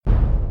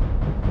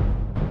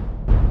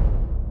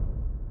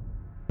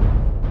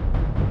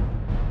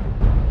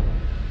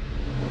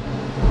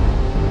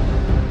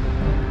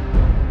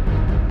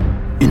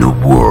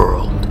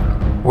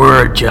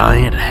a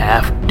giant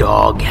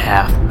half-dog,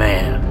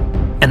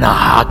 half-man, and a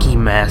hockey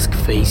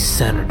mask-faced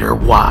senator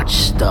watch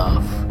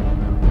stuff.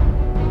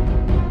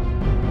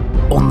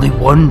 Only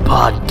one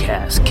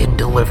podcast can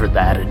deliver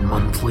that in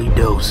monthly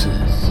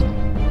doses.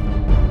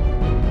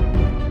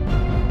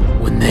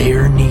 When they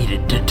are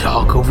needed to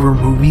talk over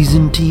movies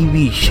and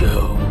TV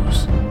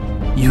shows,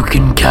 you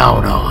can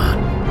count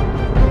on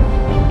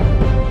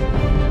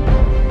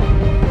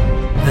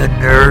the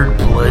Nerd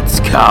Blitz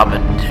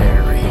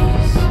Commentaries.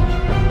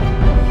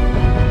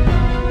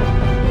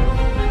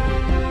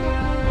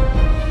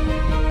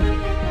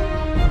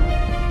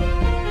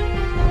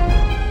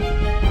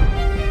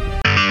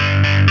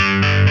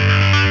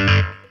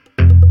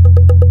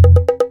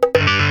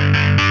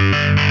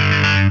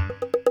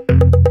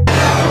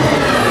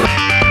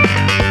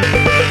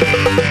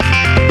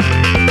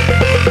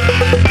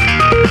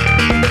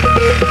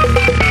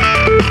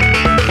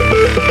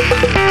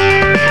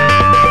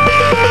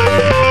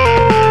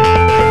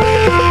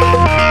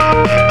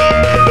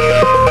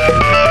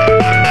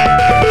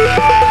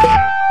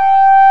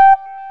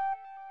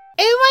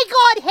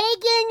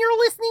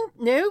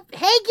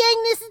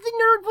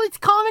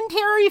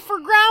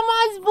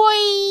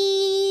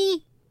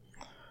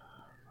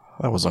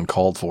 That was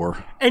uncalled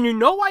for. And you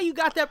know why you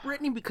got that,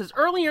 Brittany? Because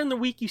earlier in the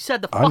week you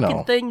said the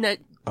fucking thing that...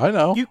 I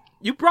know.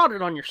 You brought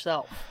it on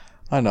yourself.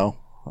 I know.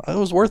 It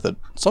was worth it.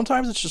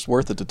 Sometimes it's just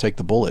worth it to take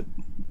the bullet.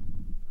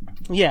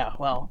 Yeah,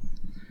 well...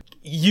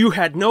 You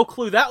had no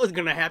clue that was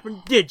going to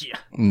happen, did you?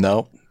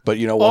 No. But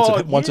you know,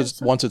 once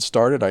it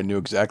started, I knew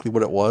exactly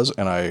what it was,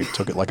 and I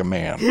took it like a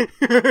man.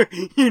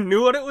 You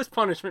knew what it was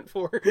punishment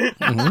for.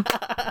 Mm-hmm.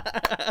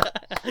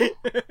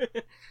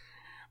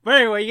 But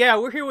anyway, yeah,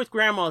 we're here with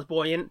Grandma's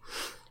Boy, and...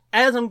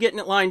 As I'm getting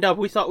it lined up,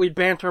 we thought we'd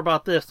banter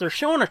about this. They're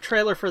showing a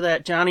trailer for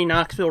that Johnny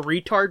Knoxville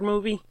retard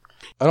movie.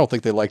 I don't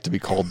think they like to be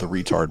called the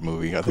retard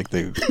movie. I think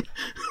they...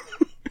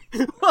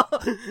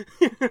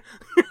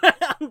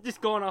 I'm just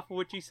going off of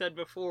what you said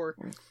before.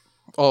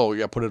 Oh,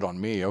 yeah, put it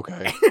on me.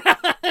 Okay.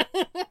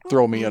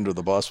 Throw me under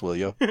the bus, will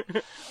you?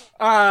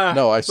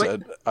 No,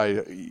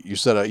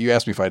 you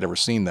asked me if I'd ever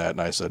seen that,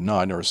 and I said, no,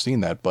 I'd never seen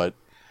that, but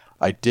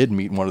I did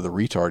meet one of the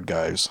retard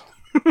guys.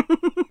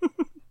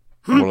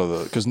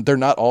 Because they're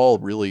not all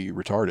really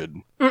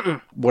retarded.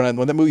 When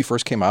that movie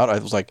first came out, I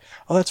was like,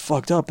 "Oh, that's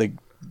fucked up." They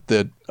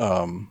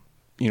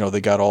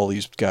got all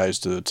these guys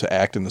to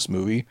act in this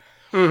movie,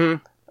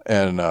 and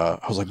I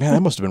was like, "Man,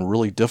 that must have been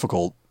really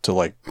difficult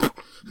to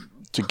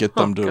get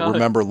them to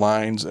remember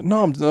lines."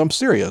 No, I'm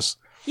serious.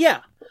 Yeah.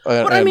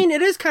 But I mean,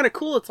 it is kind of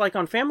cool. It's like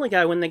on Family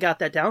Guy when they got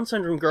that Down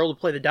syndrome girl to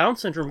play the Down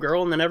syndrome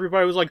girl, and then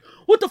everybody was like,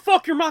 "What the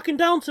fuck, you're mocking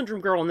Down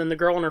syndrome girl?" And then the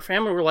girl and her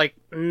family were like,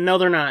 "No,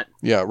 they're not."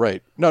 Yeah,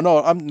 right.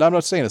 No, I'm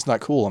not saying it's not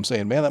cool. I'm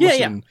saying, man, that must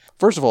have been...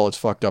 First of all, it's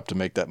fucked up to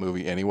make that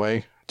movie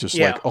anyway. Just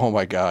like, oh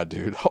my God,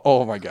 dude.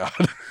 Oh my God.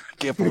 I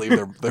can't believe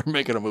they're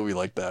making a movie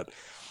like that.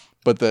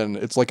 But then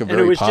it's like a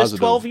very positive... And it was just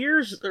 12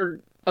 years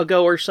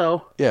ago or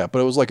so. Yeah, but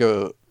it was like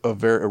a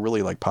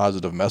really like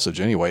positive message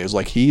anyway. It's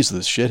like he's the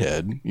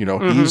shithead, you know,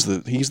 he's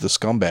the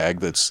scumbag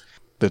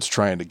that's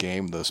trying to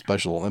game the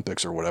Special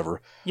Olympics or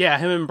whatever. Yeah,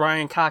 him and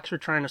Brian Cox are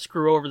trying to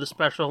screw over the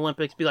Special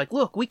Olympics, be like,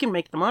 look, we can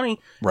make the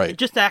money. Right.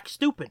 Just act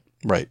stupid.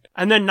 Right.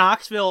 And then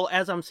Knoxville,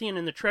 as I'm seeing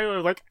in the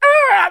trailer, like,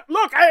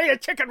 look, I ate a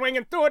chicken wing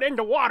and threw it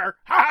into water.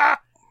 Ha ha!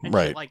 And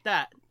shit like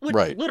that. Which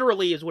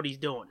literally is what he's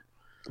doing.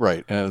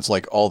 Right, and it's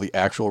like all the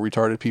actual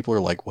retarded people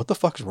are like, what the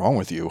fuck's wrong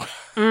with you?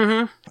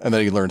 And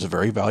then he learns a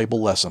very valuable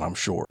lesson, I'm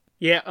sure.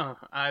 Yeah,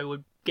 I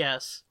would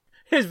guess.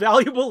 His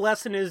valuable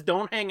lesson is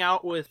don't hang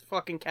out with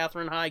fucking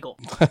Katherine Heigl.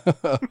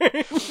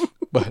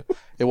 But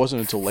it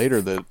wasn't until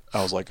later that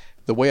I was like,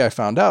 the way I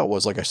found out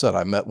was, like I said,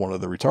 I met one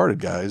of the retarded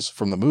guys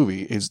from the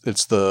movie. It's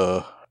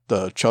the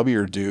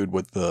chubbier dude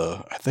with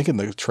I think in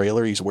the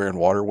trailer he's wearing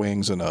water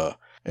wings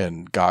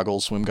and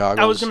goggles, swim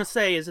goggles. I was going to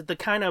say, is it the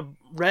kind of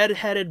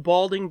red-headed,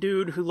 balding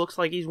dude who looks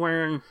like he's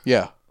wearing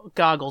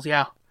goggles?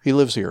 Yeah. He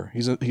lives here.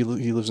 He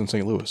lives in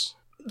St. Louis.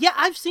 Yeah,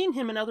 I've seen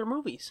him in other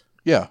movies.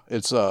 Yeah,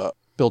 it's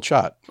Bill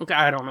Chott. Okay,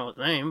 I don't know his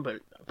name,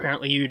 but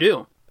apparently you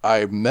do.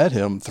 I met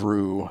him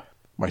through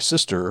my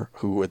sister,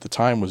 who at the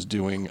time was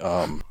doing...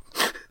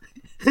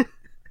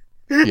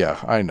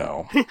 Yeah, I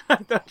know. I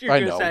thought you were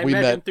going to say I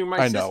met him through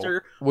my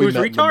sister, who's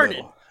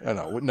retarded. I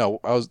know. No,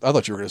 I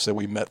thought you were going to say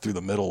we met through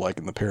the middle, like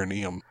in the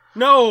perineum.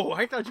 No,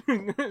 I thought you were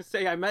going to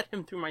say I met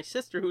him through my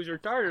sister, who's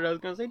retarded. I was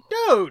going to say,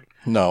 dude.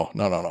 No.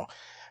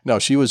 No,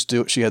 she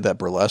had that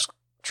burlesque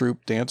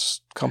troupe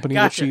dance company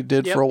that she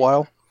did for a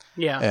while.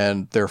 Yeah.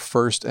 And their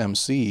first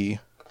MC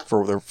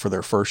for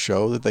their first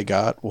show that they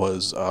got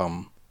was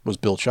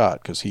Bill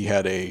Chott, because he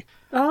had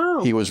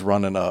he was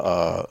running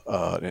an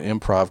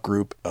improv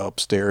group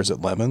upstairs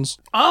at Lemons.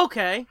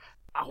 Okay.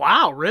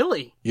 Wow,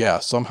 really? Yeah,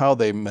 somehow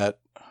they met,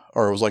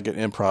 or it was like an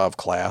improv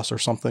class or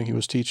something he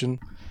was teaching.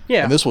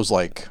 Yeah. And this was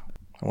like,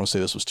 I want to say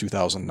this was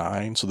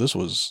 2009, so this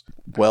was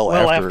well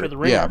after the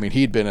Ringer. Yeah, I mean,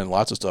 he'd been in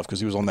lots of stuff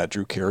because he was on that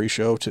Drew Carey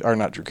show, or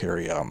not Drew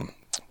Carey, Dana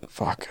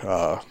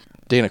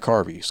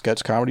Carvey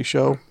sketch comedy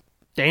show.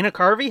 Dana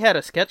Carvey had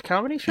a sketch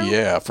comedy show?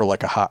 Yeah, for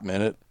like a hot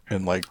minute,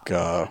 and like...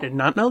 did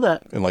not know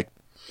that. In like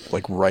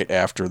like right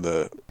after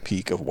the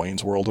peak of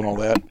Wayne's World and all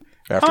that.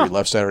 After he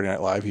left Saturday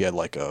Night Live, he had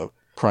like a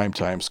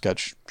primetime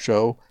sketch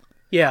show.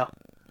 Yeah.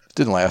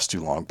 Didn't last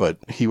too long, but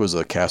he was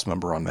a cast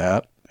member on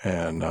that.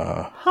 And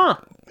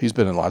he's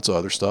been in lots of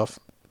other stuff.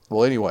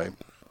 Well, anyway,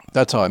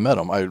 that's how I met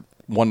him.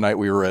 One night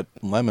we were at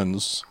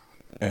Lemon's,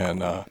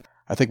 and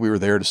I think we were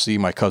there to see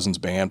my cousin's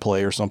band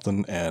play or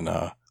something, and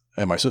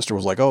my sister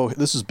was like, "Oh,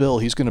 this is Bill.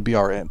 He's going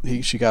to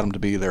be she got him to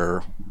be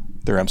their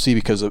MC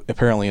because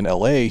apparently in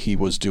L.A. he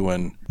was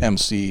doing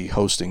MC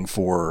hosting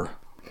for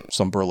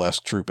some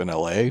burlesque troupe in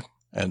L.A.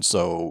 And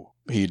so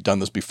he'd done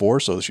this before,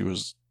 so he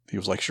was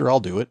like, "Sure, I'll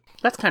do it."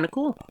 That's kind of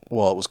cool.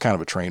 Well, it was kind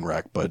of a train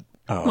wreck, but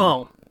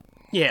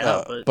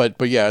yeah,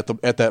 but yeah,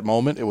 at that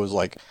moment, it was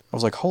like, I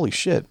was like, holy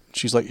shit.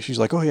 She's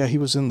like, "Oh yeah, he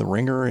was in The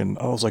Ringer," and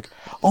I was like,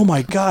 "Oh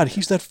my god,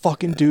 he's that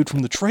fucking dude from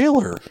the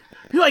trailer."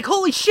 You're like,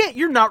 "Holy shit,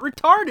 you're not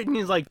retarded," and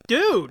he's like,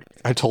 "Dude."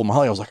 I told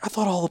Molly, I was like, "I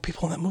thought all the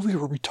people in that movie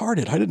were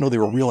retarded. I didn't know they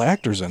were real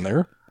actors in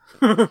there."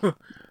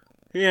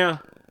 Yeah,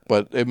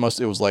 but it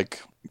was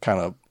like kind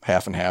of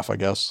half and half, I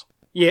guess.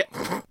 Yeah.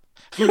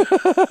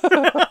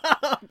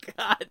 Oh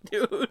god,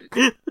 dude.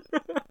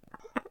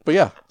 But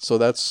yeah, so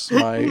that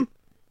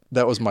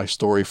was my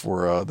story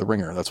for The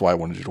Ringer. That's why I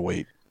wanted you to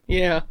wait.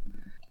 Yeah.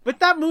 But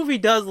that movie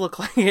does look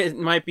like it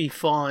might be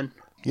fun.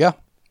 Yeah.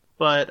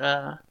 But,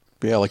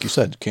 yeah, like you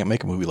said, can't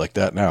make a movie like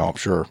that now, I'm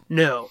sure.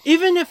 No.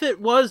 Even if it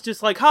was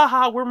just like,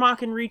 haha, we're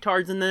mocking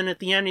retards, and then at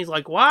the end he's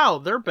like, wow,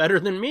 they're better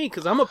than me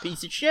because I'm a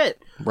piece of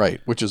shit.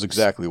 Right, which is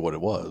exactly what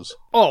it was.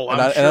 Oh, I'm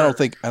sure. And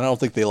I don't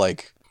think they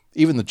like,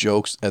 even the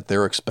jokes at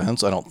their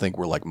expense, I don't think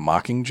were like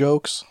mocking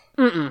jokes.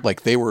 Mm-mm.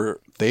 Like they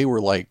were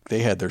like, they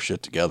had their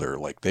shit together.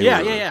 Like they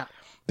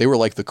They were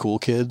like the cool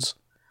kids,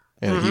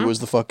 and he was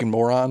the fucking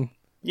moron.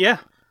 Yeah.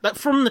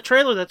 From the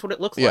trailer, that's what it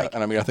looks like. Yeah,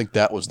 and I mean, I think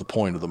that was the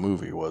point of the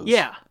movie was...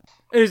 Yeah.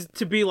 Is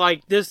to be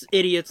like, this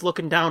idiot's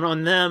looking down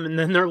on them, and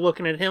then they're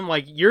looking at him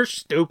like, you're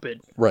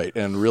stupid. Right,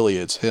 and really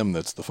it's him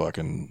that's the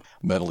fucking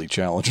mentally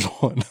challenged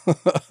one.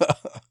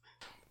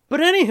 But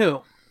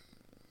anywho,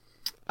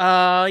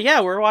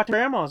 yeah, we're watching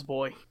Grandma's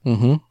Boy.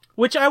 Mm-hmm.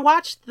 Which I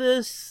watched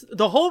this...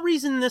 The whole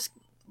reason this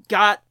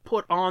got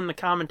put on the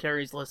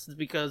commentaries list is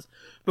because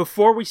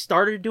before we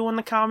started doing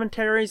the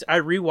commentaries, I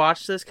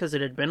rewatched this because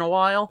it had been a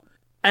while,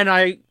 and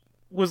I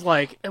was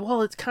like,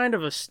 well, it's kind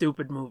of a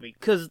stupid movie,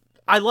 because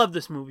I love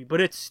this movie, but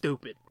it's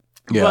stupid.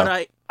 Yeah.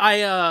 But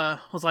I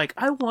was like,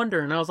 I wonder,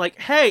 and I was like,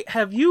 hey,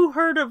 have you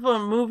heard of a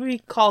movie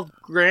called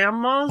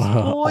Grandma's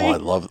Boy? Oh, I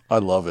love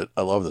it.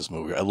 I love this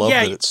movie. I love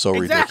that it's so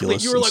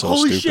ridiculous. You were like, so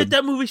holy stupid. Shit,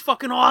 that movie's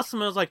fucking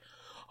awesome. I was like,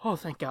 oh,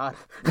 thank God.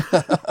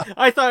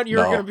 I thought you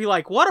were going to be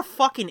like, what a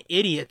fucking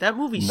idiot. That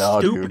movie's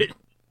stupid.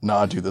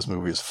 Dude. Dude, this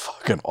movie is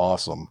fucking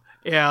awesome.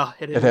 Yeah,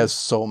 it is. It has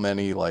so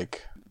many,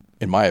 like,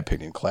 in my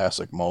opinion,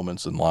 classic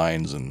moments and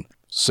lines and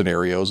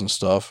scenarios and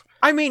stuff.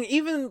 I mean,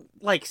 even,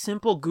 like,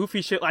 simple,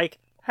 goofy shit like,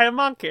 hey,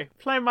 monkey,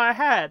 play my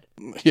head.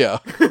 Yeah.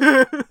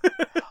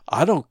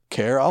 I don't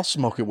care. I'll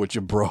smoke it with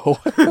you, bro.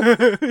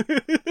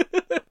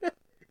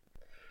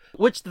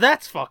 Which,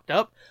 that's fucked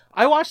up.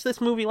 I watched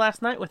this movie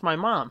last night with my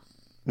mom.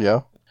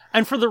 Yeah?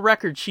 And for the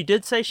record, she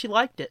did say she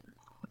liked it.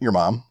 Your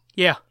mom?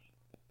 Yeah.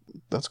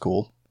 That's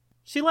cool.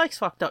 She likes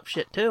fucked up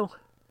shit, too.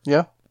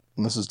 Yeah.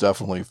 And this is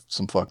definitely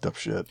some fucked up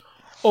shit.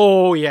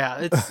 Oh,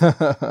 yeah.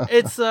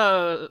 It's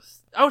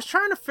I was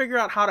trying to figure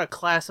out how to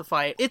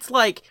classify it. It's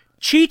like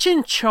Cheech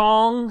and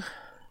Chong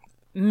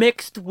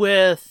mixed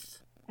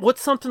with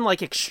what's something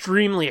like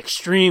extremely,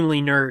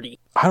 extremely nerdy.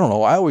 I don't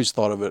know. I always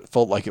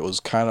felt like it was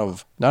kind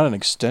of not an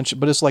extension,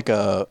 but it's like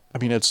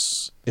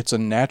it's a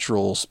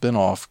natural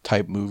spin-off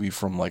type movie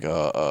from like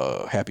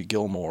a Happy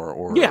Gilmore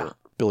or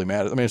Billy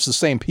Madison. I mean, it's the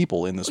same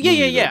people in this movie.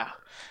 Yeah.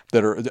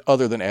 That are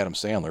other than Adam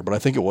Sandler, but I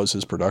think it was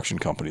his production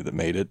company that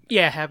made it.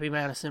 Yeah, Happy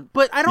Madison.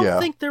 But I don't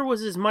think there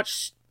was as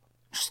much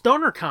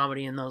stoner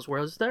comedy in those,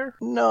 was there?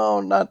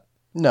 No,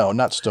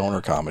 not stoner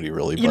comedy,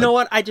 really. You know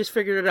what? I just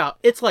figured it out.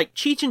 It's like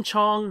Cheech and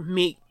Chong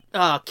meet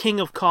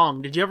King of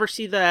Kong. Did you ever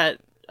see that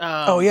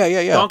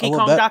Donkey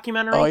Kong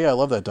documentary? Oh, yeah, I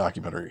love that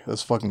documentary.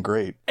 That's fucking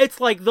great.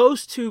 It's like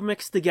those two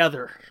mixed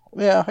together.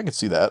 Yeah, I could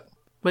see that.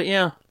 But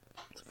yeah,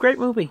 it's a great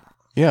movie.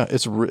 Yeah,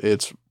 it's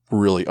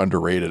really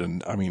underrated,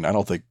 and I mean, I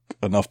don't think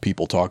enough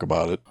people talk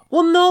about it.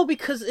 Well, no,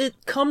 because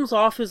it comes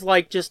off as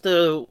like just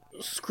a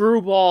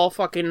screwball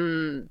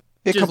fucking...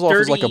 It comes off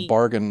as like a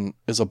bargain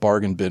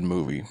bin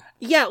movie.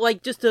 Yeah,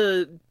 like just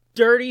a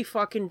dirty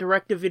fucking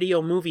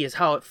direct-to-video movie is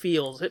how it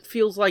feels. It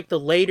feels like the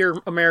later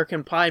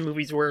American Pie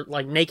movies were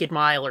like Naked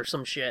Mile or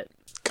some shit.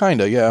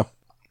 Kinda, yeah.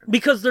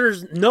 Because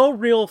there's no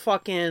real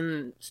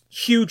fucking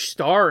huge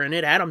star in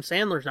it. Adam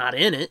Sandler's not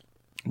in it.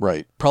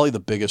 Right. Probably the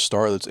biggest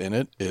star that's in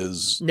it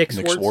is Nick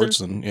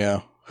Swardson.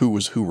 Yeah.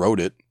 Who wrote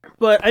it.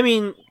 But, I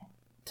mean,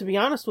 to be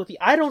honest with you,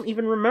 I don't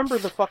even remember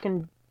the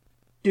fucking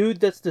dude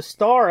that's the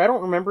star. I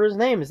don't remember his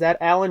name. Is that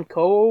Allen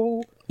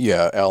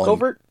Yeah, Allen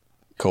Covert?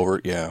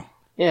 Covert, yeah.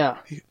 Yeah.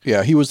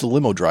 Yeah, he was the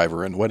limo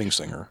driver in Wedding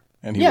Singer.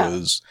 And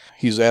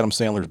he's Adam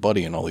Sandler's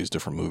buddy in all these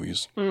different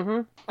movies.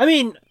 Mm-hmm. I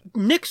mean,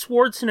 Nick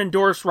Swardson and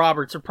Doris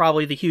Roberts are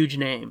probably the huge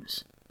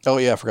names. Oh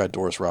yeah, I forgot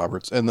Doris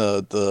Roberts and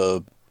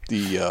the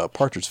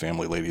Partridge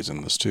Family ladies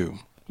in this too.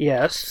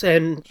 Yes,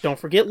 and don't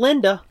forget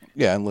Linda.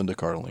 Yeah, and Linda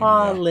Cardellini.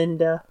 Aw, Yeah.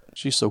 Linda.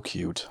 She's so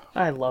cute.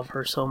 I love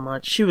her so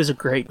much. She was a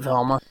great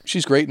Velma.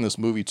 She's great in this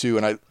movie too.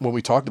 And when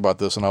we talked about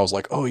this, and I was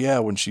like, oh yeah,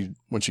 when she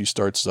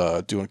starts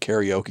doing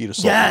karaoke to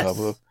Salt and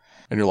Pepper,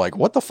 and you're like,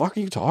 what the fuck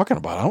are you talking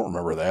about? I don't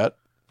remember that.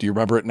 Do you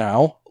remember it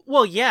now?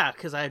 Well, yeah,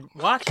 because I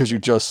watched it. Because you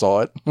just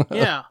saw it.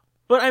 Yeah.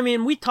 But, I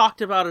mean, we talked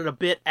about it a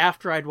bit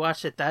after I'd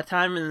watched it that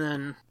time, and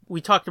then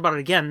we talked about it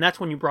again. That's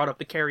when you brought up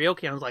the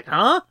karaoke. I was like,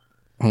 huh?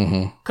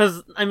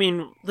 Because, I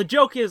mean, the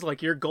joke is,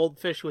 like, you're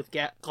goldfish with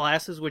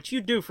glasses, which you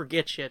do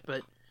forget shit,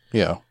 but...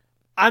 Yeah.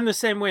 I'm the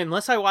same way.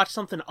 Unless I watch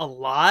something a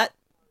lot,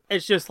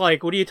 it's just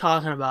like, what are you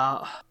talking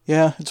about?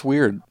 Yeah, it's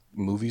weird.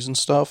 Movies and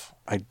stuff,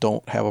 I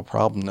don't have a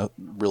problem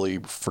really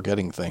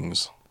forgetting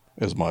things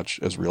as much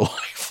as real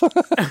life.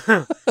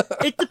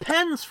 It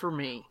depends for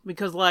me,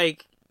 because,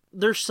 like,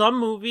 there's some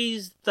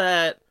movies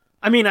that,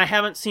 I mean, I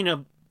haven't seen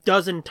a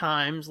dozen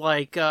times,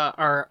 like,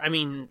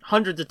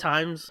 hundreds of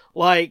times,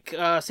 like,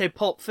 say,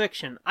 Pulp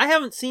Fiction. I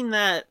haven't seen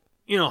that,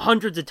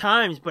 hundreds of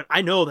times, but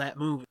I know that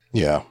movie.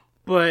 Yeah.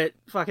 But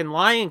fucking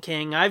Lion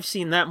King, I've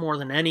seen that more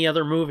than any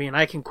other movie, and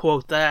I can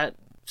quote that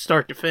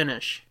start to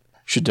finish.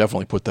 Should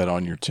definitely put that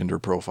on your Tinder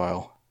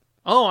profile.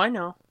 Oh, I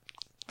know.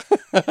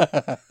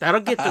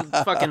 That'll get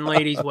the fucking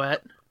ladies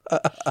wet.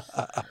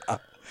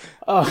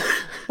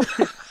 Oh.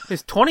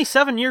 He's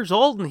 27 years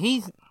old and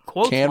he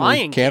quotes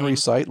Lion King. Can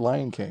recite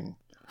Lion King.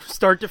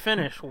 Start to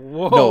finish.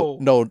 Whoa.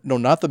 No,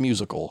 not the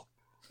musical.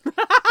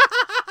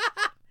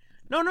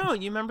 No,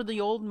 you remember the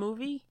old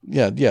movie?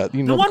 Yeah,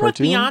 you know the one the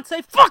cartoon? with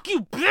Beyonce? Fuck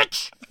you,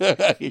 bitch!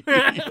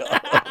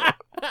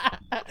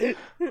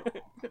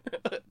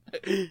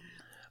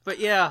 But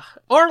yeah,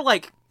 or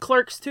like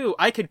Clerks 2.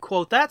 I could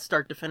quote that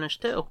start to finish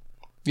too.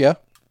 Yeah.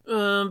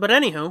 But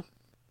anywho,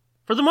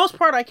 for the most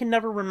part, I can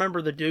never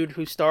remember the dude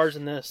who stars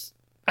in this.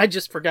 I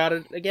just forgot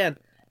it again.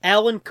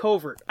 Allen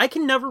Covert. I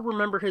can never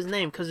remember his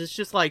name because it's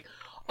just like,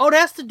 oh,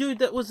 that's the dude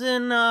that was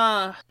in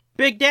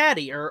Big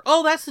Daddy, or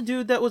oh, that's the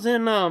dude that was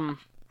in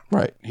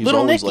Right. He's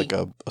Little always Nicky.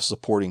 like a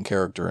supporting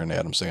character in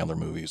Adam Sandler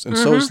movies, and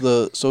so's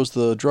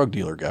the drug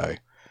dealer guy.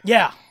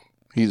 Yeah.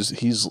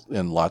 He's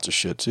in lots of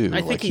shit too.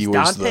 I think he's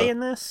Dante in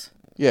this.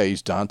 Yeah,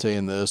 he's Dante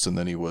in this, and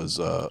then he was,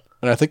 and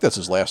I think that's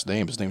his last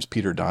name. His name's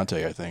Peter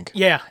Dante, I think.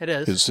 Yeah, it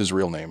is. His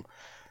real name,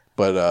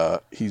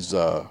 but he's,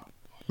 I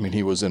mean,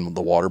 he was in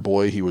The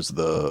Waterboy. He was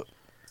the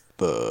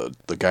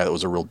guy that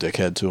was a real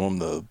dickhead to him,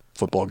 the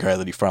football guy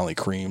that he finally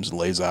creams and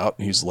lays out,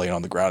 and he's laying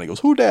on the ground. He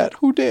goes, "Who dat?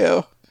 Who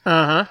dare?"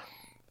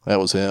 That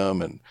was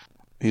him, and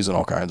he's in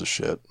all kinds of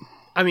shit.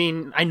 I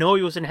mean, I know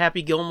he was in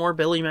Happy Gilmore.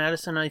 Billy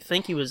Madison, I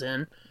think he was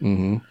in.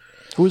 Mm-hmm.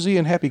 Who was he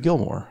in Happy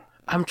Gilmore?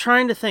 I'm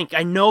trying to think.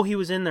 I know he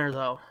was in there,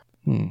 though.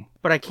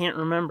 But I can't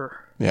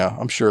remember. Yeah,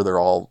 I'm sure they're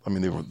all, I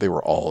mean, they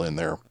were all in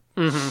there.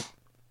 Mm-hmm.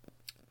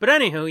 But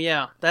anywho,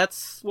 yeah,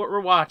 that's what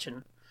we're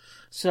watching.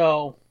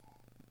 So,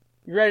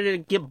 you ready to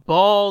get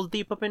balls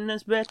deep up in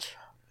this bitch?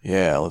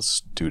 Yeah,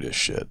 let's do this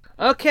shit.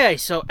 Okay,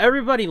 so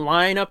everybody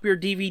line up your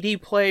DVD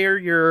player,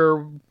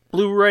 your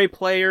Blu-ray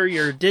player,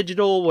 your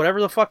digital, whatever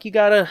the fuck you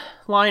gotta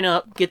line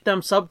up. Get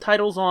them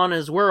subtitles on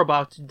as we're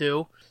about to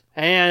do.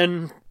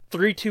 And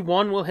 3, 2,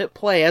 1, we'll hit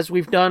play as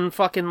we've done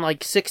fucking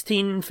like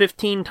 16,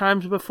 15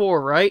 times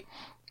before, right?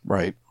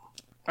 Right.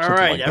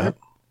 Alright, like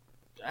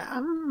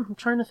I'm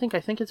trying to think.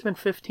 I think it's been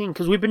 15,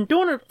 because we've been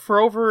doing it for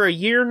over a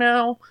year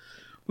now.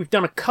 We've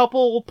done a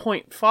couple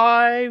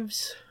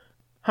 0.5s.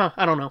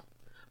 I don't know.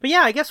 But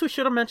yeah, I guess we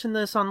should have mentioned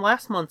this on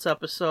last month's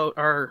episode,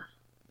 or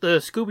the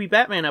Scooby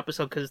Batman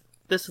episode, because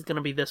this is going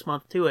to be this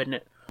month too, isn't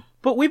it?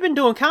 But we've been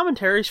doing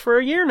commentaries for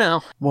a year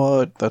now.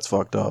 What? That's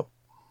fucked up.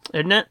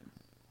 Isn't it?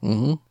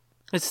 Mm-hmm.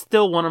 It's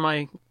still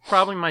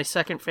probably my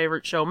second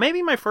favorite show.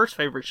 Maybe my first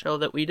favorite show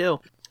that we do,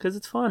 because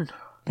it's fun.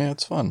 Yeah,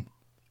 it's fun.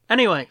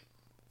 Anyway.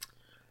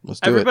 Let's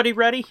do Everybody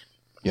ready?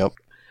 Yep.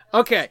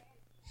 Okay.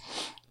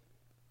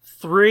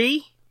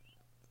 3,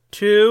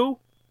 2,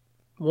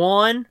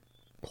 1,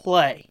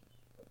 play.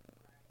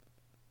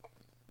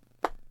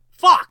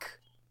 Fuck!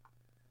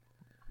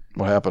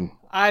 What happened?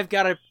 I've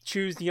got to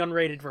choose the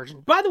unrated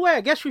version. By the way,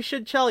 I guess we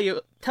should tell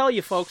you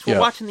folks, we're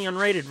watching the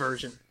unrated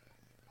version.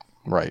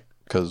 Right.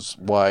 Because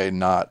why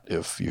not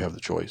if you have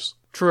the choice?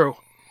 True.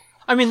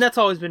 I mean, that's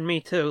always been me,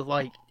 too.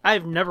 Like,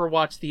 I've never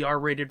watched the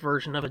R-rated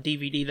version of a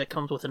DVD that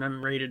comes with an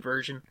unrated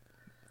version.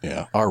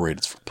 Yeah,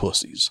 R-rated's for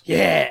pussies.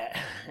 Yeah.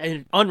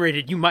 And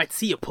unrated, you might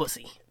see a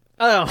pussy.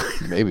 Oh.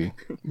 Maybe.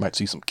 You might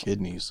see some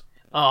kidneys.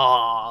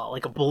 Oh,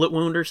 like a bullet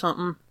wound or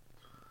something?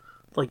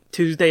 Like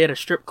Tuesday at a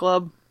strip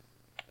club?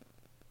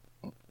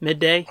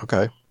 Midday?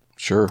 Okay,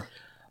 sure.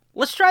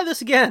 Let's try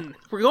this again.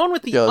 We're going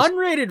with the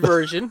unrated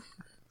version.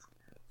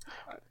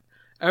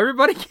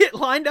 Everybody get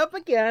lined up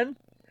again.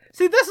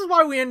 See, this is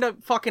why we end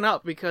up fucking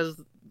up,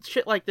 because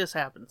shit like this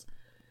happens.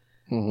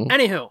 Mm-hmm.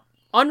 Anywho,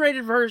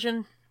 unrated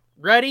version.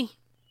 Ready?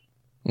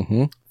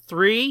 Mm-hmm.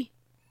 3,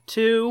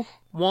 2,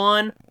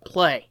 1,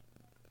 play.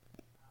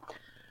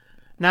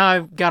 Now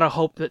I've got to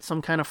hope that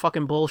some kind of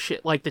fucking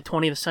bullshit like the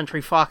 20th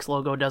Century Fox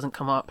logo doesn't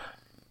come up.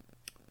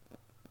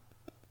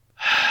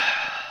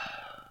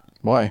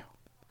 Why?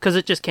 Because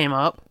it just came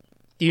up.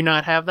 Do you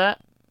not have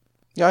that?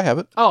 Yeah, I have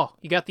it. Oh,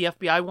 you got the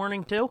FBI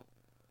warning too?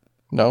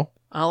 No.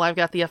 Oh, I've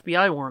got the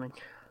FBI warning.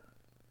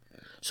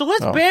 So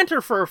let's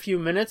banter for a few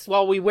minutes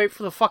while we wait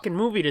for the fucking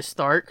movie to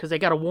start, because they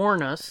gotta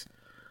warn us.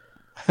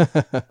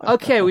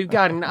 Okay, we've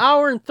got an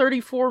hour and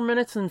 34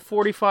 minutes and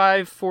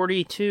 45,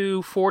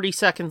 42, 40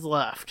 seconds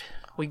left.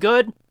 We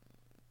good?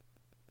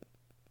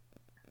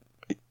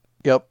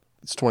 Yep.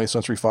 It's 20th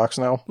Century Fox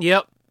now?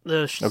 Yep.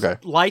 The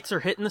lights are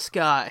hitting the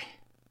sky.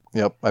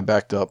 Yep, I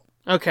backed up.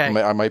 Okay.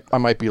 I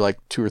might be like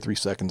 2 or 3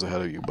 seconds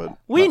ahead of you, but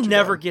we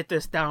never get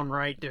this down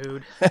right,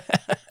 dude.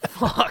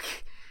 Fuck.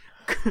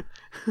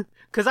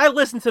 Because I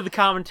listen to the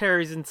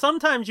commentaries, and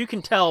sometimes you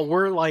can tell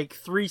we're like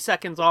 3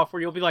 seconds off,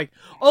 where you'll be like,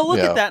 "Oh, look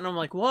at that," and I'm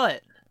like,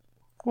 "What?"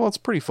 Well, it's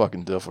pretty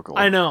fucking difficult.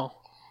 I know.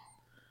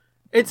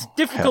 It's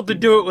difficult to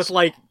do it with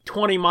like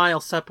 20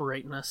 miles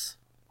separating us.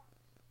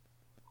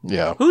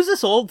 Yeah. Who's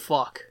this old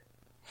fuck?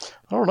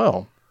 I don't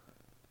know.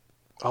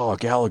 Oh,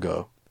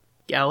 Galaga.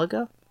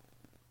 Galaga?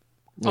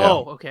 Yeah.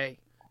 Oh, okay.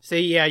 See,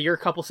 yeah, you're a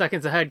couple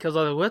seconds ahead, because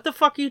I was like, what the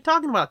fuck are you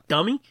talking about,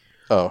 dummy?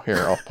 Oh, here,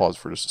 I'll pause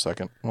for just a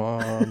second.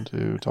 1,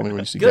 2, tell me when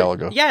you see Good.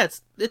 Galaga. Yeah,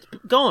 it's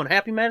going.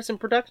 Happy Madison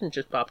Productions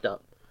just popped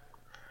up.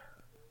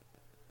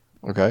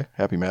 Okay,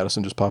 Happy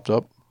Madison just popped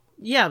up.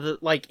 Yeah,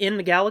 in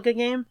the Galaga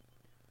game.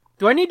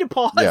 Do I need to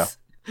pause?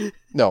 Yeah.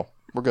 No,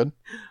 we're good.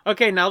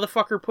 Okay, now the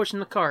fucker pushing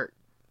the cart.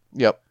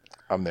 Yep,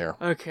 I'm there.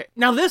 Okay,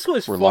 now this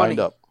was We're funny. lined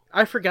up.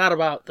 I forgot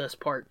about this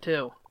part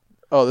too.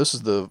 Oh, that's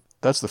the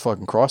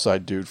fucking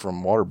cross-eyed dude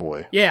from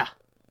Waterboy. Yeah.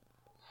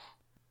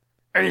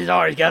 And he's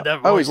always got that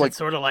voice. I always that's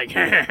sort of like.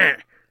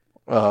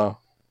 But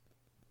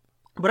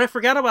I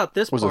forgot about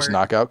this part. Was this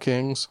Knockout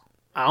Kings?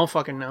 I don't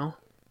fucking know.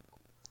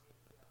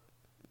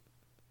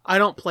 I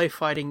don't play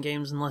fighting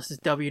games unless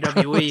it's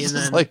WWE. This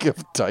is like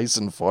if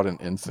Tyson fought an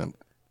infant.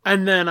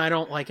 And then I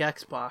don't like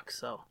Xbox,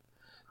 so.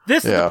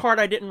 This is the part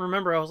I didn't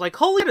remember. I was like,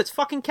 holy, it's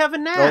fucking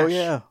Kevin Nash. Oh,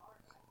 yeah.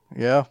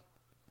 Yeah.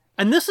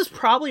 And this is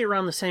probably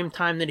around the same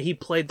time that he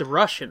played the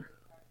Russian.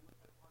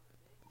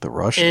 The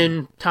Russian?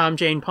 In Tom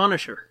Jane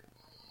Punisher.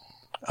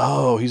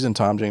 Oh, he's in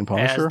Tom Jane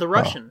Punisher? As the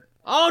Russian.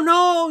 Oh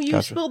no,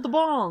 you spilled the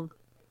bong.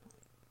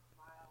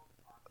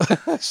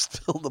 I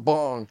spilled the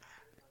bong.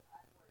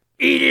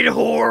 Eat it,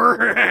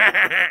 whore.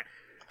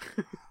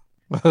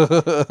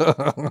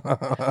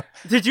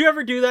 Did you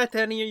ever do that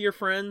to any of your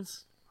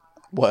friends?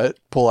 What?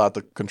 Pull out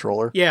the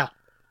controller? Yeah.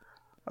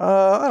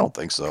 I don't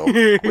think so.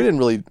 we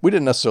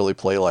didn't necessarily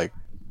play like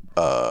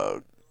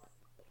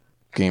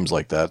games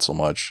like that so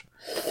much.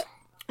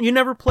 You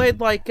never played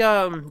like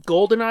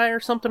GoldenEye or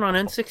something on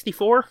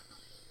N64?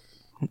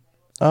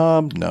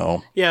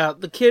 No. Yeah,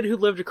 the kid who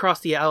lived across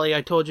the alley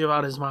I told you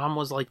about, his mom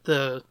was like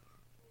the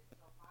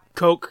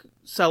coke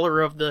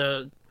seller of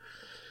the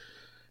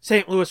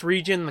St. Louis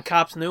region. The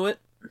cops knew it.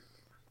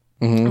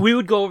 Mm-hmm. We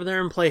would go over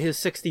there and play his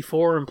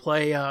 64 and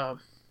play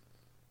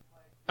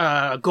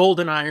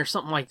GoldenEye or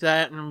something like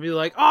that, and be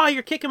like, "Oh,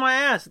 you're kicking my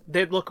ass."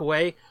 They'd look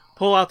away,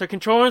 pull out their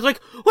controller, and it's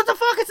like, "What the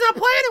fuck? It's not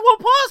playing. It won't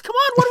pause. Come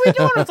on, what are we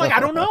doing?" It's like, "I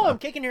don't know. I'm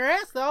kicking your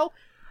ass though,"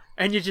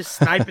 and you're just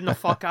sniping the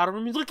fuck out of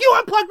him. He's like, "You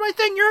unplugged my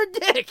thing. You're a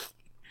dick."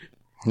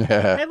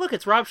 Yeah. Hey, look,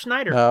 it's Rob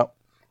Schneider. Oh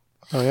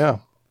yeah.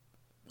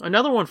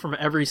 Another one from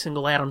every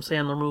single Adam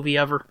Sandler movie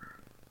ever.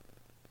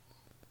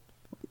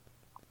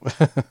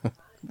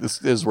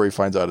 This is where he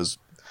finds out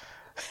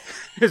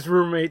his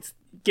roommate's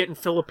getting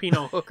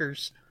Filipino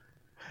hookers.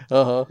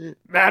 Uh-huh.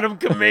 Madame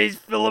Kame's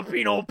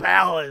Filipino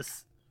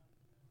Palace.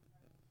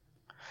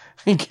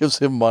 He gives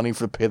him money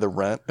to pay the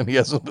rent, and he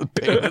hasn't been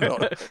paying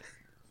it.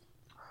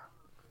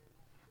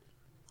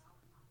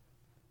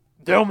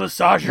 They'll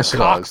massage your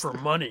cock for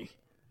money.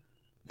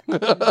 You're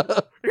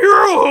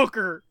a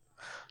hooker.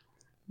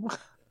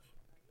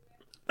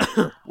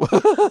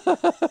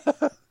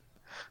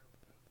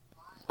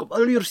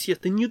 You're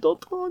sitting, you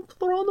don't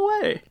throw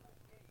away.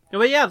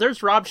 But yeah,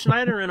 there's Rob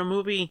Schneider in a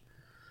movie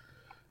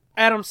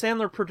Adam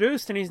Sandler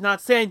produced, and he's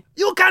not saying,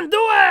 "You can do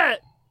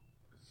it!"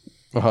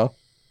 Uh-huh.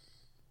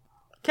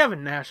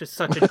 Kevin Nash is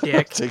such a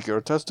dick. Take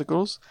your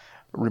testicles,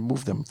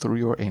 remove them through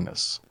your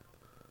anus.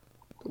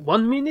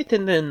 1 minute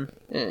and then...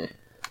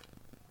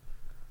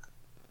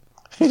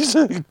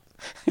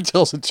 He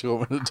tells it to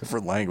him in a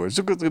different language.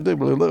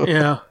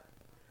 Yeah.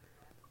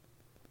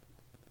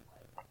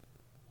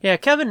 Yeah,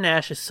 Kevin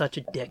Nash is such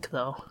a dick,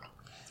 though.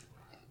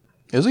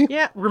 Is he?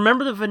 Yeah,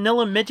 remember the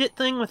vanilla midget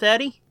thing with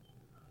Eddie?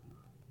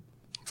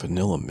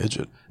 Vanilla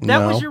midget?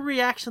 That was your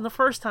reaction the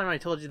first time I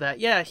told you that.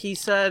 Yeah, he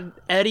said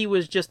Eddie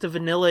was just a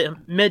vanilla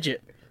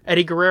midget.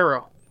 Eddie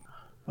Guerrero.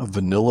 A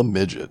vanilla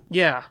midget?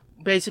 Yeah,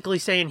 basically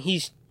saying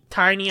he's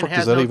tiny and What has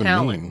does that no even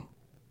talent. mean?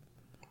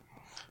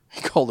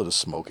 He called it a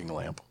smoking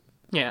lamp.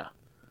 Yeah.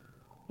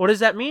 What does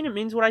that mean? It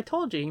means what I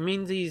told you. It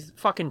means he's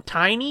fucking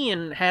tiny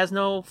and has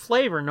no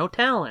flavor, no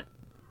talent.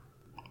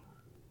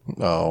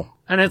 Oh.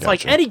 And it's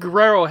like Eddie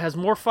Guerrero has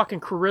more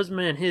fucking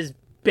charisma in his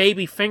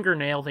baby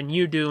fingernail than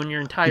you do in your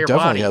entire body. He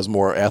definitely has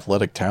more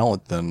athletic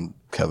talent than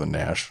Kevin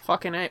Nash.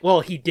 Fucking A.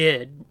 Well, he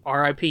did.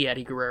 R.I.P.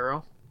 Eddie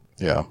Guerrero.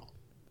 Yeah.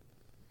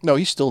 No,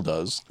 he still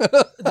does.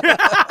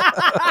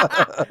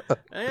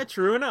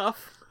 True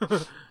enough.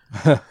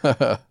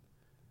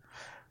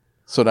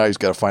 So now he's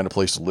got to find a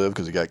place to live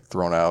because he got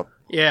thrown out.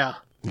 Yeah.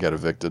 He got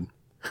evicted.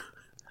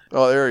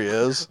 Oh, there he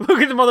is.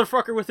 Look at the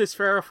motherfucker with his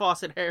Farrah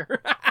Fawcett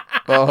hair.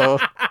 I'm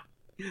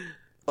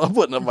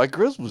putting up my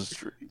Christmas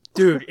tree.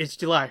 Dude, it's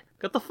July.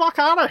 Get the fuck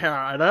out of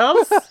here,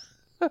 it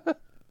is.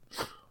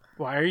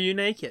 Why are you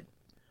naked?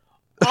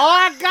 Oh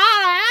my god,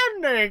 I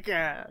am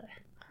naked.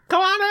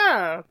 Come on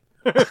in.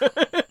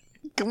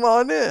 Come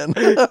on in.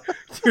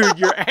 Dude,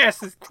 your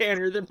ass is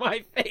tanner than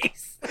my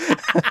face.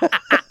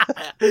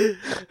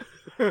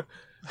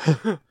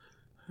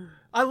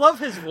 I love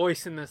his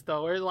voice in this,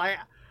 though. Where he's like,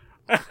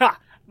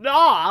 no,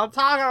 I'm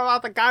talking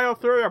about the guy who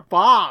threw your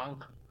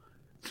bong.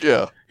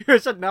 Yeah. You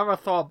should never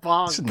throw a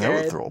bong, You should kid.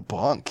 never throw a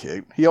bong,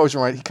 kid. He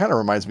kind of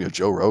reminds me of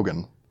Joe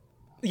Rogan.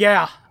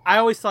 Yeah, I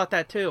always thought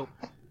that, too.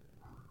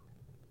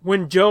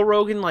 When Joe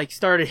Rogan,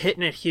 started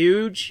hitting it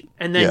huge,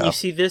 and then you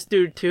see this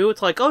dude, too,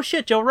 it's like, oh,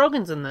 shit, Joe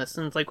Rogan's in this.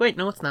 And it's like, wait,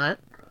 no, it's not.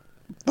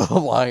 The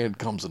lion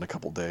comes in a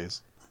couple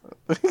days.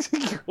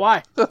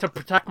 Why? To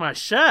protect my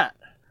shit.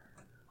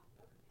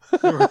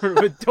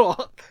 With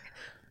dog.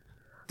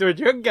 Dude,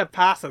 you can get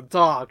past a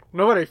dog.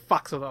 Nobody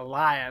fucks with a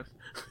lion.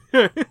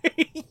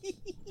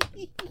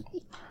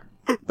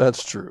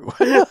 That's true.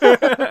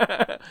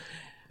 The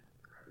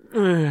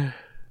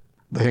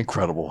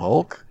Incredible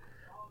Hulk.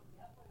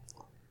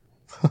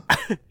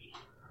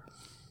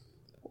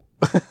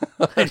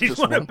 I just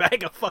want a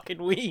bag of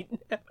fucking weed.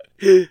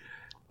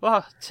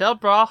 Well, chill,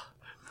 bro.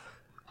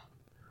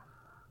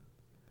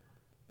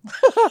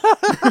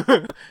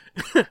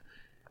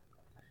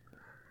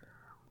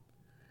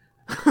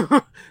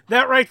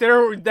 That right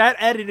there, that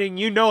editing,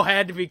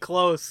 had to be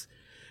close.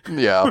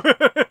 Yeah.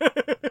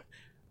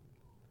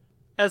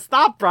 It's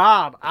not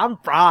brown. I'm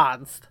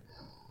bronzed.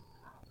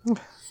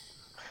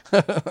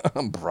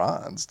 I'm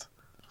bronzed.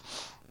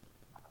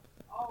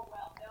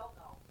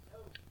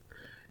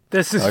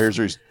 This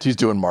is. He's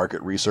doing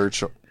market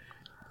research.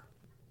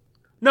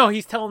 No,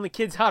 he's telling the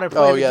kids how to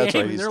play the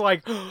game, right. and they're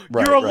like,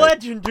 "You're a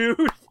legend,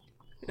 dude."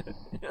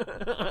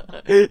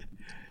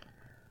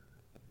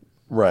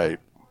 Right.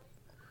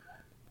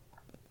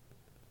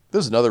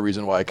 This is another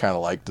reason why I kind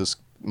of like this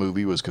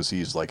movie was because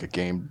he's like a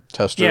game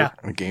tester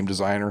and a game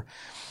designer,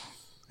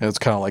 and it's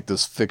kind of like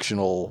this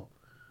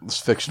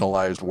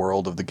fictionalized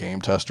world of the game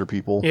tester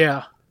people.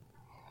 Yeah.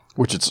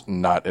 Which it's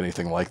not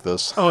anything like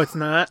this. Oh, it's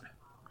not?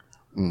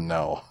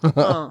 No.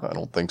 I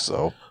don't think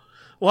so.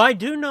 Well, I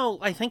do know,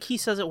 I think he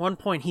says at one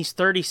point he's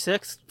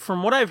 36.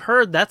 From what I've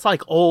heard, that's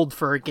old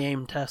for a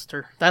game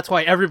tester. That's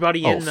why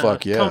everybody in the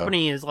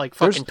company is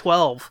fucking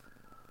 12.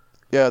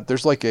 Yeah,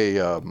 there's a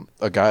guy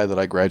that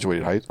I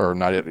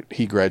graduated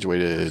he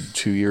graduated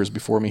 2 years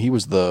before me. He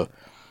was the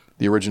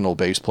original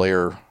bass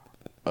player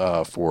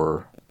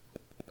for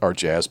our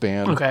jazz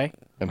band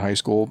in high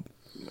school.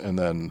 And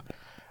then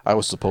I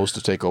was supposed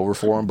to take over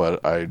for him,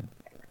 but I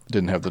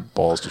didn't have the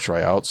balls to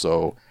try out,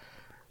 so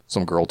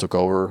some girl took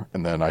over,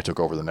 and then I took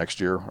over the next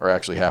year, or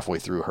actually halfway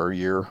through her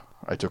year,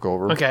 I took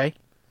over. Okay.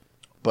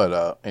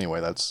 But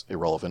anyway, that's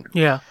irrelevant.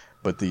 Yeah.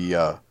 But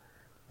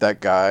that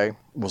guy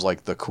was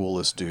the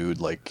coolest dude.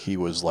 He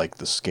was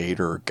the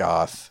skater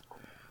goth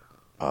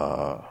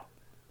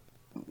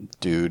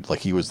dude.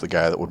 He was the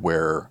guy that would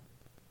wear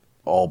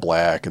all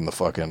black and the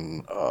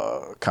fucking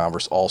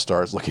Converse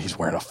All-Stars. Look, he's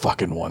wearing a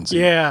fucking onesie.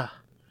 Yeah.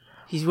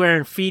 He's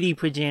wearing feety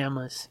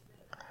pajamas.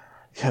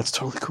 Yeah, it's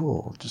totally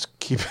cool. Just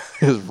keep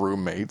his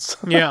roommates.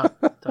 Yeah.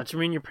 Don't you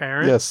mean your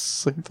parents? Yes,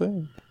 same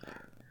thing.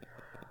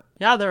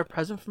 Yeah, they're a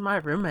present from my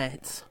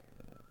roommates.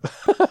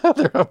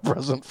 They're a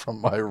present from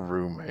my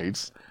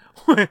roommates.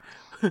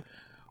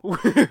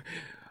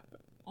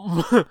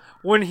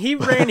 When he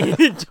ran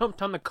in and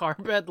jumped on the car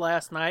bed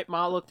last night,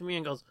 Ma looked at me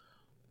and goes,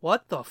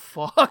 "What the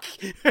fuck?"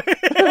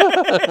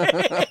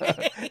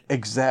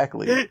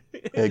 Exactly.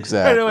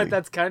 I know what,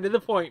 that's kind of the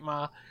point,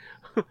 Ma.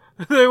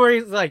 Where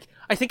he's like,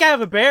 "I think I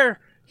have a bear."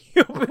 He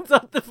opens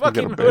up the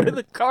fucking hood of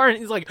the car and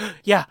he's like,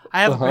 "Yeah,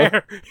 I have a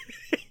bear."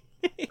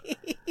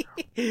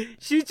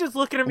 She's just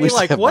looking at me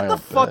like, "What the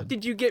fuck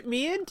did you get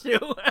me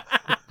into?"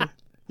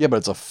 Yeah, but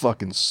it's a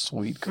fucking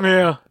sweet car.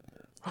 Yeah.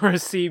 Or a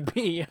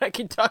CB. I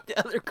can talk to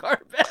other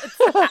car beds.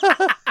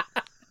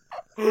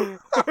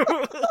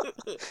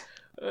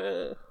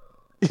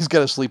 He's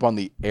got to sleep on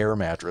the air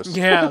mattress.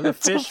 Yeah, the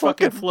fish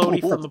fucking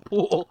floaty from the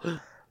pool.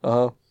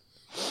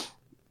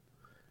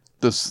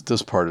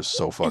 This part is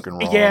so fucking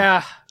wrong.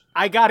 Yeah,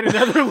 I got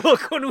another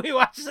look when we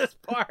watched this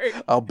part.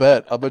 I'll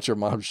bet your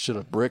mom shit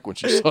a brick when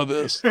she saw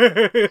this. But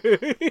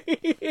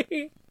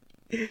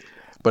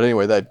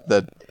anyway,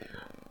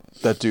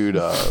 that dude,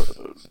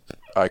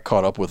 I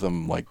caught up with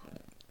him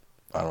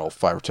I don't know,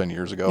 5 or 10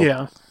 years ago.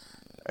 Yeah.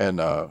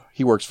 And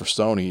he works for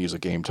Sony. He's a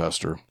game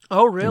tester.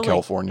 Oh, really? In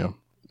California.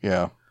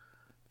 Yeah.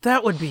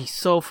 That would be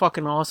so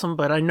fucking awesome,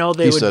 but I know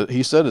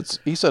He said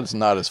it's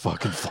not as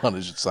fucking fun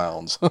as it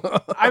sounds.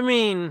 I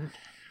mean,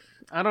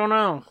 I don't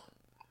know.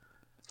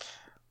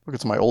 Look,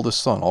 it's my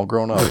oldest son, all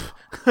grown up.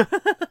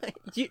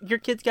 Your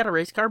kid's got a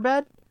race car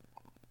bed?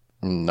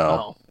 No.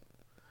 Oh.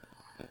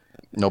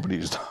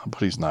 Nobody's, but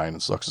he's 9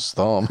 and sucks his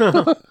thumb.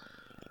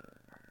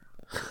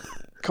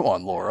 Come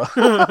on, Laura.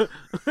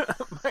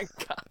 My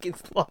cock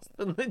is lost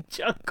in the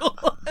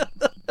jungle.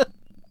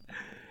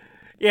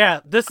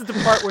 Yeah, this is the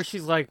part where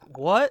she's like,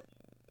 what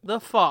the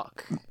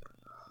fuck?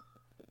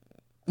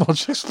 Well,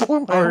 just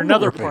or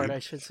another part, I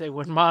should say,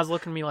 when Ma's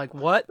looking at me like,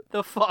 what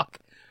the fuck?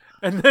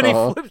 And then he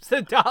flips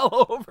the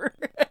doll over.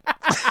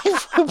 He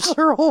flips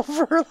her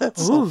over?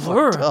 That's so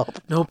fucked up.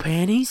 No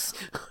panties?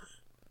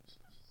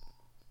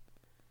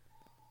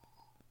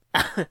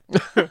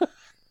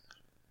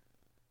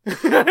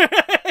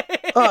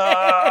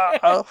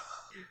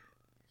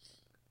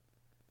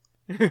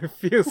 It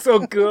feels so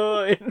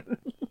good.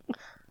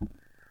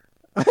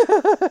 I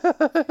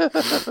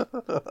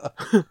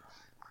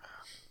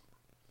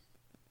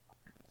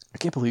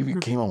can't believe you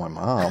came on my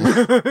mom.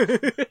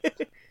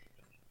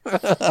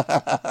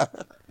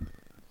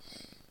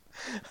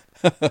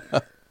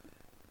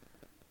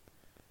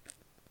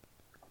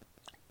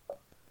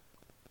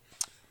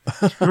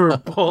 You were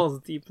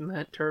balls deep in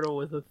that turtle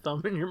with a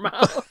thumb in your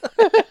mouth.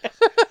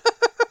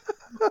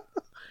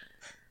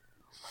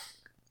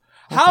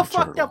 How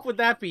fucked up would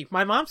that be?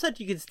 My mom said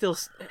you could still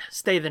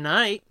stay the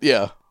night.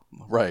 Yeah,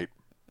 right.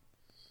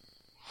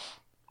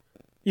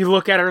 You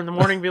look at her in the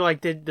morning and be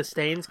like, did the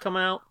stains come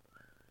out?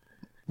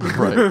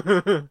 Right.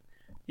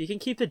 You can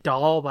keep the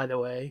doll, by the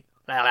way.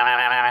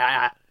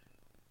 My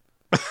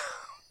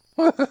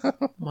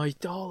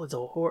doll is a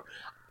whore.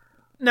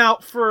 Now,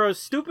 for a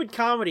stupid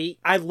comedy,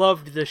 I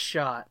loved this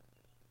shot.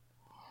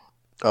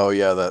 Oh,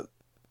 yeah,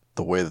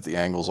 the way that the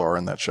angles are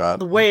in that shot.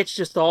 The way it's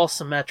just all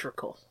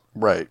symmetrical.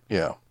 Right,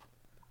 yeah.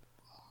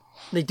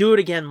 They do it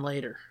again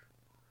later.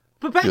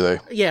 But back, do they?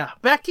 Yeah,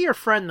 back to your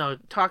friend, though,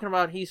 talking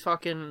about he's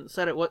fucking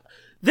said it. What?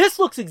 This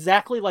looks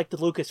exactly like the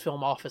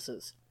Lucasfilm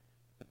offices.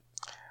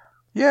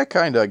 Yeah,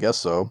 kind of, I guess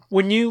so.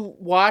 When you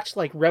watch,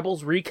 like,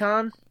 Rebels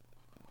Recon,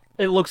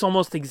 it looks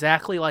almost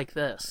exactly like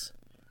this.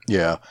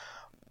 Yeah.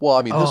 Well,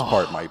 I mean, this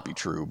part might be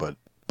true, but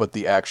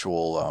the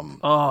actual,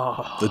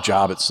 the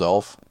job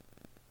itself,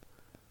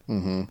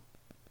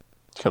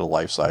 it's got a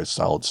life-size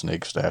solid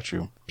snake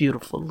statue.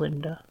 Beautiful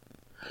Linda.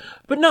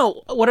 But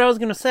no, what I was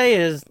going to say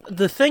is,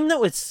 the thing that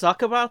would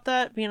suck about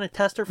that, being a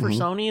tester for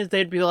Sony, is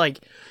they'd be like,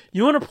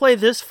 you want to play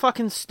this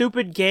fucking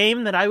stupid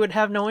game that I would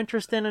have no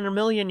interest in a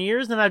million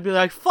years? And I'd be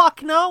like,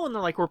 fuck no! And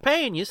they're like, we're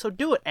paying you, so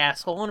do it,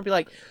 asshole. And I'd be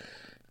like,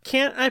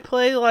 can't I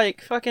play,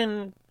 like,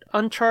 fucking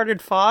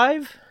Uncharted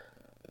 5?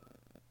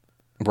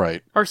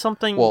 Right. Or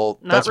something. Well,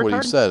 that's retarded?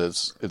 what he said.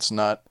 It's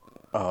not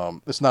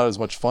as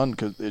much fun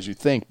as you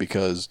think,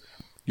 because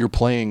you're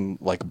playing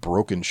like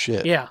broken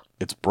shit. Yeah.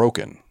 It's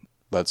broken.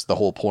 That's the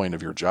whole point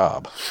of your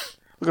job.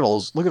 Look at all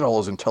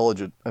those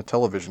intelligent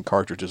television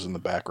cartridges in the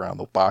background,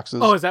 those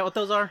boxes. Oh, is that what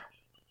those are?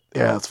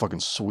 Yeah, that's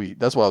fucking sweet.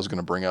 That's what I was going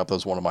to bring up. That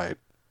was one of my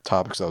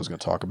topics I was going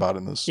to talk about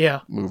in this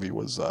movie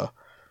was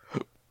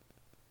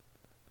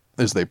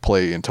is they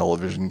play in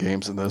television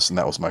games in this, and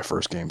that was my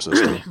first game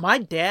system. My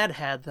dad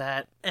had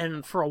that,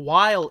 and for a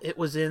while it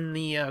was in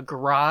the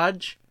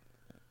garage.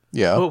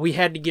 Yeah. But we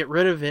had to get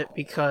rid of it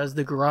because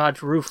the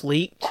garage roof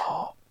leaked.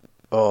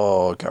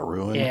 Oh, it got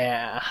ruined?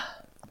 Yeah.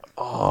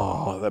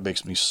 Oh, that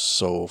makes me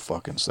so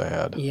fucking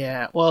sad.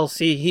 Yeah. Well,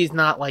 see, he's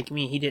not like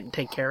me. He didn't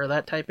take care of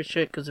that type of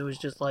shit because it was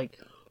just like,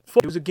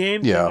 it was a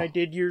game thing I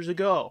did years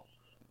ago.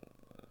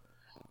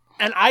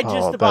 And I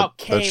just about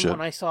came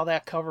when I saw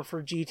that cover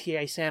for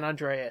GTA San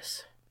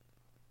Andreas.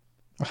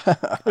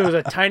 It was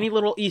a tiny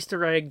little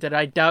Easter egg that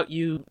I doubt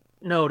you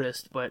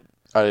noticed, but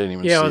I didn't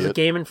even see it. Yeah, it was a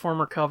Game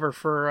Informer cover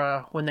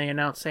for when they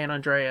announced San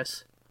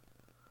Andreas.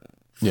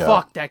 Yeah.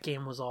 Fuck, that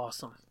game was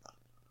awesome.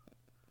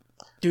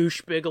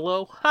 Douche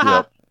Bigelow.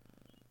 Yep.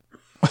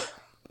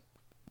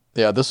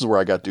 Yeah, this is where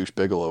I got Douche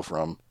Bigelow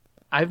from.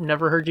 I've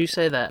never heard you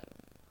say that.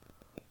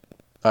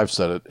 I've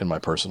said it in my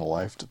personal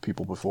life to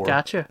people before.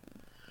 Gotcha.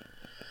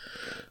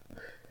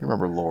 You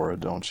remember Laura,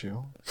 don't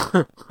you?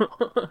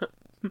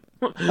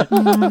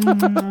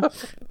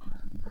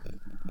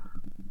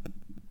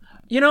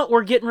 You know,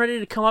 we're getting ready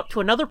to come up to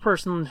another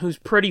person who's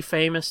pretty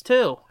famous,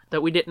 too,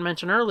 that we didn't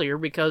mention earlier,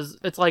 because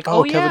it's like,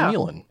 Kevin yeah.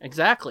 Nealon.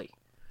 Exactly.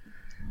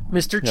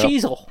 Mr.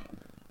 Cheezel.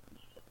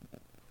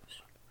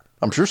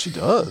 I'm sure she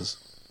does.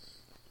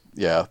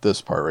 Yeah,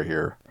 this part right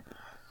here.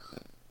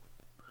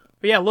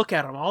 But yeah, look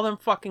at them. All them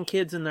fucking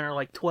kids in there are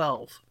like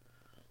 12.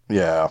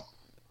 Yeah.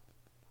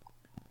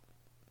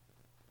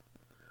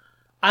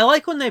 I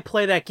like when they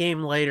play that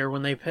game later,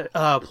 when they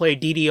play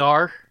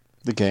DDR.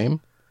 The game?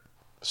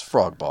 It's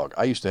Frogbog.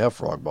 I used to have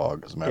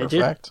Frogbog, as a matter of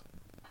fact.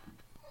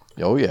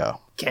 Oh, yeah.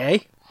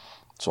 Okay.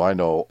 So I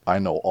know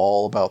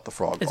all about the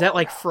Frogbog. Is that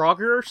like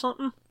Frogger or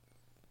something?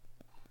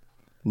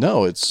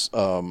 No, it's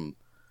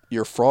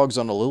your frog's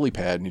on a lily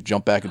pad and you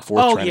jump back and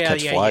forth trying to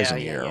catch flies in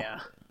the air. Yeah.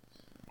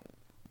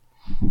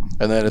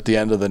 And then at the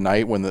end of the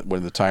night, when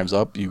the time's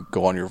up, you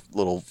go on your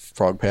little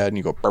frog pad and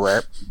you go,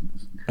 "Burp,"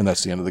 and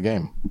that's the end of the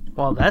game.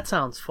 Well, that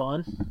sounds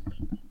fun.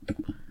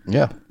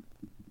 Yeah.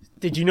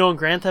 Did you know in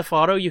Grand Theft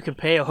Auto you can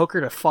pay a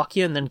hooker to fuck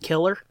you and then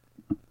kill her?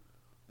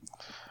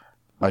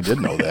 I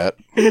did know that.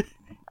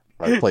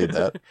 I played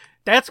that.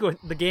 That's what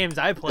the games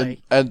I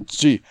play. And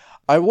gee,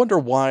 I wonder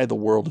why the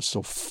world is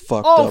so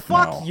fucked Oh, up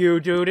fuck now. you,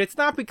 dude. It's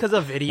not because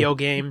of video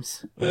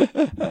games.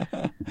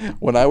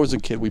 When I was a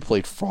kid, we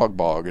played Frog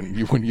Bog,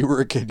 and when you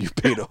were a kid, you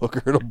paid a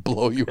hooker to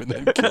blow you and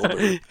then killed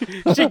her.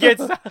 She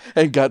gets...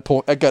 And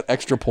I got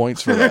extra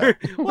points for that.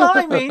 Well,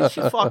 I mean,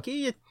 she fuck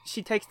you.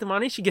 She takes the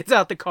money. She gets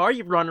out the car.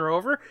 You run her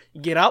over.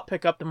 You get out,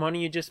 pick up the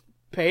money you just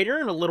paid her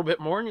and a little bit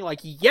more, and you're like,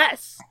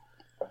 yes!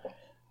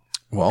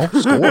 Well,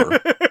 score.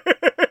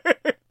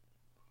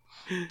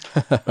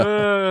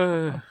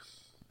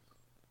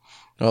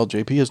 Well,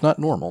 JP is not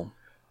normal.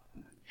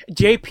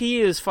 JP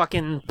is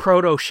fucking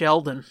proto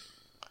Sheldon.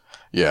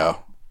 Yeah.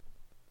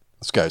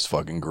 This guy's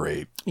fucking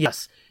great.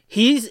 Yes.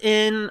 He's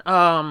in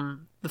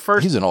the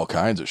first... He's in all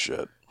kinds of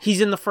shit.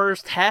 He's in the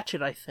first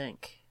Hatchet, I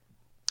think.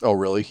 Oh,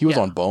 really? He was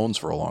Yeah. on Bones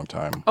for a long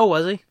time. Oh,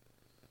 was he?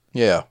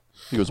 Yeah.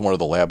 He was one of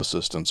the lab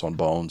assistants on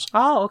Bones.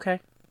 Oh, okay.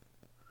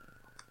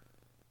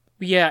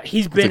 Yeah,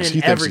 he's been He in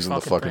thinks every he's in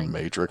the fucking fucking thing.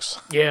 Matrix.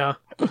 Yeah.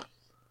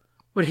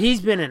 But he's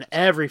been in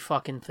every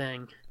fucking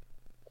thing.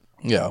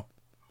 Yeah.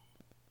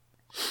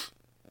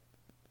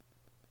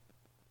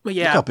 But Look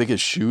yeah. how big his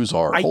shoes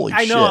are. Holy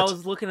I shit. know, I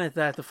was looking at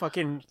that, the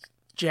fucking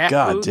jack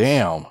God boots.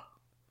 damn.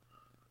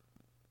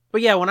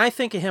 But yeah, when I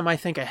think of him, I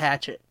think of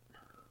Hatchet.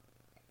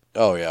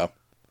 Oh, yeah.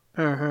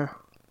 Uh-huh.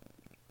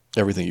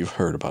 Everything you've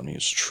heard about me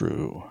is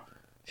true.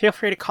 Feel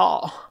free to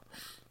call.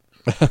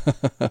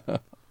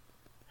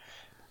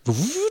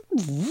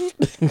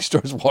 He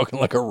starts walking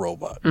like a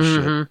robot and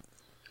shit.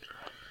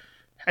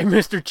 And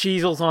Mr.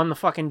 Cheesel's on the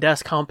fucking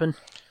desk humping.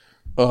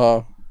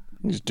 Uh-huh.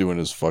 He's doing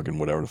his fucking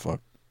whatever the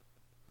fuck.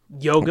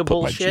 Yoga Put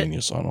my bullshit.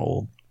 genius on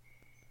hold.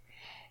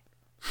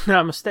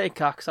 Not a mistake,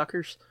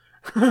 cocksuckers.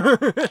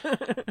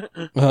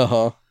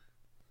 Uh-huh.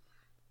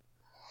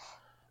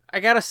 I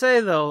gotta say,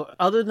 though,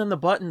 other than the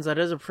buttons, that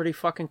is a pretty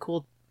fucking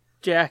cool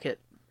jacket.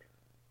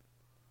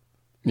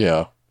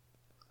 Yeah.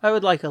 I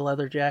would like a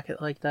leather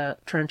jacket like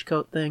that. Trench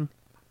coat thing.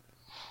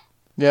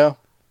 Yeah.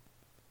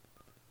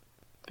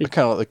 It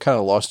kind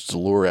of lost its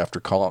allure after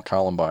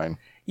Columbine.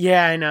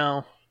 Yeah, I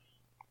know.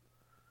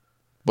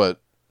 But,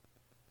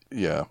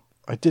 yeah.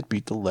 I did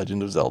beat The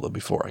Legend of Zelda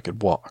before I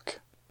could walk.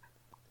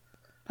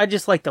 I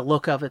just like the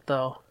look of it,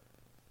 though.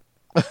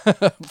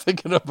 I'm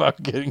thinking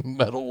about getting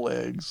metal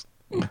legs.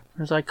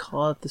 As I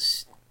call it, the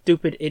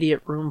stupid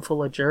idiot room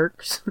full of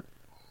jerks.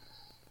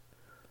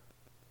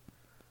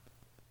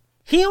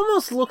 He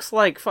almost looks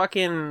like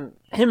fucking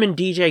him and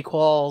DJ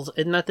Qualls.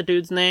 Isn't that the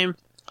dude's name?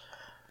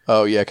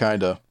 Oh, yeah,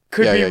 kind of.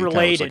 Could yeah, be he kinda looks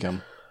related. like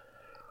him.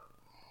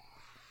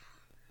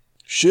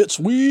 Shit's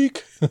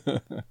weak.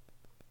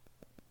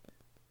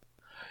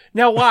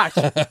 Now watch.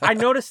 I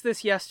noticed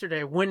this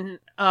yesterday. When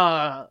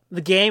the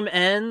game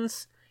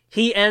ends,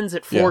 he ends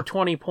at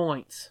 420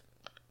 points.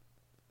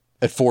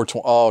 At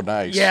 420. Oh,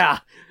 nice. Yeah.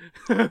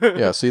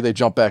 Yeah, see, they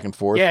jump back and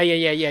forth. Yeah.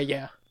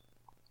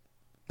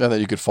 And then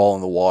you could fall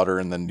in the water,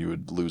 and then you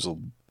would lose a...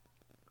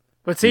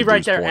 But see you'd right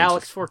lose there, points.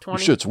 Alex Your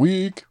 420. shit's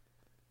weak.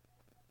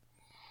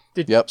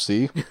 Did- Yep,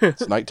 see?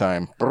 It's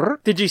nighttime. Brr.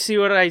 Did you see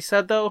what I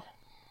said, though?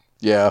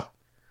 Yeah.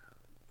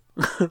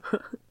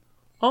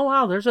 Oh,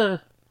 wow, there's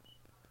a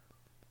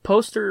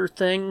poster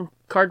thing,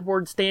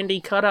 cardboard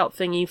standee cutout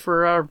thingy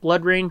for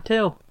Blood Rain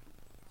 2.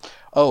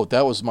 Oh,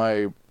 that was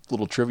my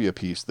little trivia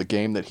piece. The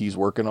game that he's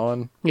working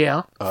on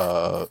Yeah.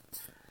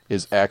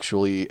 is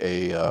actually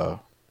a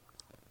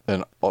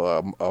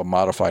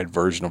modified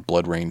version of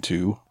Blood Rain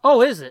 2.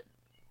 Oh, is it?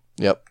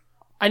 Yep.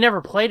 I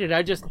never played it.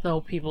 I just know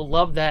people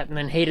loved that and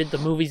then hated the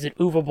movies that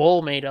Uwe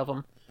Boll made of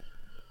them.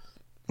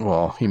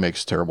 Well, he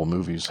makes terrible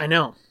movies. I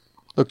know.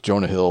 Look,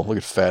 Jonah Hill. Look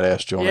at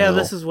fat-ass Jonah Yeah, Hill.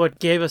 this is what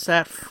gave us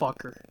that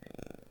fucker.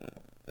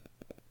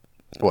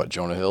 What,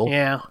 Jonah Hill?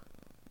 Yeah.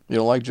 You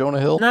don't like Jonah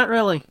Hill? Not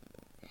really.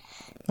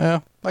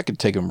 Yeah, I could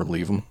take him or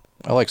leave him.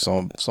 I like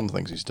some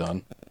things he's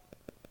done.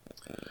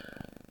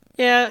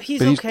 Yeah, he's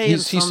But okay in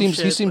some he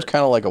shit, seems but-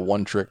 kind of like a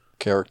one-trick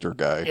character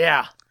guy.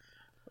 Yeah.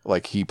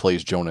 Like he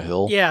plays Jonah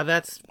Hill. Yeah,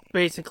 that's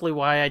basically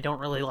why I don't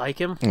really like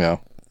him. Yeah.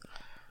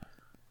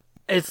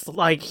 It's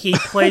like he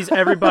plays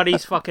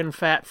everybody's fucking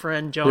fat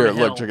friend, Jonah Here,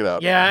 Hill. look, check it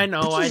out. Yeah, I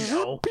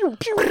know.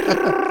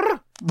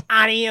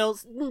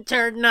 Adios,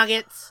 turd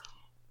nuggets.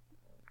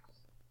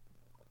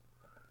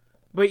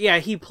 But yeah,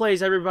 he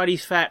plays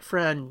everybody's fat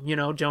friend,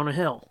 Jonah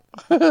Hill.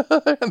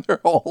 And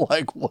they're all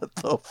like, what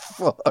the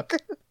fuck?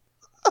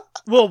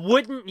 Well,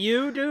 wouldn't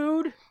you,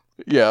 dude?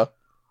 Yeah.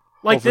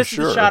 Like, for this is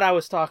the sure. shot I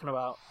was talking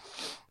about.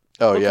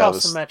 Oh, Look yeah. how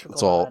It's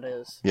symmetrical all, that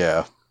is.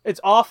 yeah. It's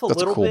off a That's a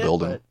little cool bit,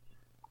 building. but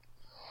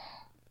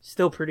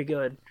still pretty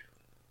good.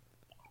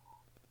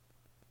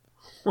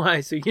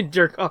 Why? So you can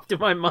jerk off to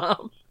my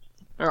mom?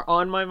 Or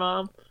on my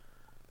mom?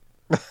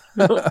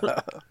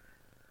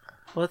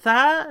 What's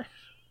that?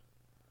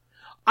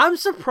 I'm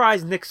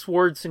surprised Nick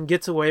Swardson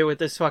gets away with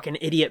this fucking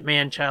idiot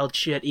man-child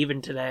shit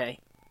even today.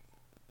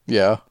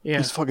 Yeah. Yeah.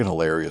 He's fucking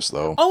hilarious,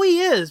 though. Oh,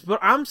 he is, but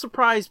I'm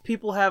surprised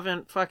people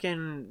haven't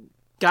fucking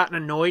gotten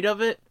annoyed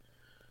of it.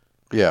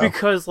 Yeah.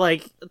 Because,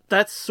 like,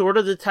 that's sort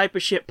of the type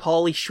of shit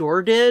Pauly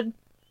Shore did.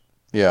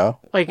 Yeah.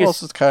 Like, well,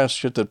 it's the kind of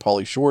shit that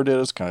Pauly Shore did.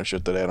 It's the kind of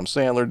shit that Adam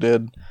Sandler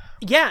did.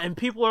 Yeah, and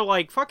people are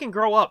like, fucking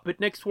grow up. But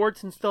Nick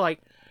Swartzen's still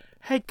like,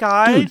 hey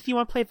guys, you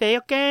want to play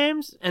video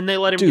games? And they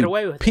let him get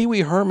away with it. Pee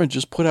Wee Herman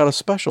just put out a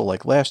special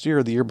like last year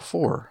or the year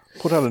before.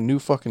 Put out a new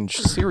fucking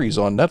series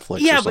on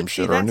Netflix or some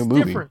shit, or a new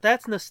movie. Different.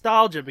 That's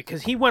nostalgia,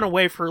 because he went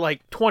away for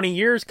like 20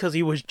 years because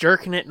he was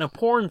jerking it in a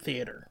porn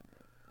theater.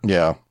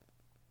 Yeah.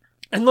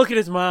 And look at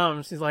his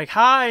mom. She's like,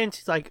 hi. And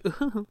she's like,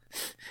 ooh.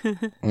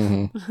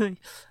 Mm-hmm.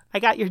 I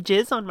got your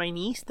jizz on my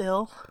knee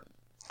still.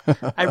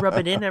 I rub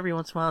it in every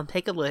once in a while and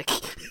take a lick.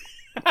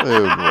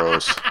 Ew,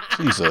 gross.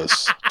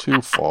 Jesus.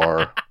 Too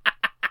far.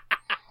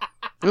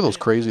 Look at those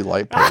crazy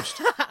light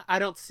posts. I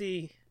don't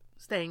see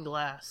stained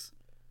glass.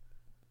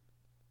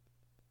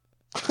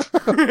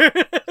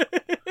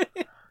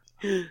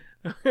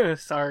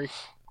 Sorry.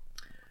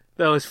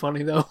 That was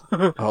funny, though.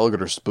 Oh, look at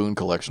her spoon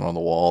collection on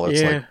the wall.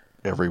 That's like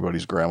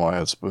everybody's grandma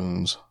had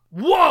spoons.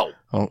 Whoa!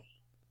 Oh,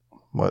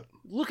 what?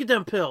 Look at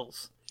them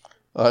pills.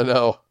 I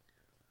know.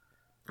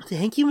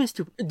 Thank you,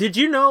 Mr. Did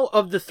you know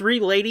of the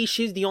 3 ladies,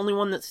 she's the only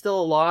one that's still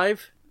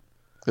alive?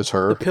 It's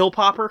her? The pill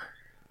popper?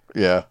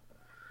 Yeah.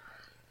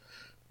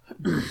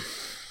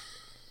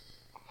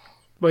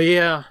 But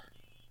yeah,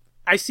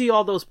 I see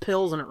all those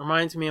pills and it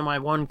reminds me of my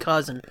one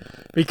cousin,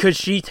 because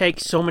she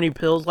takes so many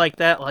pills like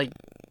that, like...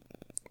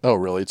 Oh,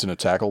 really? It's in a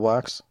tackle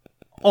box?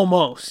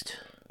 Almost.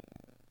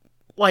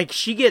 Like,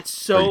 she gets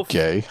so... Are you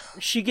gay?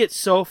 She gets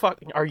so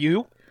fucking... Are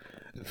you?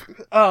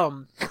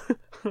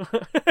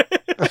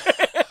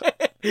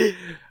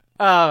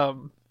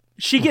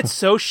 She gets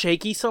so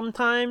shaky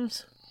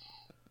sometimes.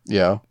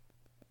 Yeah.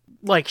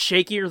 Like,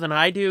 shakier than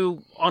I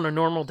do on a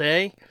normal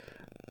day.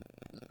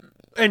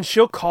 And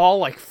she'll call,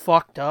 like,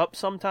 fucked up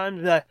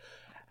sometimes. Be like,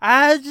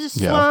 I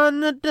just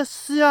wanted to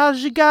see how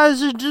you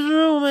guys are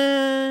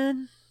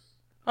doing.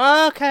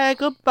 Okay,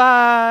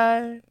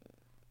 goodbye.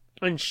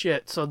 And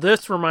shit. So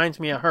this reminds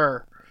me of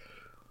her.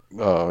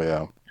 Oh,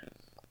 yeah.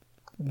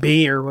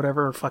 B, or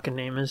whatever her fucking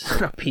name is.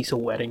 A piece of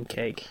wedding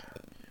cake.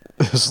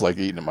 This is like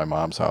eating at my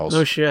mom's house.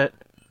 No shit.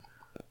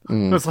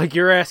 It's like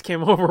your ass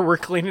came over, we're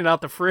cleaning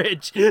out the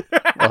fridge.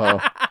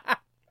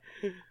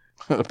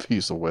 A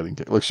piece of wedding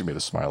cake. Look, she made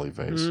a smiley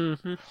face.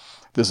 Mm-hmm.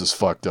 This is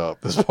fucked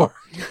up. This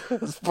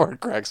part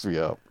cracks me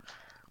up.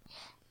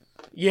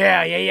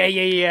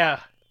 Yeah.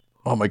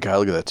 Oh my god,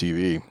 look at that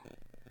TV.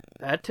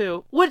 That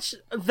too. Which,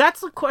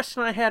 that's the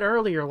question I had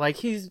earlier. Like,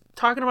 he's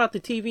talking about the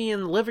TV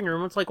in the living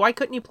room. It's like, why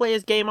couldn't you play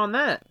his game on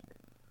that?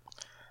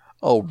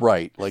 Oh,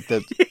 right. Like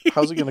that.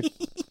 How's it gonna...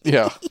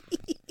 Yeah.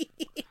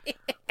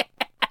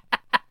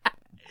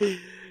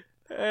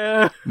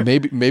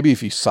 Maybe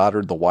if he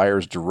soldered the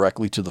wires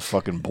directly to the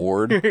fucking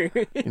board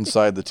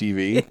inside the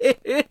TV.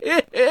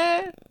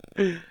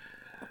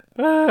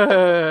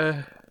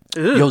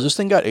 Yo, this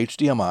thing got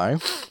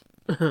HDMI.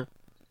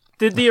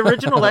 Did the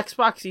original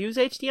Xbox use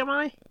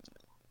HDMI?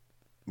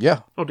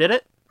 Yeah. Oh, did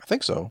it? I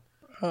think so.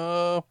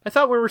 I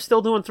thought we were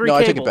still doing 3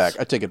 cables. cables.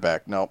 I take it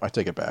back. No, I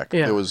take it back.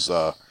 Yeah. It was,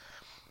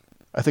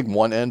 I think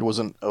one end was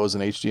an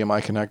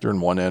HDMI connector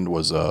and one end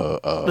was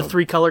the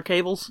 3 color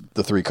cables?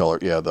 The 3 color,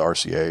 yeah, the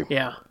RCA.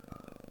 Yeah.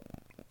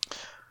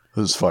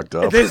 This is fucked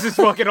up. This is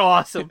fucking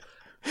awesome.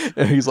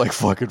 And he's like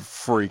fucking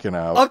freaking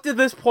out. Up to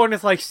this point,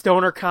 it's like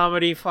stoner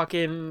comedy,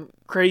 fucking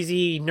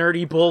crazy,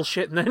 nerdy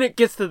bullshit. And then it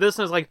gets to this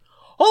and it's like,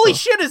 holy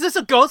shit, is this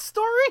a ghost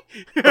story?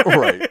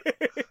 Right.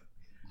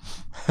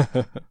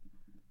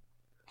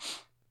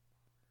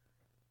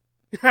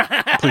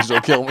 Please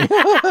don't kill me.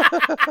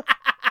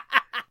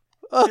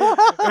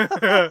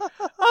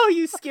 Oh,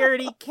 you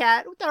scaredy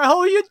cat. What the hell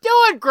are you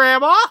doing,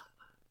 Grandma?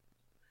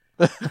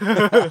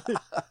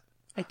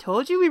 I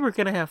told you we were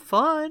going to have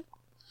fun.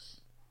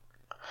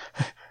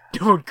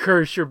 Don't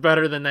curse, you're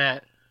better than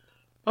that.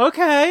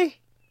 Okay.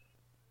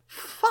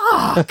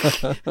 Fuck.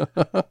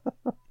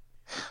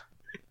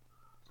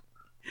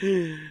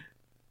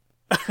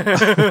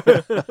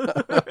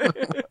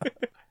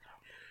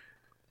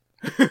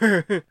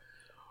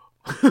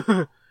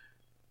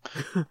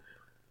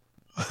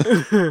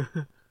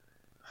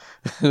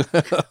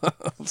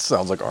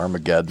 Sounds like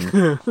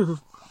Armageddon.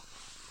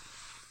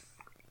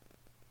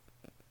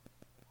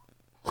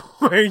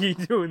 Why are you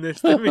doing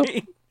this to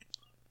me?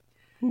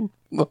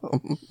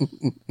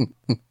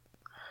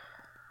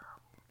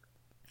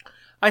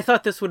 I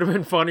thought this would have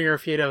been funnier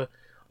if you'd have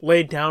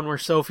laid down where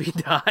Sophie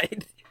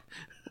died.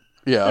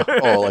 Yeah.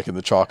 Oh, like in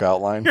the chalk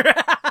outline?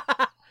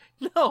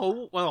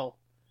 No. Well,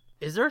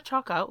 is there a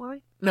chalk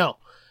outline? No.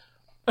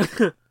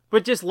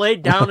 But just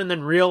laid down and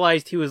then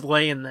realized he was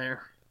laying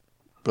there.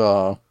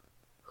 Wow.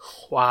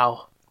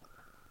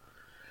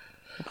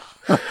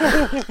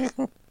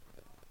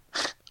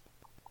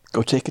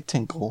 Go take a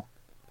tinkle.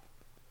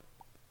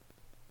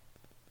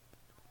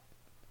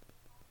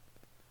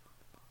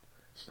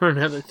 For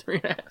another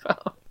 3.5 hours.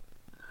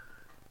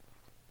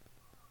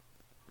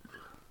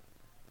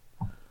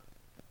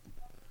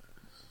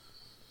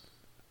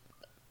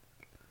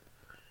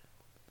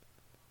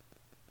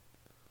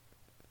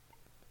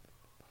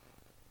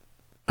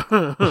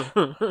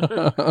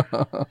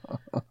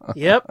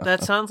 Yep,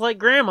 that sounds like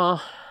Grandma.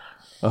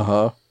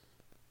 Uh-huh.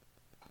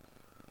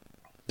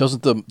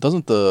 Doesn't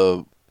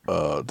the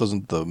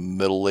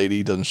middle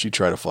lady, doesn't she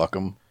try to fuck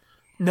him?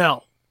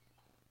 No.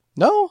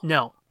 No?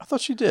 No. I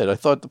thought she did. I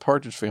thought the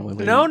Partridge Family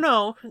lady.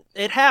 No.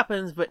 It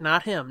happens, but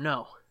not him.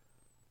 No.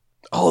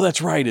 Oh,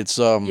 that's right. It's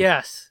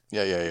Yes.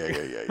 Yeah.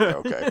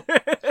 Okay.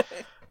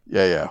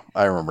 Yeah.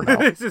 I remember now.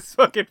 This is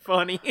fucking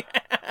funny.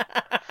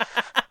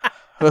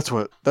 That's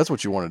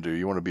what you want to do.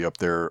 You want to be up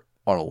there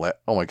on a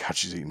Oh my god,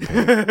 she's eating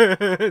paint.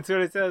 That's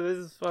what I said. This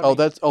is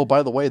funny.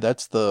 By the way,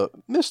 that's the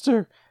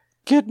Mr.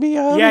 Get me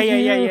out of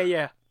here.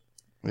 Yeah.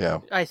 Yeah.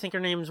 I think her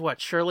name's what?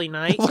 Shirley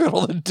Knight? Look at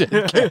all the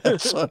dead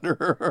cats under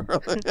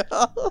her.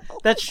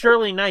 That's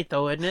Shirley Knight,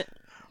 though, isn't it?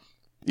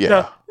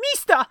 Yeah.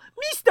 Mister,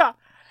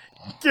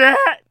 get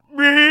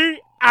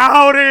me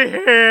out of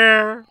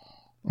here.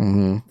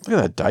 Mm-hmm. Look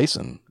at that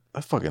Dyson.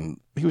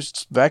 He was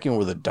vacuuming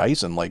with a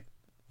Dyson, like,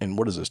 in,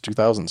 what is this,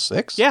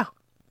 2006? Yeah.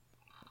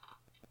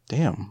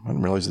 Damn, I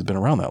didn't realize it'd been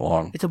around that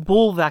long. It's a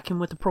bull vacuum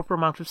with the proper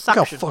amount of Look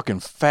suction. how fucking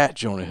fat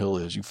Jonah Hill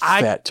is, you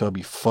fat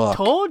tubby fuck.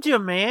 Told you,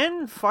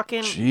 man.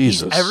 Fucking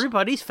Jesus. He's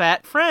everybody's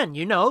fat friend.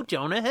 You know,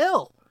 Jonah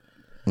Hill.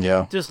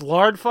 Yeah. Just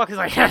Lord fuck is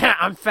like,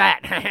 I'm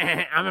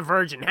fat. I'm a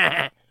virgin.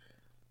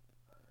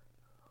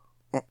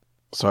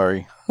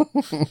 Sorry.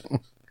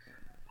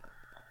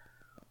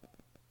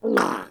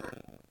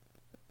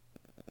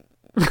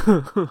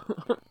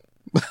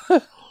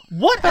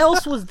 What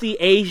else was the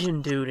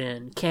Asian dude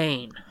in?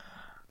 Kane.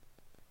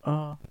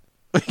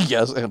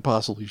 Yes, and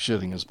possibly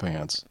shitting his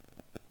pants.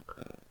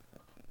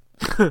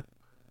 I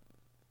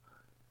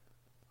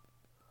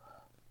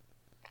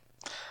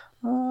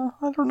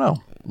don't know.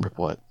 Rip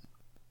what?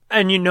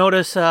 And you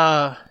notice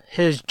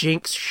his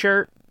Jinx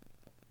shirt?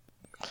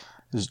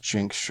 His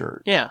Jinx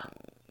shirt. Yeah.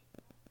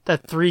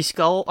 That 4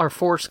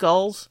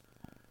 skulls.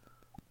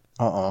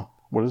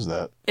 What is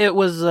that? It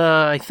was,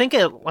 I think,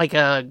 like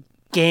a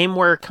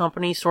GameWare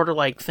company, sort of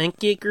like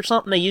ThinkGeek or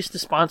something. They used to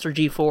sponsor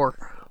G4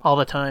 all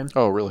the time.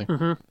 Oh, really?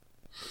 Mm-hmm.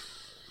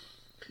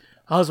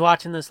 I was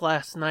watching this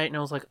last night, and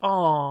I was like,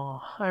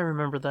 oh, I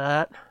remember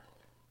that.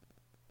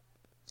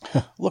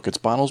 Look, it's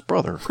Bono's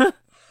brother.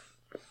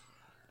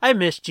 I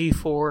miss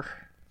G4.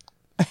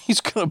 He's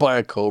gonna buy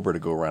a cobra to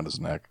go around his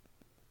neck.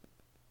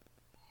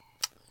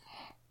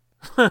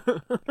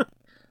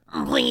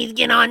 Please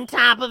get on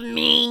top of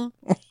me.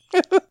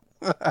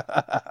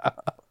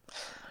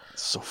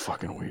 So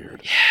fucking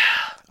weird. Yeah.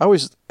 I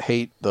always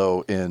hate,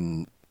 though,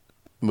 in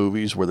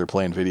movies where they're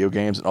playing video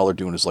games and all they're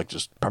doing is like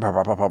just pop,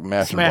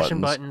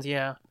 smashing buttons.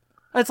 Yeah.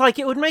 It's like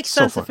it would make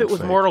sense if it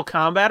was fake. Mortal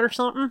Kombat or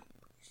something.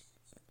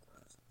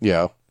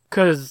 Yeah.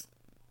 Because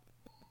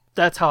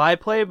that's how I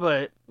play,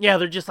 but yeah,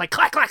 they're just like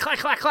clack, clack, clack,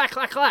 clack, clack,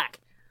 clack, clack.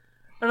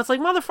 And it's like,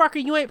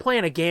 motherfucker, you ain't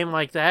playing a game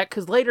like that.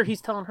 Because later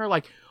he's telling her,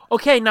 like,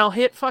 okay, now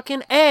hit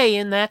fucking A,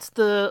 and that's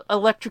the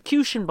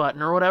electrocution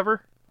button or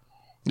whatever.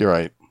 You're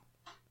right.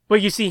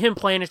 But you see him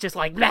playing, it's just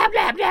like blah,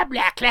 blah, blah,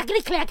 blah,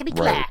 clackety, clackety,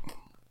 clack. Right.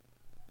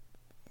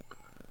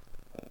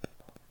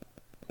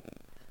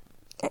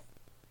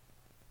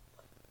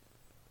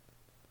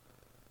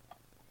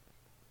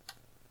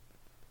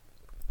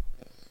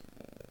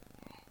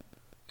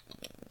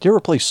 Do you ever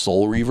play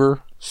Soul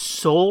Reaver?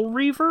 Soul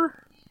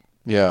Reaver?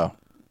 Yeah.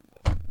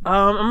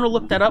 I'm gonna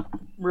look that up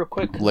real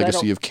quick.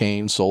 Legacy of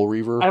Kain, Soul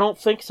Reaver? I don't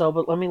think so,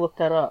 but let me look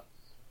that up.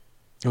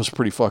 It was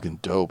pretty fucking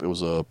dope. It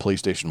was a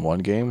PlayStation 1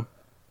 game.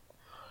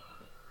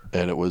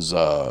 And it was,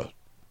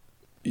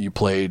 you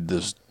played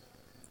this,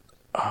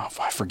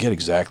 I forget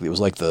exactly. It was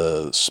like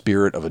the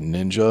spirit of a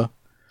ninja.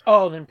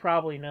 Oh, then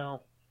probably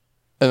no.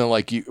 And then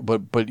like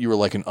but you were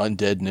like an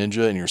undead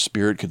ninja and your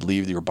spirit could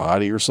leave your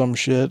body or some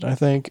shit, I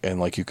think. And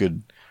like you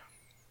could,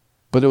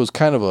 but it was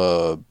kind of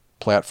a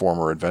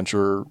platformer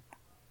adventure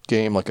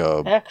game, like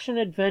a action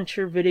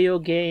adventure video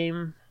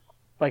game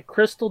by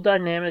Crystal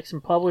Dynamics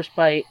and published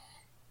by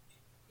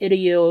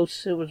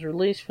Idios. It was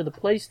released for the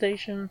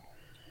PlayStation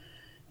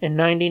in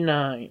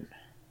 '99.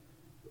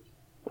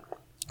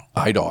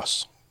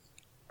 IDOS.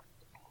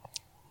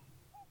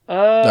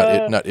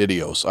 Not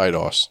Idios,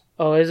 IDOS.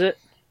 Oh, is it?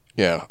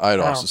 Yeah,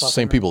 IDOS. It's the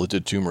same people that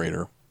did Tomb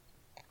Raider.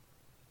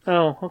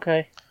 Oh,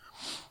 okay.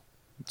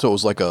 So it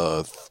was like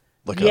a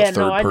third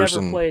person. I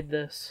never played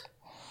this.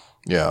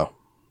 Yeah.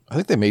 I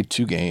think they made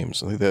 2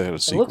 games. I think they had a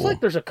sequel. It looks like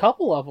there's a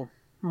couple of them.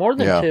 More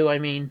than 2, I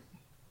mean.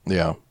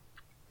 Yeah.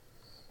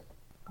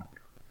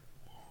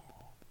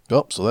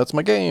 Oh, so that's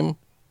my game.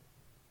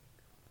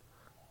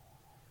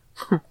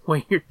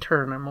 Wait your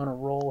turn. I'm on a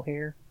roll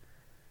here.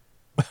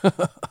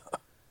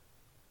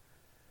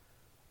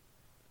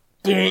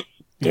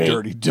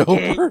 Dirty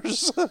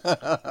dopers.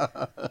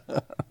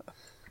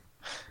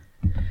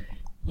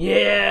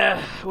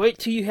 Yeah. Wait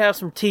till you have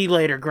some tea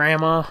later,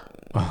 Grandma.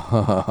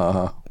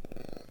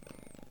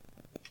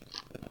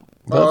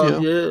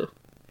 Love you. Yeah.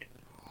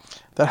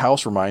 That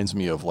house reminds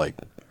me of like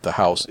the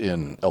house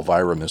in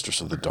Elvira, Mistress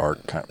of the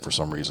Dark, for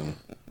some reason.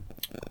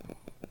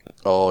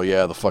 Oh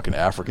yeah, the fucking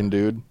African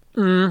dude.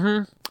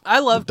 Mm-hmm. I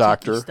love the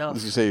doctor. Stuff.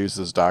 Did you say he was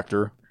this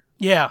doctor?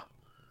 Yeah.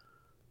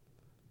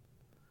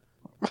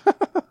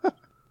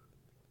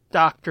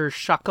 Dr.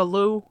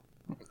 Shakalu.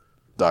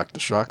 Dr.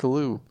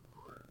 Shockaloo.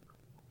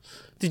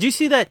 Did you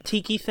see that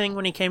tiki thing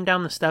when he came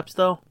down the steps,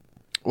 though?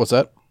 What's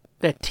that?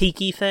 That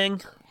tiki thing?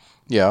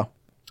 Yeah.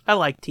 I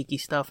like tiki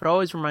stuff. It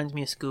always reminds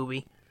me of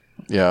Scooby.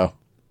 Yeah.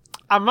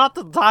 I'm not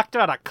the doctor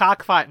at a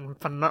cockfighting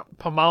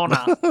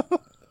Pomona.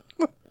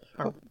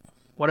 Or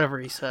whatever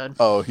he said.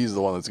 Oh, he's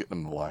the one that's getting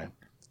in the line.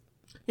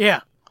 Yeah.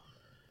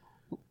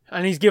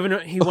 And he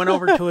went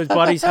over to his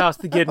buddy's house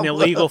to get an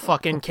illegal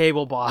fucking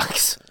cable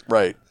box.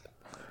 Right.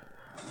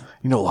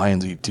 You know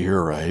lions eat deer,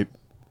 right?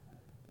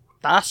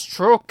 That's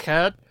true,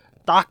 kid.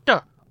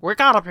 Doctor, we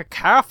gotta be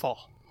careful.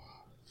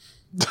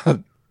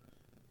 Dr.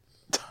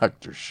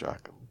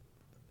 Shockaloo.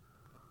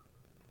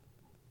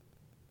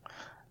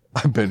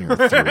 I've been here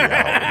 3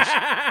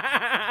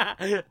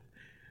 hours.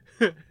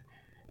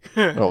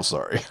 Oh,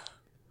 sorry.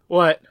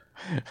 What?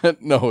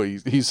 No, he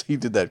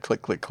did that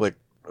click, click, click.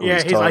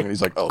 Yeah,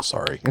 he's like, oh,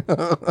 sorry.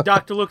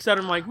 Doctor looks at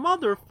him like,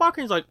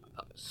 motherfucker. He's like,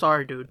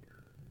 sorry, dude.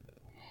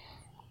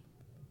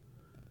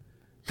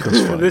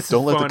 That's funny.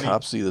 Don't let funny. the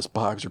cops see this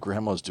box or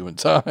grandma's doing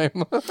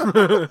time.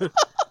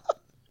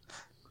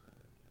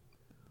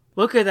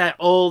 Look at that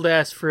old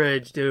ass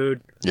fridge,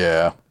 dude.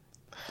 Yeah.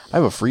 I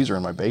have a freezer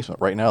in my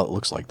basement right now that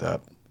looks like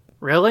that.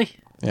 Really?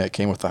 Yeah, it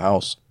came with the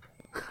house.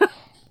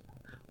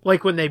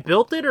 Like when they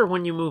built it or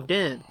when you moved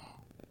in?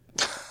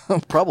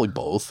 Probably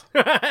both.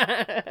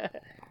 I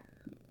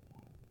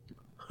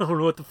don't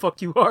know what the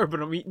fuck you are, but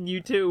I'm eating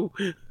you too.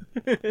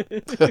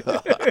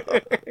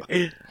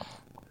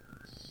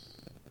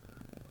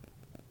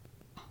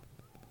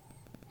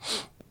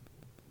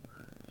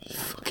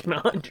 Fucking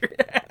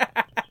 100.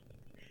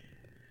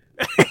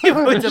 He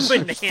puts a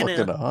banana.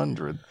 Fucking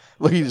 100.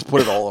 Look, he just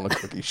put it all on a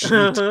cookie sheet.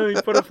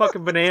 He put a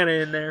fucking banana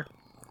in there.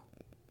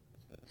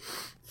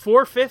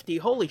 $4.50.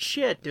 Holy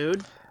shit,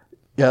 dude.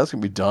 Yeah, that's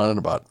gonna be done in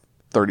about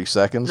 30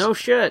 seconds. No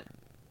shit.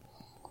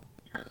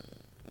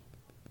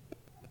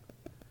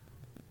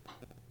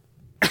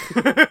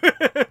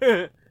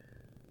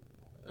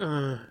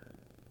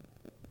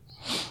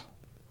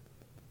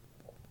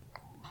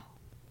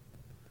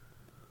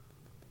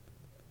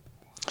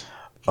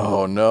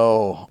 Oh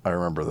no, I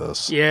remember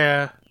this.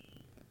 Yeah.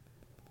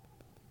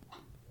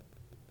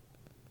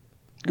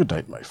 Good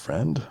night, my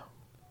friend.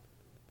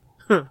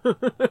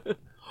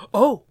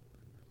 Oh.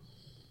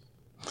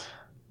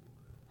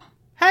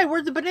 Hey,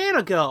 where'd the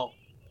banana go?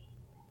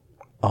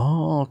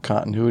 Oh,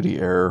 continuity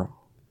error.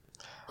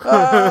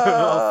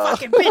 Oh,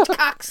 fucking bitch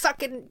cock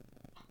sucking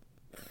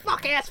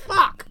fuck ass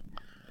fuck.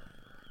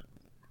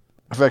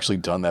 I've actually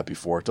done that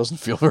before. It doesn't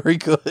feel very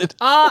good.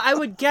 I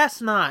would guess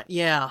not,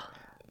 yeah.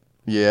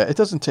 Yeah, it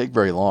doesn't take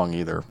very long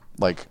either.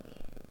 Like,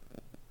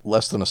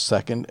 less than a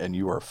second and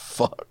you are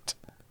fucked.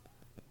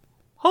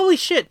 Holy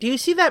shit, do you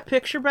see that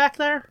picture back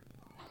there?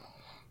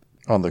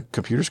 On the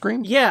computer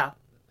screen? Yeah.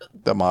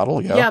 That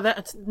model, yeah. Yeah,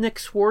 that's Nick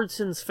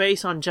Swardson's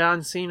face on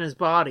John Cena's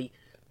body.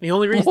 The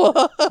only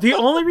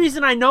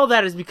reason I know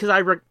that is because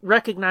I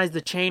recognize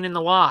the chain in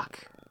the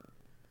lock.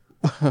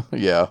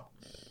 Yeah.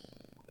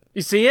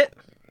 You see it?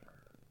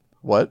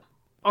 What?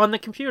 On the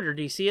computer,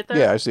 do you see it there?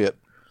 Yeah, I see it.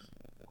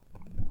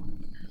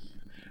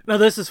 Now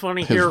this is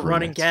funny here, roommates.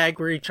 running gag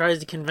where he tries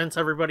to convince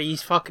everybody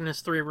he's fucking his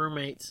 3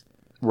 roommates.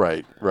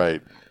 Right,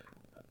 right.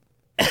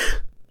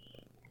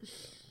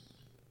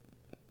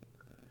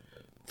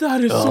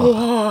 That is so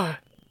hot.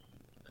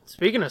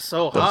 Speaking of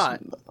so hot,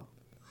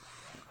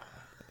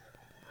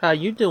 how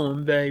you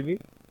doing,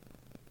 baby?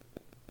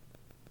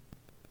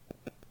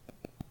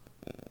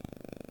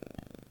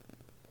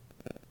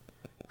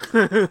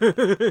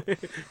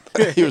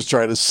 He was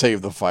trying to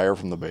save the fire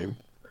from the baby.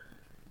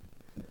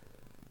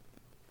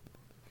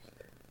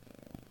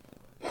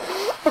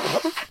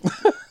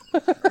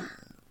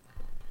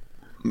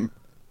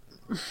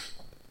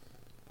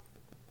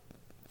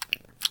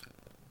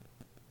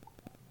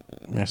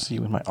 May I see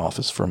you in my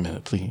office for a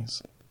minute,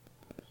 please?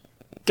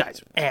 Guys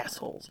are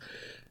assholes.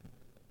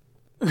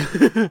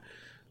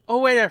 Oh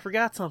wait, I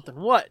forgot something.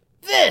 What?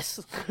 This!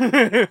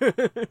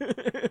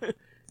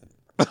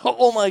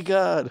 Oh my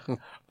god.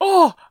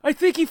 Oh, I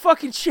think he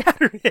fucking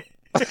shattered it.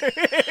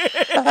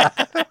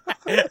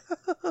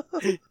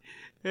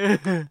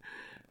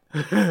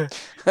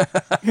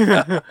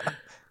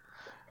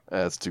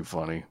 That's too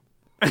funny.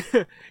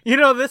 You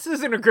know, this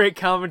isn't a great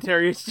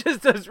commentary. It's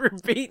just us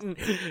repeating.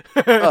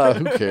 Who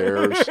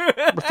cares?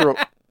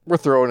 We're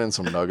throwing in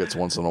some nuggets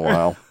once in a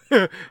while.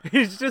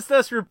 It's just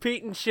us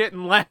repeating shit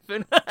and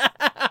laughing.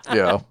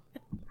 Yeah.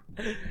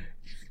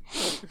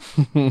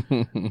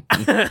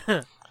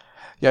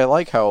 Yeah, I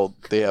like how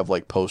they have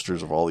like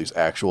posters of all these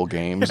actual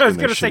games I was in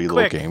their gonna say, shitty little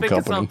quick, game think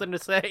company. of something to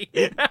say.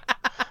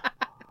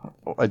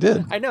 Oh, I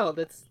did. I know,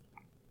 it's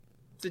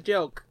a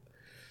joke.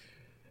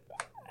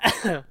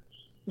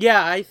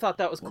 Yeah, I thought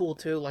that was cool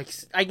too. Like,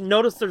 I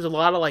noticed there's a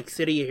lot of like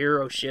City of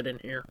Heroes shit in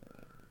here.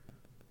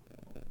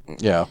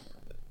 Yeah.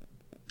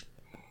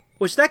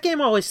 Which that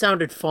game always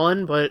sounded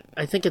fun, but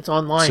I think it's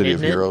online, City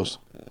isn't of Heroes.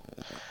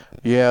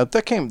 Yeah,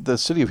 the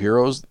City of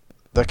Heroes,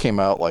 that came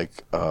out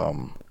like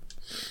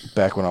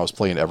back when I was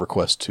playing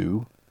EverQuest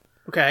 2.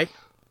 Okay.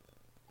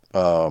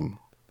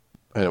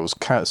 And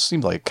it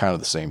seemed like kind of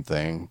the same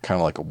thing, kind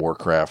of like a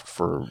Warcraft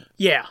for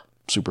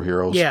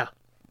superheroes. Yeah.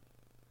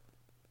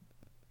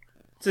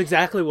 It's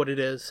exactly what it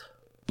is.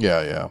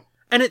 Yeah, yeah.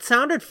 And it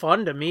sounded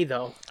fun to me,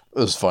 though. It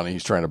was funny.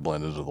 He's trying to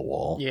blend into the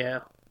wall.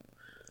 Yeah.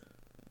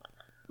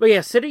 But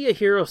yeah, City of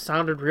Heroes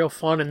sounded real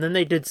fun, and then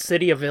they did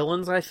City of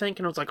Villains, I think,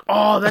 and I was like,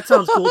 oh, that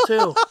sounds cool,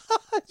 too.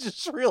 I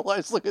just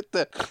realized, look at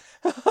that.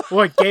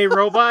 What, gay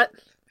robot?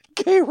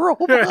 Gay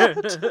Robot.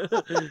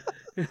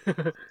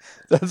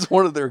 That's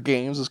one of their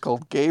games. It's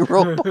called Gay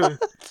Robot.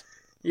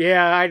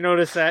 Yeah, I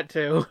noticed that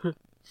too.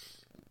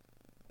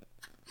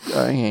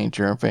 I hate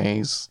your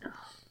face.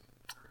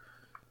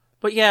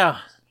 But yeah,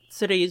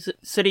 City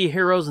of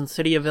Heroes and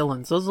City of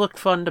Villains. Those looked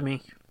fun to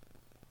me.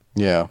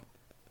 Yeah.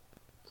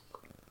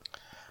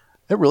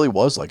 It really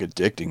was like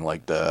addicting,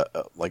 like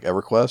like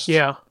EverQuest.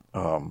 Yeah.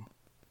 I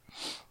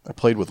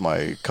played with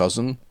my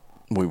cousin.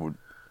 We would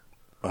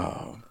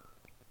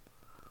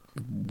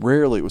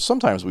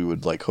sometimes we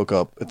would like hook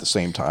up at the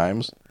same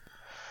times.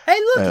 Hey,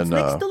 look, it's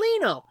Nick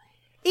Stellino.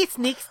 It's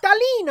Nick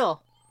Stellino.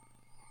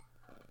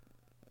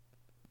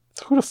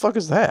 Who the fuck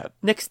is that?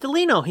 Nick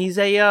Stellino. He's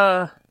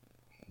a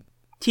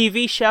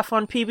TV chef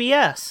on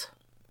PBS.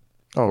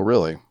 Oh,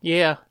 really?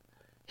 Yeah.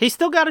 He's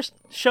still got a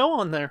show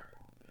on there.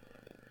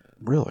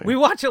 Really? We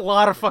watch a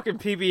lot of fucking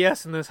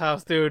PBS in this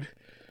house, dude.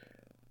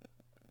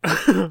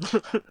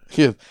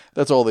 Yeah,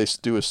 that's all they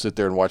do is sit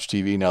there and watch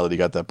TV now that he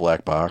got that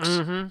black box.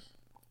 Mm-hmm.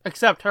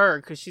 Except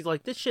her, because she's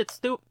like, this shit's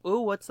stupid.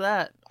 Ooh, what's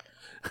that?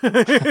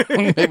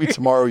 Maybe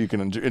tomorrow you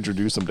can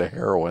introduce him to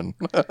heroin.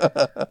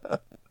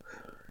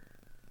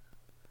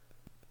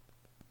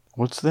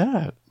 What's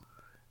that?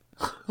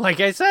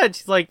 Like I said,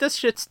 she's like, this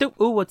shit's stupid.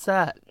 Ooh, what's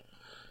that?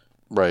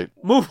 Right.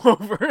 Move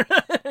over.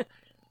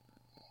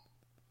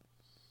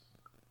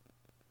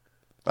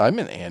 I'm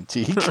an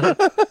antique.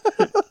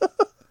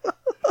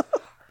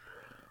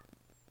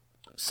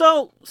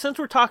 So, since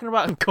we're talking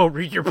about go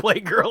read your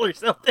Playgirl or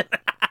something.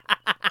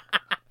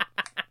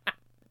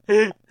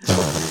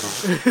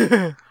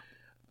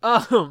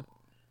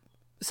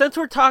 Since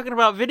we're talking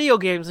about video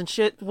games and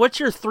shit, what's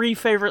your 3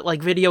 favorite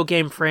like video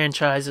game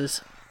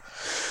franchises?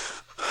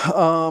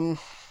 3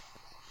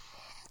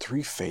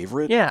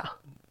 favorite? Yeah.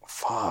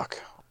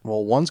 Fuck.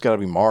 Well, one's got to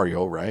be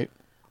Mario, right?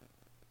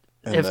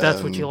 And if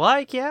that's what you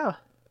like, yeah.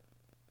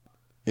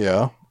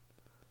 Yeah.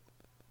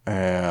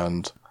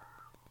 And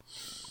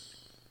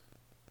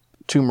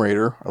Tomb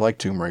Raider. I like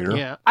Tomb Raider.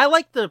 Yeah. I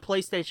like the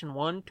PlayStation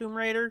 1 Tomb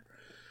Raider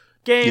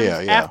games. Yeah.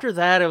 After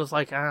that, it was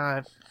like,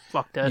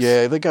 fuck this.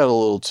 Yeah, they got a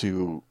little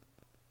too...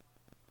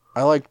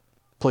 I like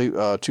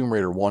Tomb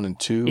Raider 1 and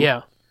 2.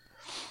 Yeah.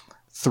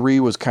 3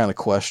 was kind of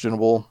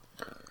questionable.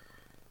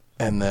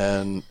 And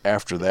then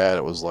after that,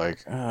 it was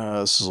like,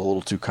 this is a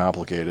little too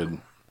complicated.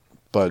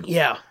 But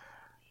yeah.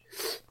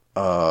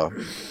 But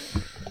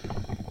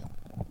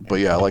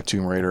yeah, I like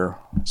Tomb Raider.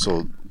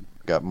 So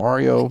got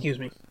Mario. Excuse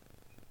me.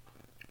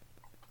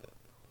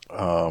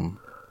 Well,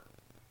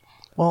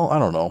 I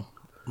don't know.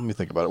 Let me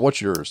think about it.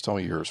 What's yours? Tell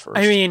me yours first.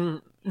 I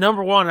mean,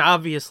 number 1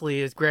 obviously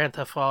is Grand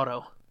Theft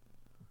Auto.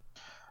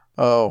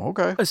 Oh,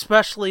 okay.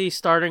 Especially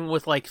starting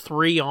with like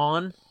 3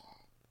 on.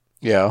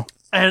 Yeah.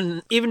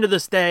 And even to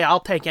this day, I'll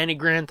take any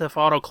Grand Theft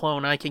Auto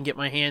clone I can get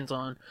my hands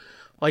on.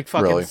 Like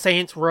fucking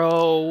Saints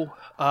Row,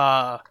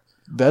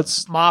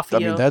 that's Mafia.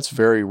 I mean, that's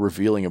very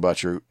revealing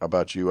about you,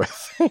 I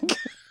think.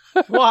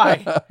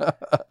 Why?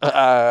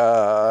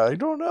 I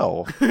don't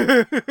know.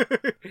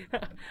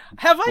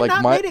 Have I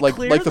not made it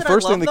clear like the that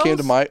first I thing love that came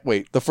to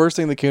those? the first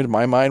thing that came to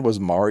my mind was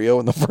Mario,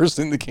 and the first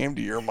thing that came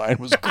to your mind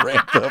was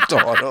Grand Theft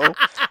Auto.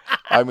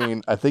 I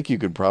mean, I think you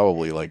could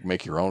probably like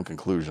make your own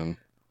conclusion.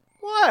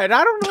 What?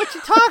 I don't know what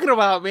you're talking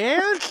about,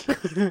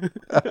 man.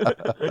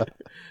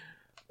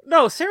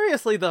 No,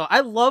 seriously though,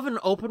 I love an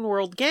open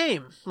world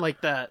game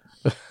like that.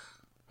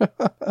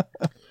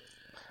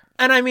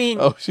 And I mean,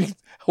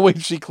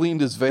 she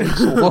cleaned his face.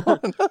 Hold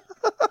on.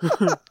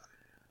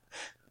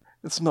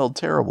 It smelled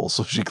terrible,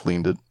 so she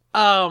cleaned it.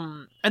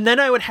 And then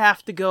I would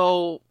have to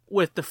go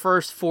with the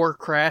first 4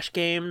 Crash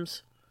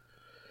games.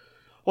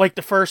 Like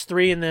the first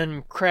 3 and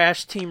then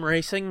Crash Team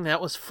Racing.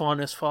 That was fun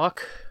as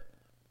fuck.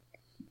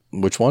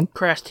 Which one?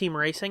 Crash Team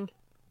Racing.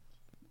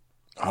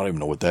 I don't even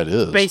know what that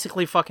is.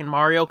 Basically fucking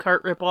Mario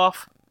Kart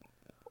ripoff.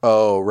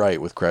 Oh,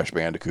 right, with Crash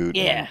Bandicoot.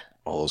 Yeah. And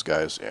all those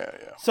guys. Yeah.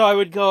 So I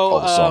would go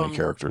all the Sonic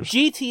characters.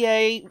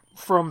 GTA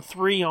from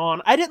 3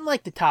 on. I didn't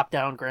like the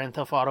top-down Grand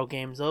Theft Auto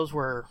games. Those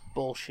were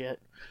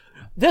bullshit.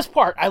 This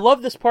part, I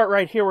love this part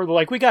right here where they're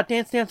like, we got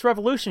Dance Dance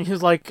Revolution.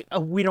 He's like,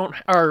 we want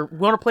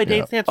to play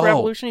Dance Dance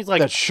Revolution? He's like...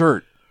 that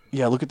shirt.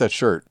 Yeah, look at that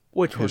shirt.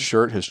 Which one? His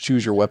shirt, his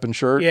Choose Your Weapon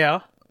shirt. Yeah.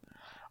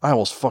 I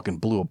almost fucking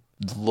blew a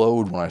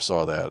load when I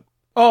saw that.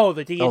 Oh,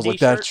 the D&D I was like,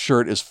 shirt? that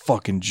shirt is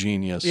fucking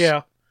genius.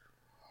 Yeah.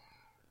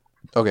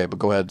 Okay, but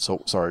go ahead.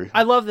 So sorry.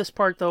 I love this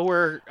part though,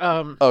 where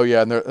oh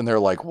yeah, and they're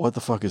like, what the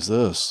fuck is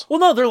this? Well,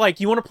 no, they're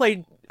like, you want to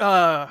play?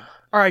 Or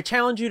I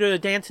challenge you to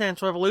Dance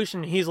Dance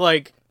Revolution. He's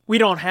like, we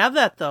don't have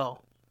that though.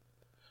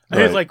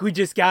 And he's like, we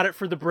just got it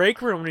for the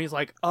break room. And he's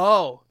like,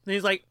 oh. And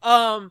he's like,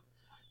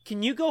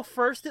 can you go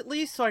first at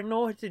least so I know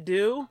what to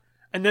do?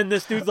 And then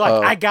this dude's like,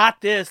 I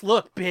got this.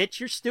 Look, bitch,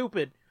 you're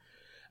stupid.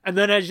 And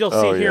then as you'll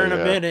see here in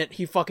a minute,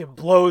 he fucking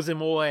blows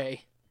him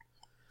away.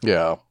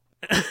 Yeah.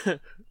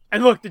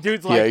 And look, the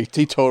dude's like... Yeah,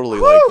 he totally,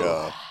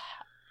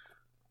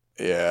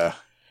 yeah.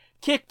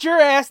 Kicked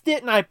your ass,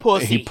 didn't I,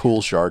 pussy? He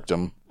pool sharked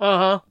him.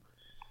 Uh-huh.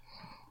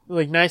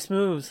 Like, nice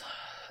moves.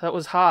 That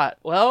was hot.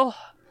 Well,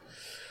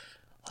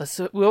 let's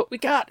see what we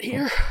got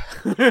here.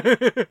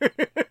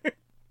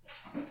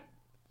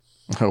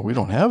 Oh, we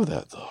don't have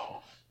that,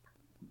 though.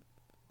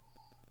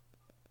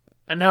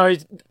 And now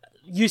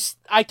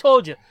I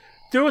told you,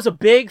 there was a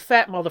big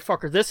fat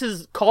motherfucker. This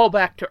is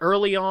callback to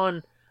early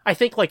on, I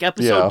think like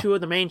episode 2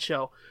 of the main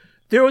show.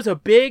 There was a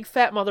big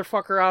fat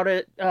motherfucker out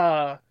at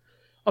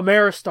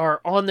Ameristar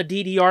on the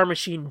DDR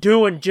machine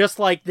doing just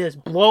like this,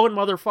 blowing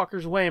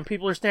motherfuckers away, and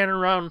people are standing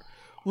around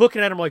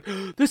looking at him like,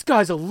 this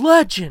guy's a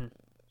legend.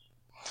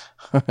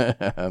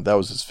 That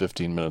was his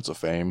 15 minutes of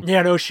fame.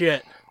 Yeah, no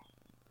shit.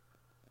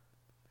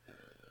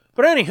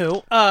 But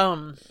anywho,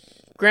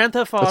 Grand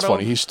Theft Auto. That's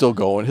funny. He's still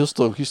going. He's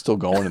still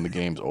going, and the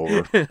game's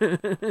over.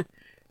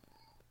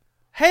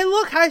 Hey,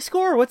 look, high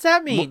score. What's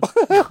that mean?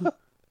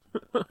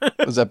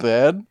 Is that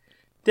bad?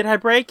 Did I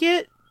break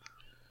it?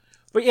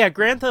 But yeah,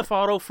 Grand Theft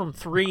Auto from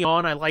 3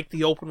 on, I like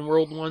the open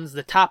world ones.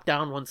 The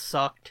top-down ones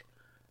sucked.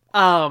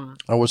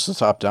 What's the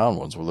top-down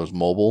ones? Were those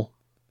mobile?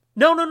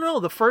 No.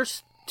 The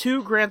first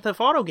 2 Grand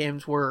Theft Auto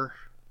games were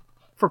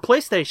for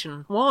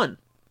PlayStation 1.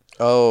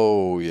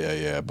 Oh,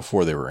 yeah.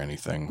 Before they were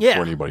anything. Yeah.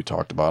 Before anybody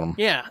talked about them.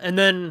 Yeah, and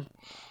then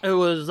it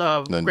was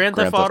Grand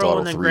Theft Auto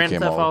and then Grand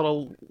Theft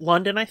Auto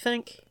London, I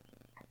think.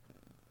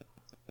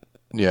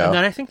 Yeah. And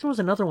then I think there was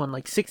another one,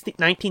 like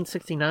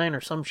 1969 or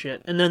some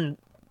shit. And then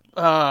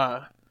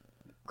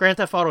Grand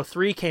Theft Auto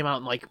 3 came out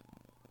and, like,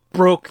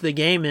 broke the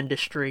game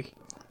industry.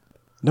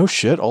 No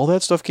shit? All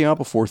that stuff came out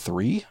before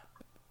 3?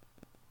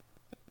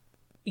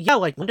 Yeah,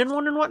 like London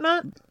one and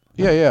whatnot?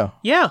 Yeah.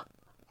 Yeah.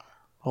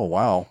 Oh,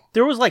 wow.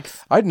 There was, like...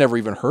 I'd never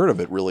even heard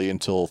of it, really,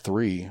 until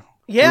 3.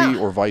 Yeah.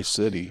 3 or Vice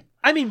City.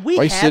 I mean, we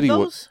Vice had City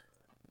those.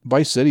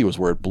 Vice City was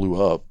where it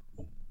blew up.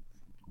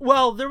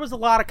 Well, there was a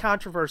lot of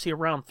controversy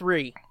around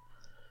 3.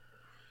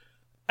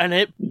 And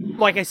it,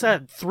 like I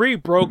said, 3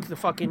 broke the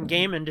fucking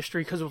game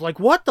industry because it was like,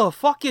 what the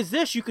fuck is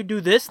this? You could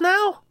do this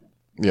now?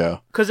 Yeah.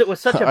 Because it was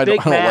such a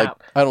big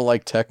map. I don't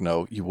like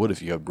techno. You would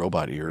if you had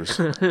robot ears.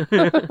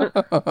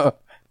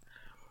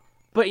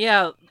 But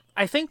yeah,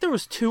 I think there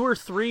was 2 or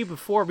 3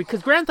 before,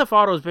 because Grand Theft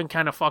Auto has been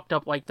kind of fucked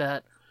up like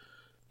that.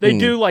 They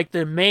do like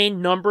the main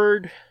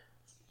numbered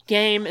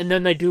game, and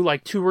then they do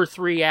like 2 or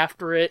 3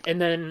 after it, and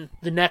then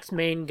the next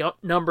main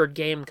numbered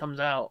game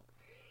comes out.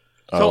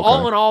 So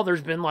all in all, there's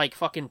been like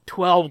fucking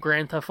 12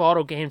 Grand Theft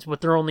Auto games, but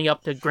they're only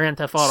up to Grand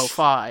Theft Auto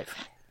 5.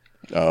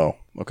 Oh,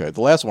 okay. The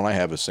last one I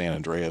have is San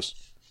Andreas.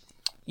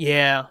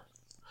 Yeah.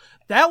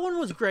 That one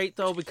was great,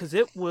 though, because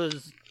it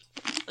was,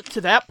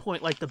 to that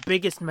point, like the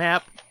biggest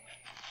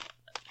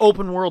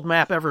open world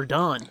map ever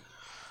done.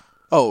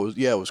 Oh,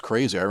 yeah, it was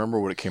crazy. I remember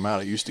when it came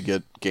out, it used to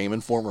get Game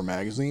Informer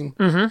magazine.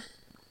 Mm-hmm.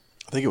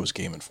 I think it was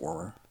Game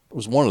Informer. It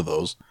was one of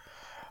those.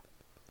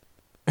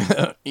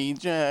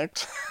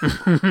 Eject.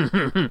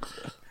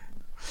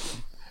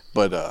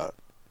 But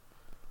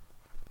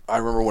I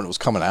remember when it was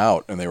coming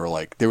out, and they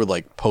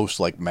would post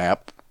like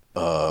map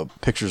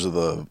pictures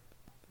of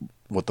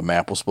what the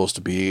map was supposed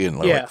to be, and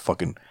like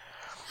fucking,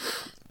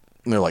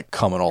 and they're like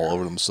coming all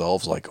over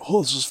themselves, like,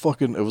 oh, this is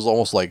fucking. It was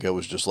almost like it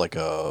was just like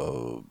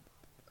a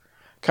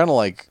kind of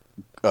like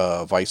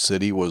Vice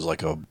City was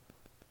like a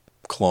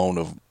clone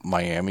of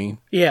Miami.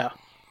 Yeah.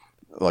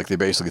 Like they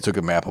basically took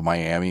a map of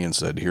Miami and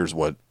said, here's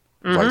what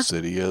Vice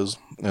City is.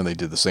 And they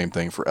did the same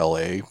thing for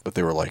LA, but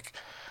they were like,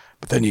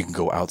 but then you can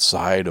go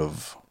outside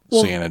of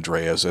San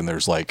Andreas and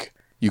there's like,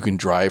 you can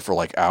drive for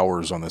like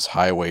hours on this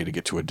highway to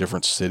get to a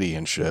different city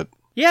and shit.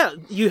 Yeah,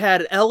 you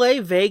had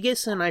LA,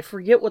 Vegas, and I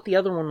forget what the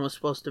other one was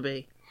supposed to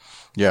be.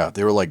 Yeah,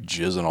 they were like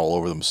jizzing all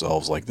over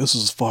themselves, like, this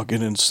is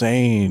fucking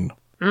insane.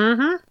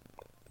 Mm-hmm.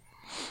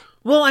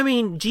 Well, I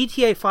mean,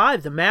 GTA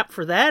 5, the map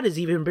for that is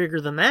even bigger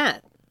than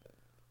that.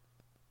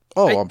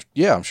 Oh,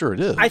 I'm sure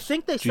it is. I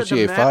think they said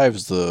GTA 5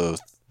 is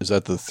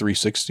that the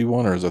 360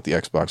 one, or is that the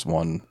Xbox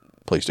One,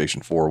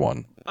 PlayStation 4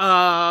 one?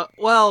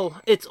 Well,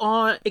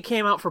 it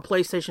came out for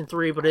PlayStation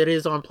 3, but it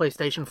is on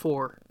PlayStation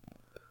 4.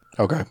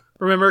 Okay.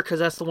 Remember, because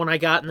that's the one I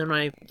got, and then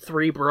my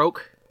 3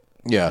 broke.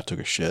 Yeah, it took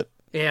a shit.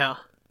 Yeah.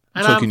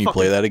 And so can you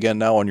play that again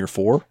now on your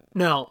 4?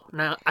 No,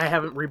 I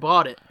haven't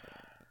rebought it.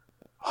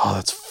 Oh,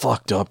 that's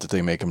fucked up that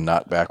they make them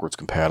not backwards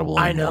compatible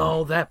anymore. I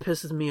know, that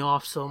pisses me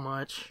off so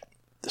much.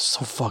 It's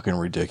so fucking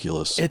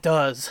ridiculous. It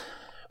does.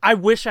 I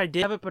wish I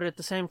did have it, but at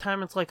the same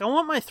time, it's like, I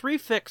want my 3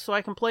 fixed so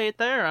I can play it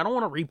there. I don't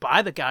want to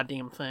rebuy the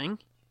goddamn thing.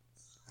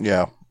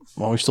 Yeah.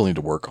 Well, we still need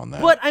to work on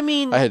that. But, I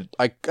mean...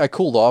 I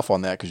cooled off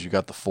on that because you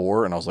got the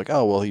 4, and I was like,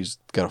 oh, well, he's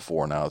got a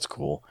 4 now. It's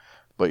cool.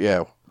 But,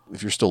 yeah,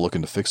 if you're still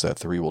looking to fix that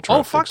 3, we'll try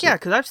to fix it. Oh, fuck yeah,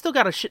 because I've still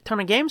got a shit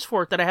ton of games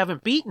for it that I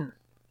haven't beaten.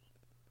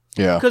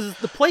 Yeah. Because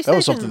the PlayStation... That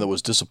was something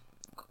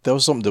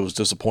that was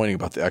disappointing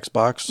about the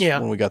Xbox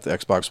when we got the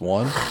Xbox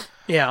One.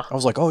 Yeah. I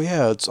was like, oh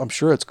yeah, I'm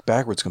sure it's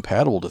backwards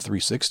compatible to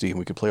 360, and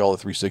we can play all the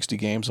 360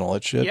 games and all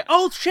that shit. Yeah.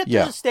 Oh shit!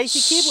 Yeah. There's a Stacy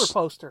Keibler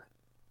poster.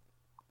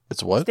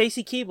 It's what?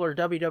 Stacy Keibler,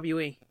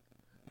 WWE.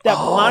 That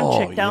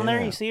blonde chick down there,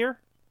 yeah. you see her?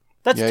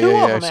 That's Yeah, two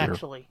yeah, of yeah, them, I see her.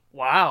 actually.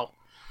 Wow.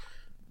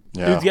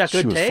 Yeah, Dude's got she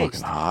good was taste.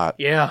 fucking hot.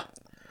 Yeah.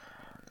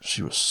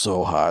 She was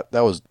so hot.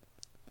 That was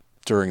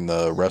during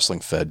the Wrestling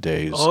Fed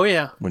days. Oh,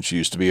 yeah. When she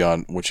used to be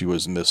on, when she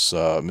was Miss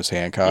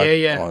Hancock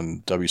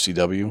on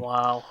WCW.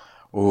 Wow.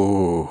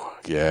 Ooh,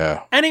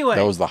 yeah. Anyway.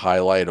 That was the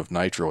highlight of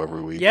Nitro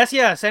every week.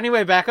 Yes.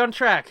 Anyway, back on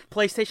track.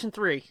 PlayStation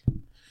 3.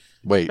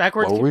 Wait, what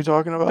were we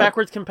talking about?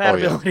 Backwards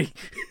compatibility.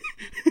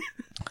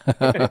 Oh,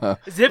 yeah.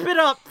 Zip it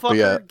up, fucker.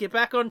 Yeah. Get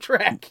back on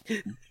track.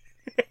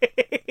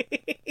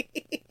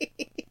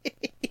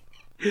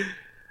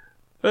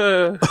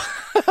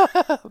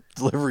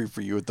 Delivery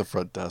for you at the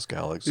front desk,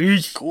 Alex.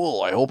 Eesh.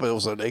 Cool. I hope it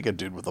was a naked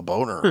dude with a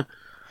boner.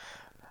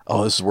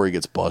 Oh, this is where he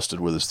gets busted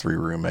with his 3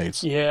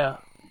 roommates. Yeah.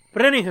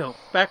 But anywho,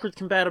 backwards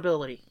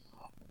compatibility.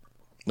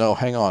 No,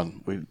 hang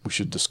on. We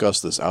should discuss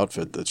this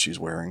outfit that she's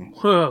wearing.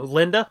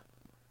 Linda?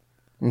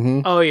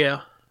 Mm-hmm. Oh,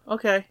 yeah.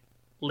 Okay.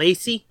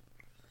 Lacey?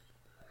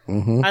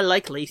 Mm-hmm. I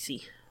like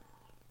Lacey.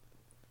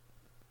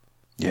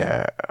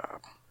 Yeah.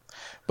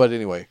 But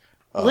anyway.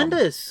 Linda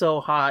is so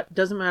hot.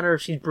 Doesn't matter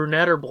if she's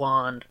brunette or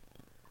blonde.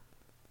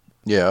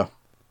 Yeah.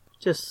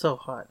 Just so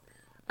hot.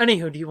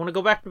 Anywho, do you want to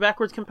go back to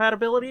backwards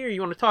compatibility, or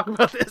you want to talk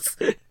about this?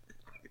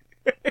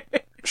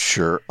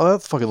 Sure. Oh,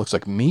 that fucking looks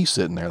like me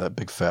sitting there, that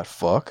big fat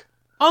fuck.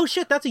 Oh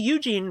shit, that's a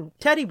Eugene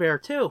teddy bear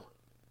too.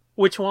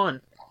 Which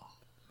one?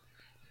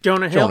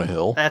 Jonah Hill? Jonah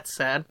Hill. That's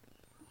sad.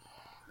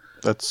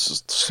 That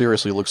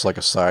seriously looks like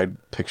a side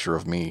picture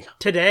of me.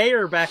 Today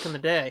or back in the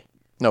day?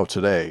 No,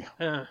 today.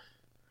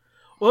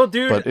 Well,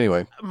 dude, But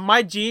anyway.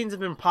 My jeans have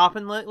been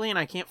popping lately, and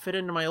I can't fit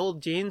into my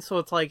old jeans, so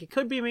it's like, it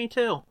could be me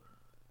too.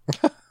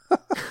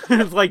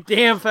 It's like,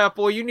 damn, fat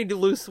boy, you need to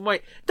lose some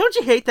weight. Don't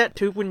you hate that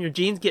too, when your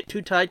jeans get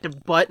too tight to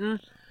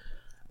button,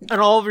 and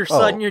all of a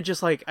sudden you're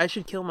just like, I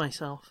should kill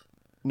myself?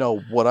 No,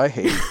 what I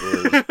hate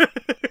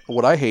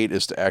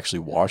is to actually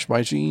wash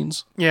my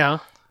jeans. Yeah.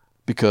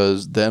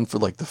 Because then for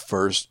like the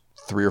first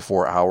 3 or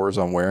 4 hours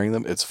I'm wearing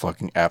them, it's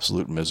fucking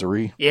absolute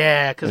misery.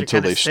 Yeah, because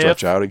until they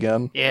stretch out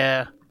again.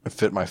 Yeah. And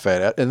fit my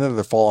fat ass, and then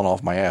they're falling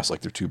off my ass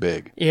like they're too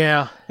big.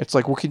 Yeah. It's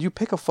like, well, could you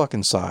pick a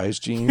fucking size,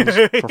 jeans?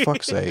 For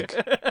fuck's sake.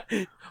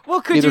 Well,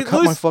 could Either you cut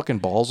lose my fucking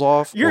balls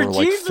off, your or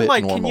like jeans? fit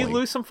Like, normally. can you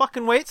lose some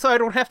fucking weight so I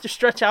don't have to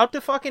stretch out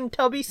to fucking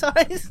tubby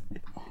size?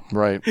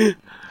 Right.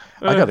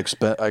 I got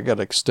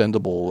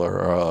extendable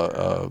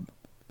or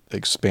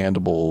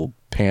expandable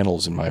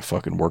panels in my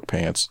fucking work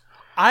pants.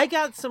 I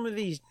got some of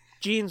these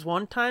jeans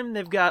one time.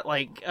 They've got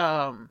like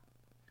they're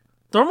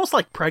almost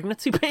like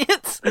pregnancy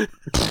pants.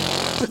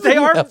 They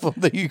are.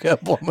 You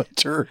have on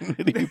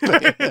maternity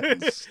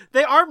pants.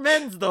 They are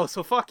men's though,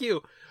 so fuck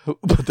you.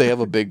 But they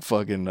have a big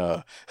fucking.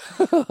 They've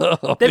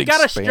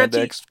got a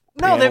stretchy.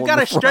 No, they've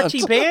got a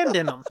stretchy band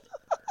in them.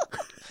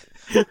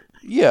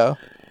 Yeah.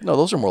 No,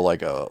 those are more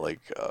like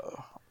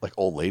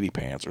old lady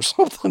pants or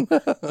something.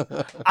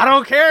 I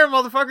don't care,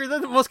 motherfucker. They're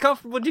the most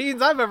comfortable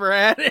jeans I've ever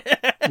had.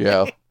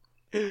 Yeah.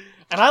 And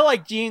I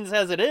like jeans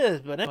as it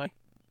is, but anyway.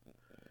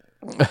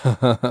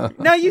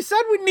 Now, you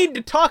said we need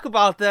to talk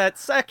about that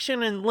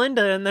section in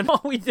Linda, and then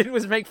all we did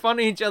was make fun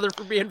of each other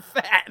for being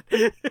fat.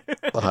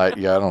 I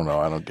don't know.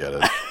 I don't get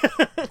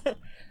it.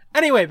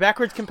 Anyway,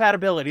 backwards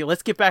compatibility.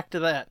 Let's get back to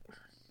that.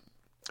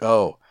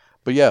 Oh,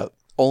 but yeah,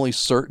 only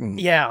certain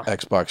Yeah.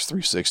 Xbox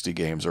 360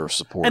 games are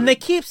supported. And they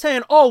keep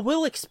saying, oh,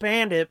 we'll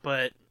expand it,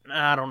 but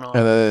I don't know.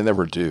 And then they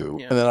never do.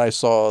 Yeah. And then I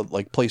saw,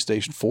 like,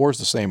 PlayStation 4 is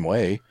the same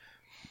way.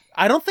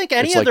 I don't think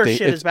any It's of like their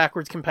shit is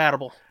backwards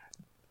compatible.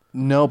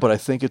 No, but I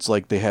think it's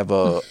like they have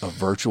a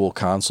virtual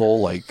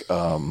console like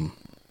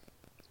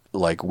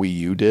Wii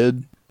U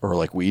did, or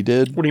like we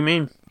did. What do you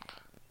mean?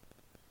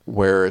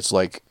 Where it's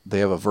like they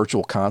have a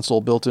virtual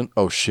console built in.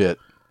 Oh, shit.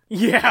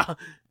 Yeah.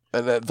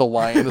 And then the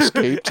lion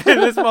escaped.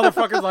 And this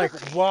motherfucker's like,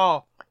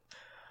 whoa.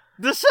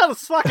 This shit is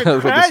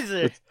fucking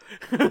crazy.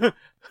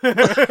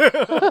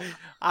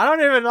 I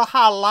don't even know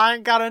how a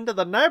lion got into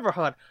the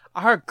neighborhood.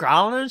 I heard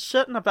growling and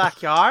shit in the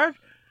backyard.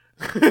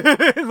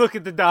 Look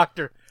at the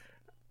doctor.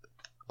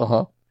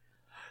 Uh-huh.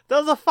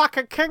 There's a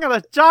fucking king of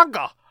the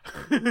jungle.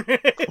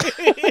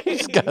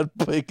 He's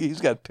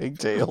got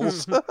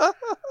pigtails.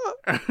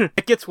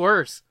 It gets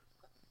worse.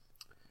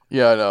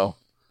 Yeah, I know.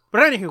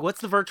 But anywho, what's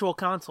the virtual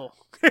console?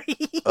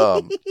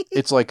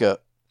 It's like a...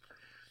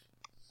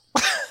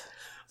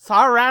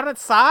 So around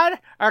its side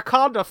are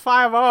called the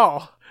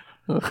 5-0.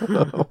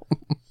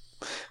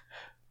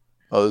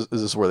 Oh, is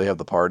this where they have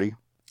the party?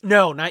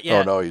 No, not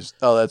yet. Oh,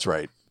 no, that's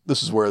right.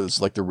 This is where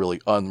it's like the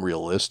really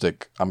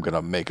unrealistic, I'm going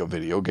to make a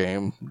video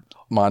game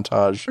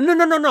montage.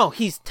 No.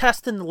 He's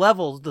testing the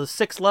levels, the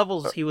 6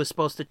 levels he was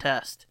supposed to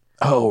test.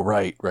 Oh,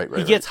 right.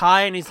 He Gets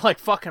high and he's like,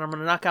 fuck it, I'm going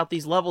to knock out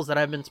these levels that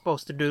I've been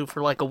supposed to do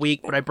for like a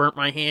week, but I burnt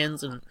my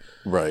hands and...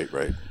 Right.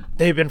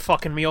 They've been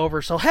fucking me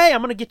over, so hey,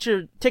 I'm going to get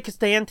you tickets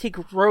to Antique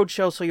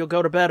Roadshow so you'll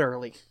go to bed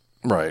early.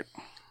 Right.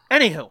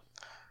 Anywho.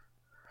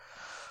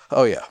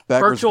 Oh, yeah.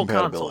 Backwards Virtual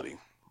compatibility.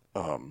 console.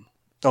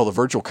 the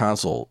Virtual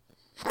Console.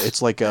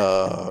 It's like an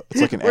We're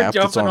app that's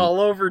jumping on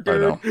all over,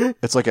 dude. I know.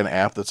 It's like an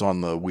app that's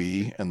on the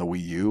Wii and the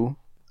Wii U.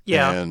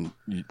 Yeah. And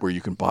where you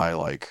can buy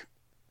like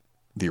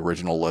the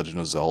original Legend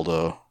of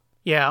Zelda.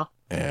 Yeah.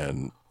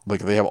 And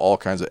like they have all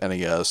kinds of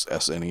NES,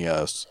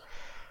 SNES,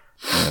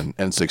 and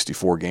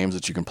N64 games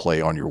that you can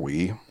play on your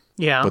Wii.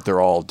 Yeah. But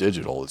they're all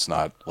digital. It's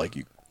not like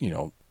you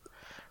know,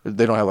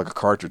 they don't have like a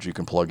cartridge you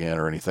can plug in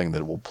or anything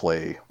that will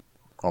play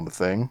on the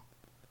thing.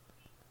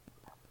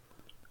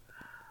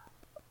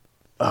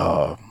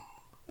 But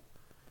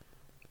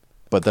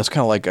that's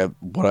kind of like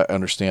what I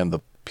understand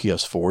the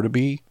PS4 to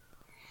be.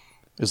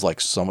 Is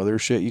like some of their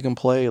shit you can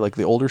play, like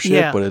the older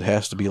shit, but it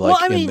has to be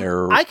like in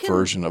their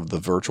version of the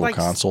Virtual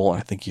Console.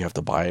 And I think you have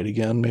to buy it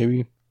again,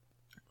 maybe.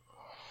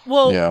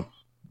 Well, yeah.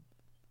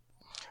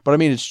 But I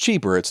mean, it's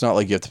cheaper. It's not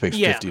like you have to pay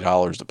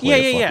 $50 to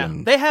play a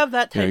fucking... They have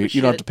that type of shit.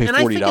 You don't have to pay $40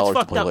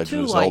 to play up Legend of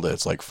too, Zelda.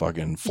 It's like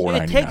fucking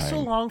 $4.99. It takes so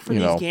long for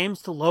these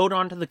games to load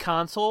onto the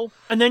console,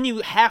 and then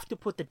you have to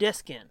put the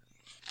disc in.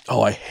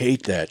 Oh, I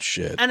hate that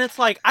shit. And it's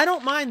like, I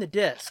don't mind the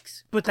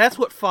discs, but that's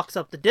what fucks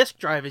up the disc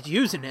drive is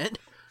using it.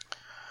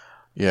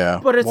 Yeah.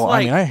 But it's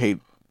like... I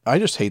mean, I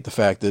just hate the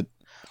fact that...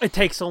 It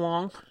takes so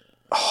long.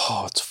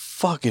 Oh, it's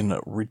fucking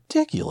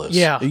ridiculous.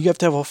 Yeah. You have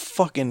to have a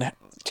fucking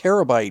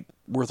terabyte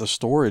worth of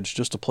storage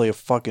just to play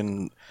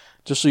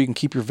just so you can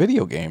keep your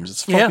video games.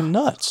 It's fucking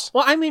nuts.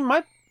 Well, I mean,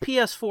 my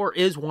PS4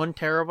 is 1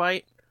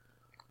 terabyte.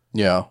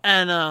 Yeah.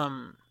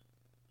 And,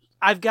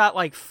 I've got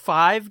like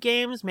 5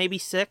 games, maybe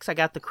 6. I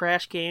got the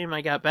Crash game.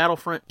 I got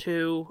Battlefront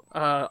 2,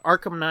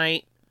 Arkham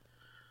Knight,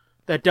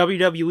 that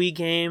WWE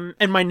game,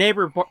 and my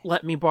neighbor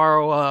let me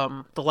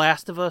borrow The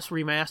Last of Us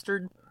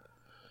Remastered.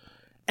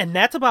 And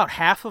that's about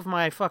half of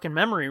my fucking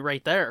memory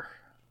right there.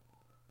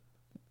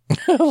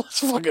 Let's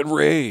fucking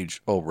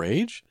rage. Oh,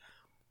 rage?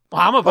 Well,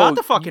 I'm about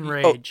to fucking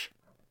rage.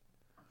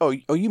 Oh,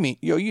 you mean,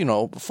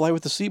 Fly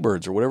with the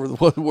Seabirds or whatever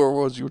what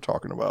was you were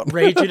talking about.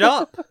 Rage it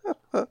up.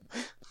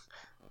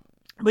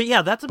 But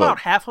yeah, that's about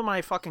half of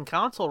my fucking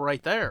console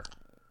right there.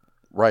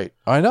 Right.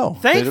 I know.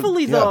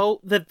 Thankfully, though,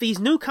 that these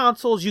new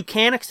consoles, you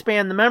can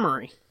expand the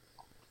memory.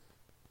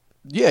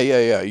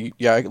 Yeah.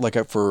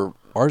 Like for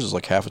ours is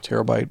like half a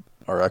terabyte,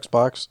 our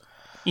Xbox.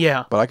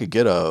 Yeah. But I could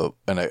get an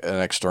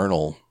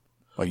external,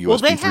 a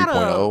USB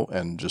 3.0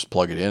 and just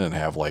plug it in and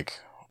have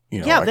like,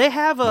 they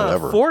have a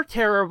 4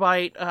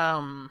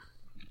 terabyte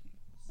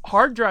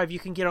hard drive you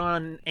can get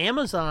on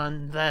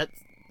Amazon that's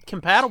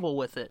compatible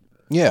with it.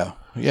 Yeah.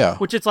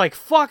 Which it's like,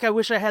 fuck, I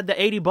wish I had the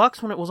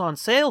 $80 when it was on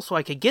sale so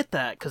I could get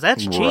that, because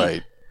that's cheap.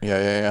 Right.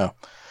 Yeah.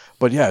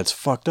 But yeah, it's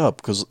fucked up,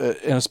 because,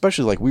 and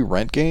especially like we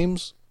rent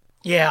games.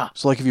 Yeah.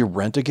 So like if you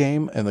rent a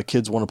game and the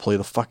kids want to play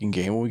the fucking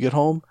game when we get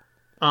home.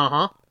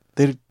 Uh-huh.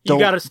 You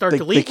got to start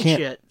deleting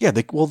shit. Yeah,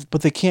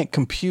 but they can't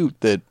compute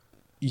that,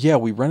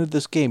 we rented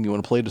this game, you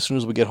want to play it as soon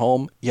as we get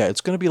home? Yeah,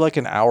 it's going to be like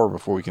an hour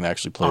before we can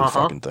actually play the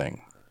fucking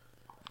thing.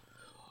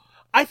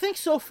 I think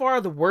so far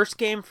the worst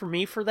game for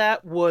me for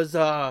that was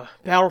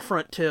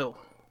Battlefront 2.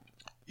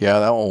 Yeah,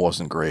 that one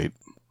wasn't great.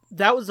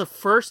 That was the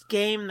first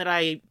game that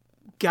I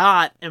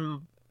got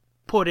and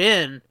put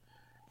in,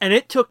 and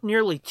it took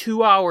nearly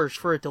 2 hours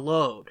for it to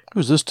load.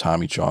 Who's this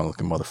Tommy Chong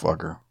looking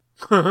motherfucker?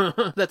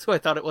 That's who I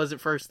thought it was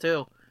at first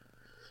too.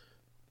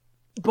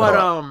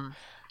 But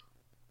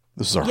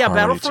this is our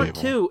Battlefront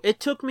table. 2. It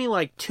took me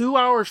like 2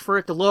 hours for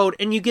it to load,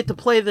 and you get to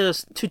play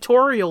this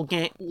tutorial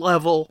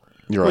level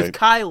with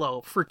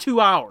Kylo for 2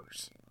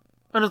 hours,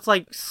 and it's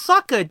like,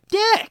 suck a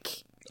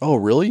dick. Oh,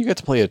 really? You got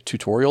to play a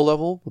tutorial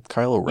level with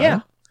Kylo Ren?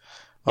 Yeah.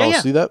 Oh,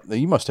 see that?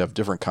 You must have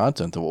different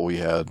content than what we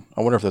had.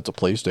 I wonder if that's a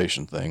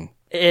PlayStation thing.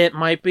 It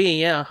might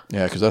be, yeah.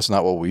 Yeah, because that's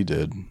not what we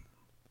did.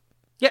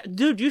 Yeah,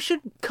 dude, you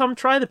should come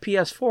try the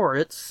PS4.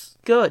 It's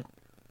good.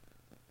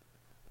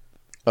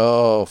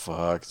 Oh,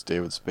 fuck. It's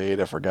David Spade.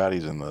 I forgot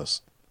he's in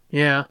this.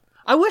 Yeah.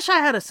 I wish I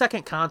had a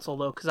second console,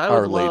 though, because I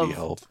would Lady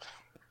Health.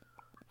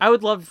 I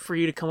would love for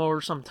you to come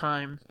over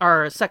sometime.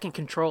 Or a second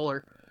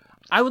controller.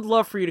 I would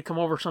love for you to come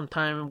over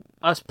sometime,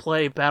 us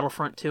play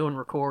Battlefront 2 and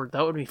record.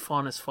 That would be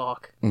fun as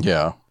fuck.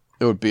 Yeah.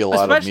 It would be a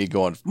lot of me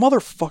going,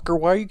 motherfucker,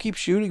 why you keep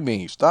shooting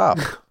me? Stop.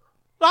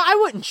 Well, I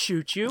wouldn't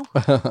shoot you.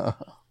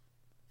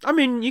 I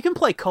mean, you can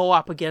play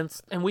co-op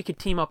and we could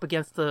team up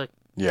against the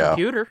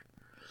computer.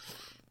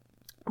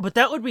 But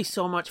that would be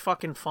so much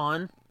fucking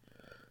fun.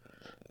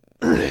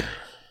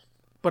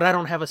 But I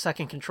don't have a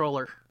second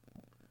controller.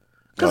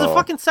 Because the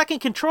fucking second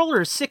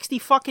controller is $60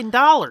 fucking.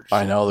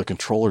 I know, the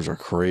controllers are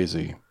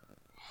crazy.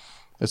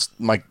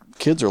 My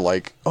kids are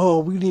like, oh,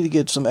 we need to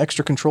get some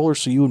extra controllers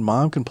so you and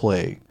mom can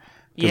play.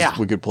 Because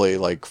we could play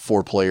like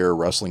 4-player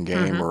wrestling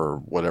game or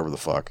whatever the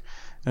fuck.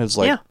 And it's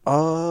like,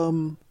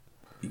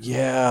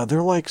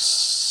 they're like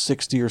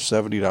 $60 or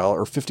 $70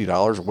 or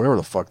 $50 or whatever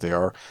the fuck they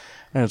are.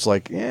 And it's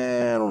like,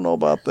 I don't know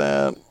about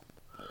that.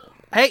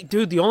 Hey,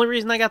 dude, the only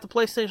reason I got the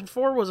PlayStation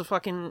 4 was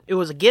it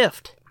was a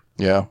gift.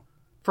 Yeah.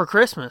 For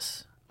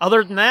Christmas.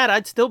 Other than that,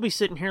 I'd still be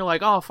sitting here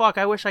like, oh, fuck,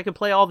 I wish I could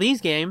play all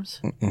these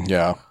games.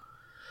 Yeah.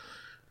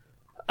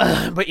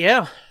 But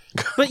yeah.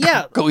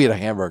 Go eat a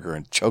hamburger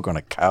and choke on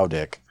a cow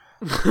dick.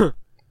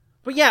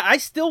 But yeah, I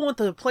still want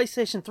the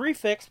PlayStation 3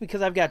 fixed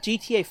because I've got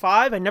GTA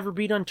 5. I never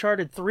beat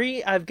Uncharted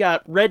 3. I've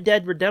got Red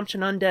Dead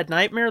Redemption Undead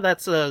Nightmare.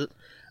 That's a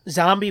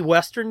zombie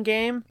western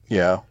game.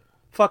 Yeah.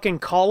 Fucking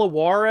Call of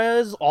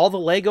Juarez. All the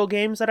Lego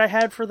games that I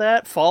had for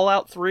that.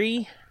 Fallout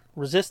 3.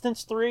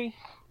 Resistance 3.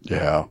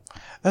 Yeah.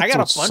 I got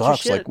a bunch of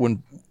shit. Like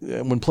when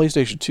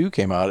PlayStation 2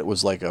 came out, it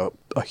was like a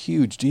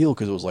huge deal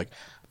because it was like,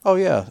 oh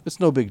yeah, it's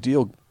no big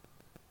deal.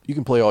 You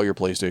can play all your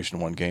PlayStation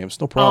 1 games,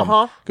 no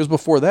problem. Because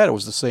before that, it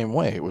was the same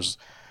way. It was,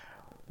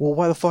 well,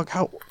 why the fuck?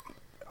 How?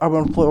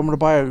 I'm gonna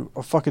buy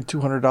a fucking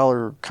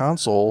 $200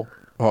 console.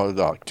 Oh,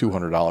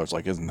 $200,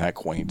 like, isn't that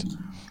quaint?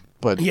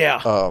 But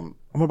yeah, I'm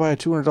gonna buy a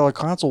 $200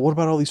 console. What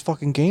about all these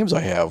fucking games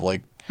I have?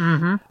 Like,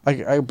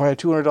 I buy a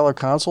 $200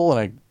 console,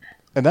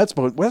 and that's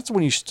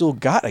when you still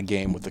got a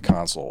game with the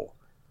console.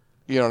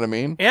 You know what I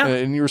mean? Yeah.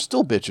 And you're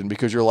still bitching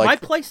because you're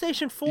like, my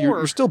PlayStation 4.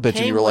 You're still bitching.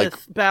 Came You're like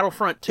with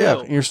Battlefront 2.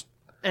 Yeah,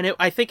 and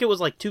I think it was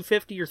like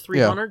 $250 or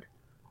 $300,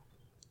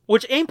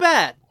 which ain't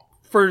bad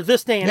for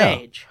this day and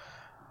age.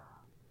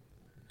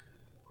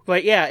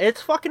 But yeah,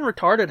 it's fucking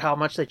retarded how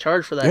much they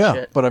charge for that shit.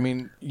 Yeah, but I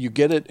mean, you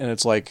get it, and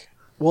it's like,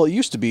 well, it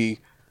used to be,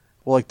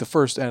 well, like the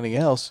first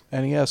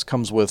NES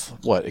comes with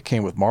what? It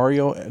came with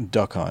Mario and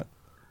Duck Hunt.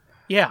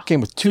 Yeah, it came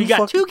with two. So you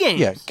got 2 games.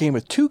 Yeah, it came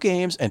with 2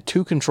 games and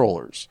 2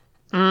 controllers.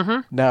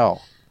 Mm-hmm.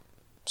 Now,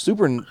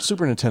 Super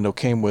Nintendo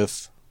came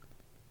with,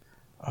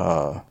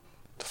 the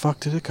fuck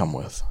did it come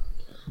with?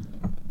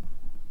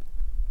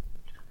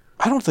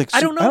 I don't think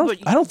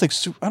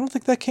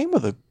that came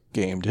with a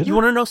game, did it? You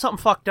want to know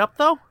something fucked up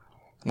though?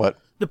 What?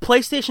 The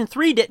PlayStation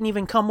 3 didn't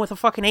even come with a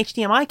fucking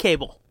HDMI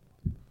cable.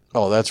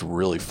 Oh, that's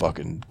really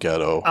fucking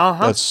ghetto.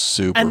 That's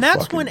super. And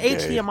that's fucking when gay.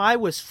 HDMI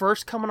was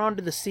first coming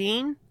onto the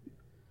scene.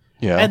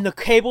 Yeah. And the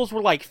cables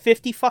were like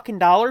 $50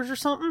 fucking or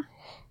something.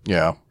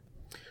 Yeah.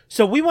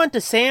 So we went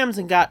to Sam's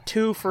and got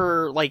 2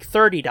 for like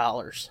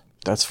 $30.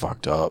 That's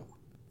fucked up.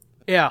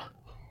 Yeah.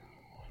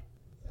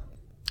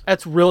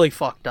 That's really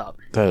fucked up.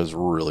 That is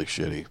really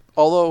shitty.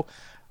 Although,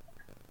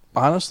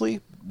 honestly,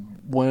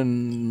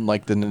 when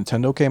like the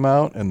Nintendo came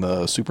out and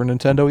the Super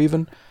Nintendo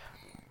even,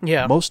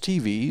 most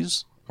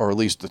TVs, or at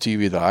least the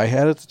TV that I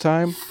had at the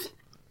time,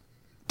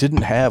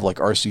 didn't have like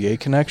RCA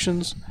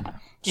connections.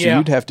 So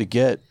you'd have to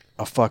get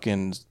a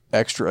fucking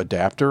extra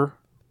adapter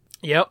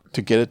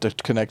to get it to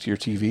connect to your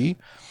TV.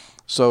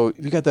 So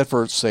if you got that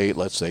for,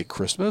 let's say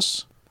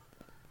Christmas,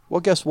 well,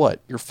 guess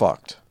what? You're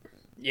fucked.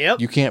 Yep.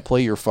 You can't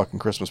play your fucking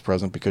Christmas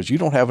present because you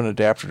don't have an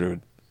adapter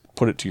to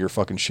put it to your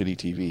fucking shitty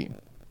TV.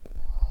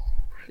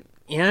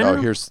 Yeah. Oh,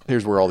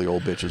 here's where all the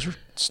old bitches are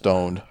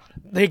stoned.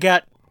 They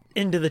got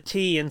into the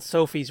tea in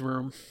Sophie's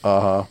room.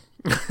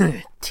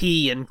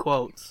 Tea in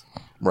quotes.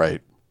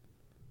 Right.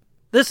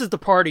 This is the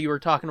party you were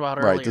talking about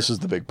earlier. Right, this is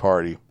the big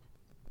party.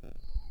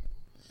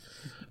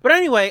 But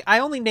anyway, I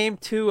only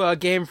named 2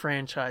 game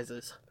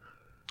franchises.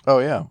 Oh,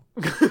 yeah.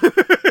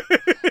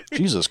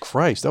 Jesus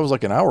Christ, that was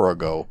like an hour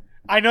ago.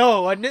 I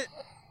know. And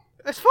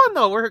it's fun,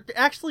 though. We're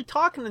actually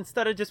talking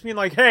instead of just being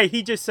like, hey,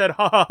 he just said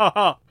ha ha ha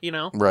ha, you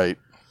know? Right.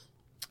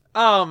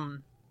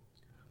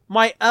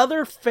 My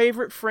other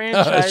favorite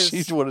franchise...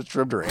 She would have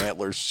trimmed her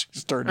antlers.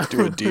 She turned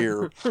into a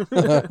deer.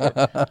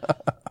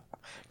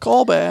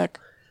 Call back.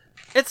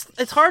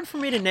 It's hard for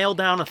me to nail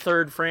down a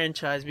third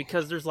franchise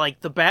because there's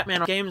like the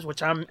Batman games,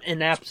 which I'm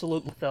in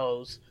absolute with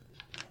those.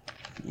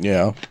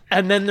 Yeah.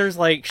 And then there's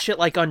like shit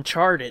like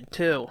Uncharted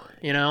too,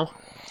 you know?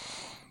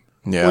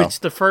 Yeah. Which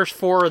the first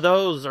 4 of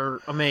those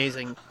are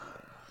amazing.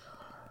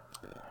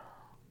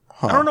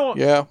 Huh. I don't know.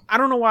 Yeah. I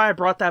don't know why I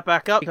brought that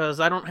back up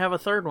because I don't have a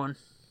third one.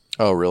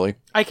 Oh, really?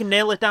 I can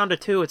nail it down to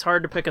 2. It's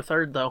hard to pick a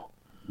third though.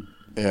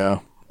 Yeah.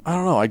 I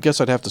don't know. I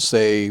guess I'd have to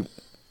say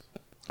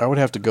I would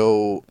have to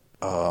go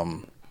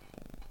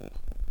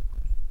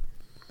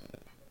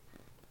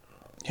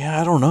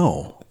yeah, I don't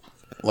know.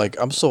 Like,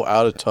 I'm so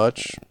out of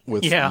touch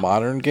with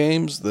modern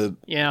games that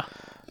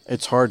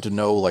it's hard to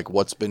know, like,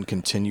 what's been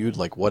continued,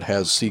 like, what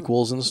has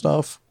sequels and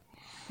stuff.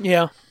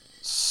 Yeah.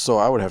 So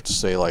I would have to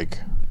say, like,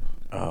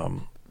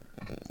 oh,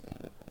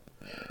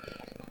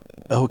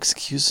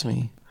 excuse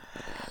me.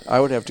 I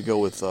would have to go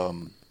with,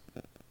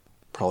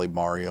 probably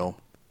Mario.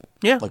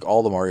 Yeah. Like,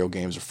 all the Mario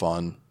games are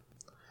fun.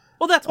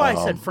 Well, that's why I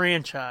said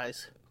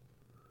franchise.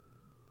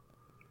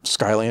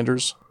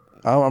 Skylanders.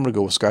 I'm going to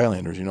go with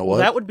Skylanders. You know what? Well,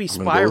 that would be Spyro.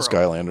 I'm going to go with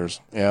Skylanders.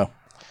 Yeah.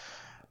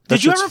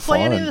 Did you ever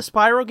play any of the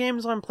Spyro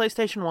games on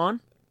PlayStation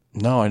 1?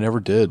 No, I never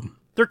did.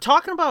 They're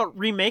talking about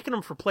remaking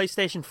them for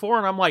PlayStation 4,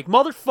 and I'm like,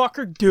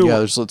 motherfucker, do it.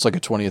 Yeah, it's like a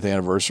 20th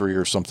anniversary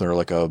or something, or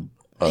like a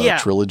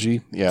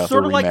trilogy. Yeah,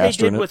 sort of like they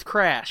did it with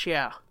Crash,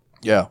 yeah.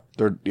 Yeah,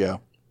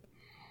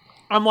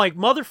 I'm like,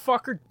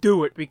 motherfucker,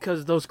 do it,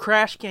 because those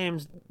Crash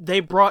games, they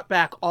brought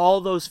back all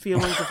those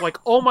feelings of like,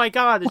 oh my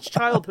god, it's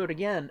childhood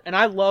again. And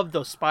I love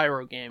those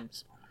Spyro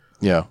games.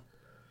 Yeah.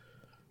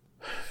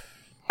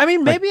 I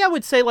mean, maybe I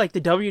would say like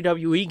the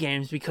WWE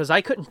games, because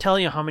I couldn't tell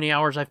you how many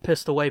hours I've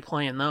pissed away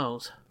playing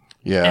those.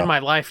 Yeah. In my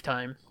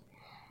lifetime.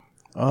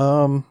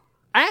 I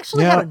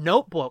actually had a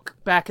notebook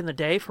back in the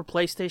day for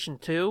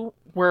PlayStation 2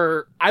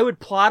 where I would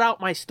plot out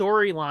my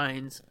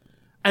storylines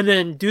and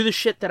then do the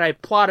shit that I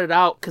plotted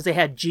out because they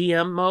had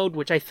GM mode,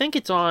 which I think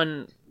it's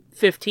on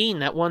 15,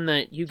 that one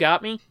that you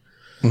got me.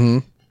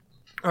 Mm-hmm.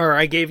 Or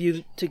I gave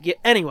you to get...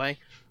 Anyway,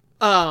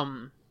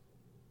 I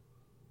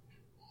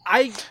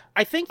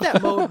think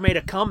that mode made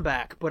a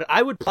comeback, but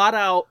I would plot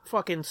out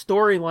fucking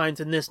storylines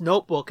in this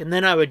notebook, and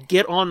then I would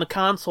get on the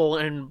console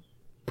and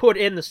put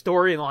in the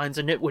storylines,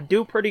 and it would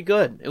do pretty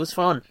good. It was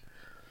fun.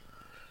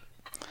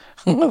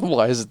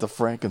 Why is it the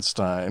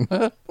Frankenstein?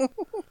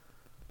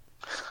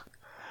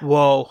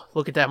 Whoa,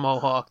 look at that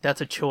mohawk. That's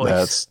a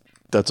choice.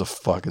 That's a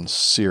fucking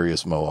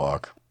serious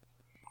mohawk.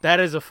 That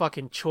is a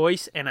fucking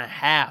choice and a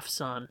half,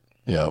 son.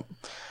 Yeah.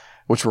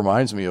 Which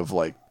reminds me of,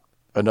 like,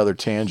 another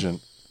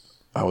tangent.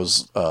 I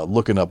was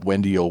looking up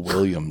Wendy O.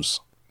 Williams.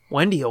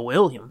 Wendy O.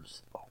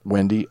 Williams?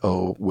 Wendy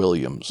O.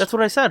 Williams. That's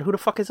what I said. Who the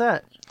fuck is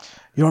that?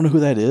 You don't know who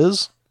that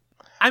is?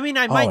 I mean,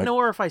 I might know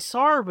her if I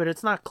saw her, but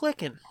it's not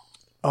clicking.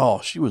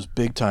 Oh, she was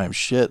big time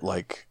shit,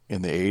 like,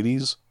 in the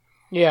 80s.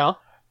 Yeah.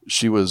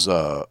 She was,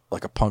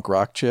 like, a punk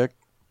rock chick.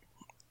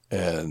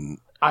 And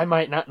I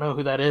might not know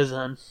who that is,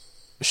 then.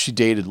 She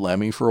dated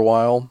Lemmy for a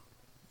while.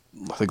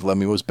 I think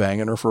Lemmy was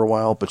banging her for a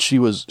while, but she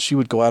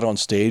would go out on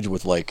stage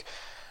with like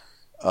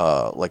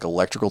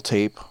electrical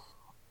tape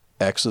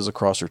X's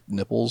across her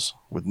nipples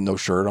with no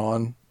shirt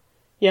on.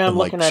 Yeah, I'm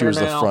looking at her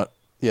now.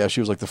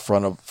 She was like the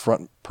front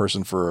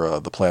person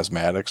for the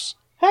Plasmatics.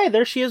 Hey,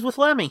 there she is with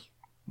Lemmy.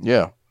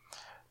 Yeah.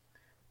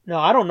 No,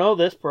 I don't know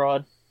this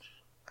broad.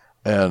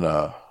 And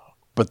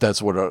but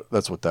that's what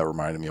that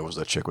reminded me of, was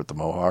that chick with the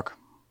mohawk.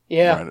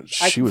 Yeah,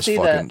 she was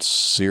fucking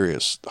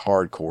serious,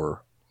 hardcore.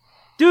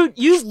 Dude,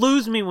 you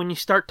lose me when you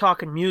start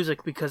talking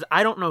music because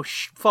I don't know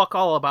fuck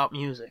all about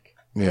music.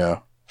 Yeah,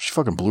 she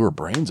fucking blew her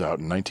brains out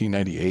in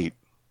 1998.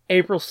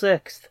 April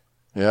 6th.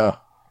 Yeah.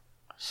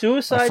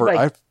 Suicide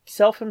by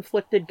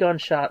self-inflicted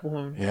gunshot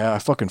wound. Yeah, I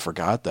fucking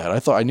forgot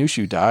that. I knew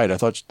she died.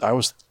 I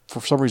was,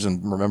 for some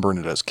reason, remembering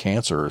it as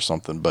cancer or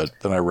something, but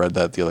then I read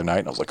that the other night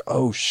and I was like,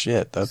 oh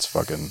shit, that's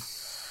fucking...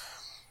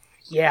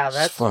 Yeah,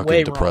 that's fucking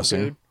way depressing.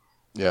 wrong,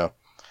 dude. Yeah.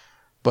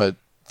 But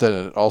then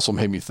it also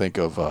made me think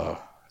of,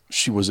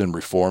 she was in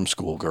Reform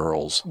School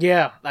Girls.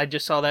 Yeah, I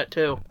just saw that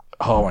too.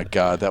 Oh my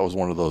god, that was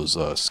one of those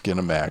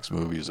Skinamax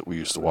movies that we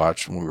used to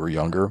watch when we were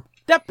younger.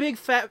 That big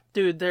fat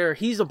dude there,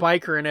 he's a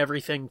biker and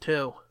everything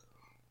too.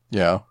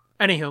 Yeah.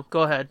 Anywho,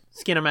 go ahead.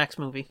 Skinamax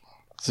movie.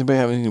 Does anybody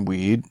have any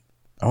weed?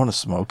 I want to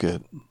smoke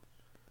it.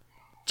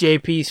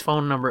 JP's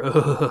phone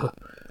number.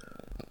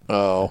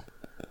 Oh.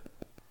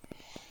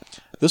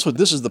 This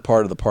is the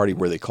part of the party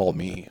where they call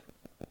me.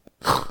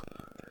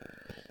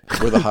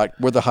 Where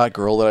the hot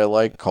girl that I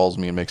like calls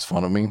me and makes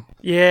fun of me.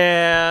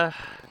 Yeah.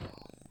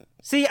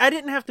 See, I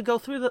didn't have to go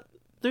through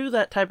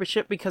that type of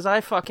shit because I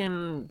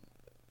fucking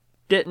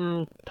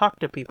didn't talk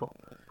to people.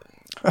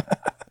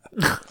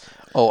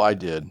 Oh, I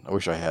did. I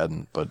wish I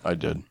hadn't, but I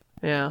did.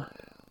 Yeah.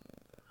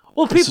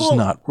 Well, this is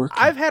not working.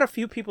 I've had a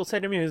few people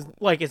say to me,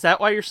 like, is that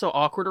why you're so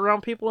awkward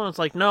around people? And it's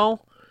like, no.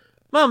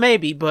 Well,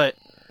 maybe, but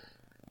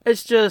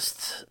it's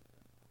just...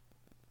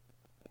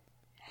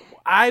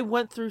 I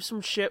went through some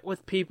shit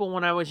with people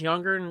when I was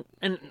younger,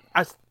 and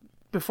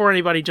before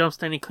anybody jumps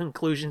to any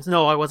conclusions,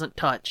 no, I wasn't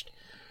touched.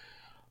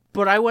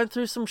 But I went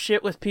through some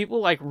shit with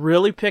people, like,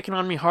 really picking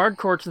on me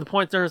hardcore to the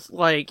point there's,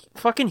 like,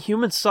 fucking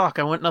humans suck.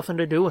 I want nothing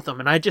to do with them,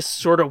 and I just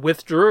sort of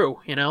withdrew,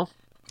 you know?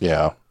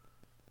 Yeah.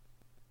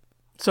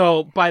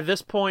 So, by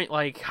this point,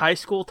 like, high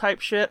school type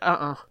shit,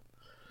 Yeah.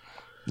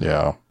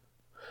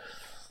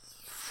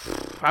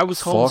 I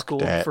was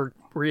homeschooled for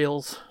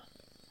reals.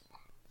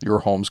 You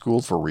were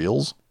homeschooled for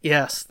reals?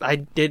 Yes, I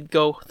did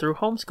go through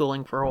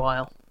homeschooling for a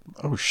while.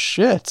 Oh,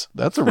 shit.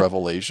 That's a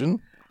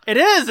revelation. It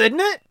is, isn't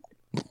it?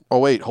 Oh,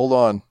 wait, hold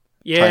on.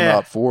 Yeah. Time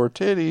out for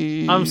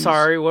titties. I'm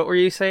sorry, what were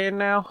you saying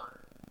now?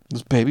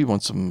 This baby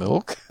wants some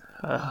milk?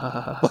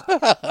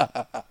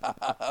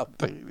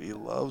 Baby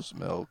loves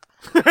milk.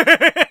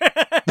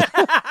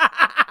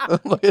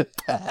 Look at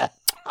that.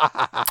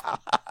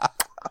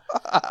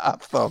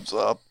 Thumbs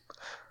up.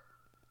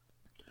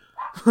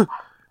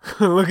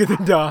 Look at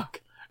the dog.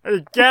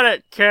 Get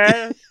it,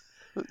 kid.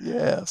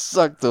 Yeah,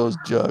 suck those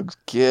jugs,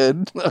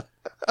 kid.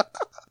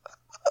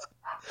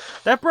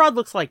 That broad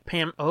looks like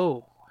Pam.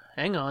 Oh,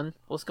 hang on.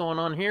 What's going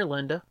on here,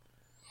 Linda?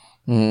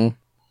 Mm-hmm.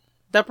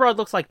 That broad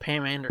looks like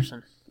Pam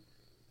Anderson.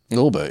 A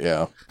little bit,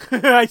 yeah.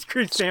 Ice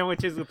cream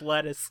sandwiches with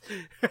lettuce.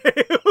 I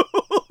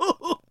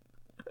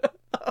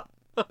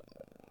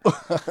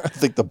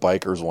think the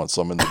bikers want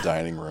some in the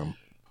dining room.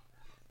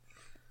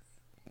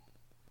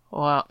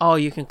 Wow. Oh,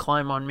 you can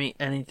climb on me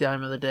any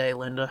time of the day,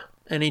 Linda.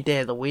 Any day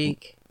of the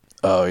week.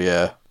 Oh,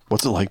 yeah.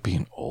 What's it like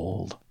being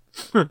old?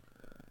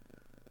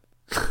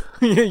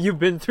 You've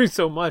been through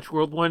so much.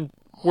 World War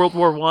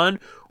I,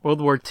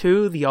 World War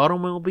II, the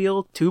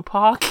automobile,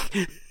 Tupac.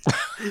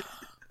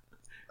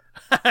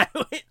 I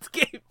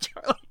escaped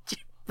Charlie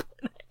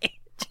Chaplin.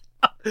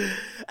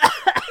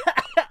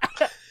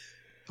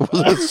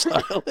 Was it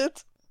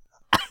silent?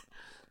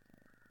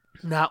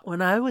 Not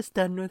when I was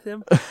done with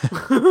him.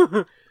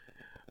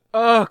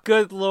 Oh,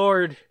 good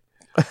Lord.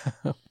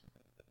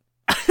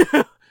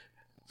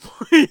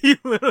 You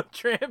little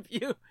tramp,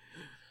 you.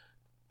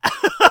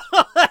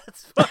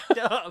 That's fucked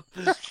up.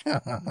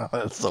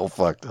 That's so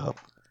fucked up.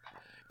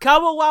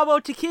 Cabo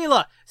Wabo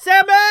Tequila.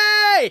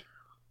 Sammy!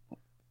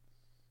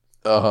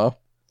 Uh-huh.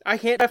 I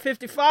can't have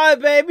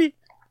 55, baby.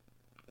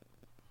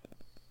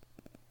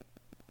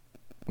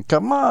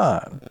 Come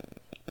on.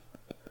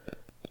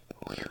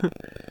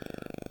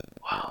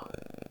 Wow.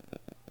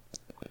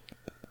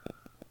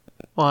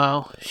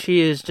 Wow.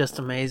 She is just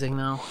amazing,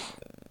 though.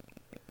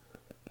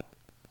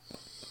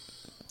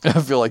 I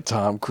feel like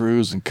Tom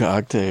Cruise in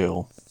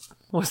Cocktail.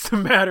 What's the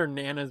matter,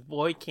 Nana's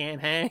boy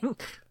can't hang?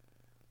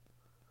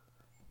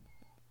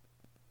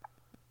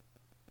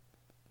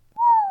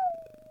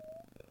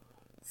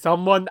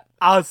 Someone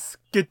else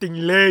getting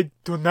laid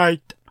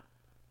tonight.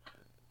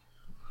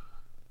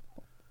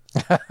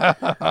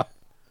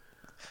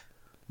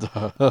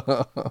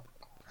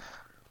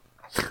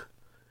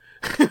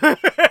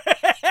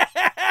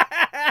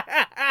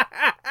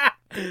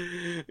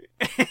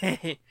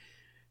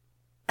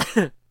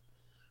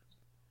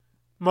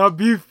 My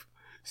beef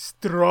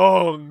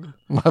strong.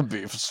 My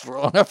beef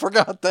strong. I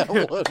forgot that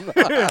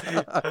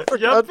one.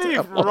 Your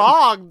beef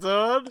wrong,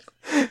 dude.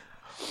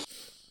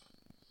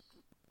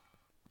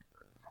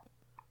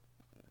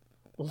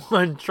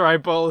 One, try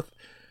both.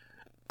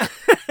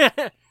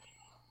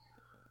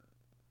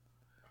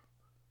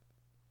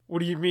 What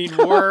do you mean,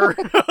 were?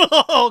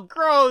 Oh,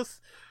 gross.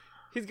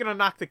 He's gonna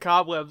knock the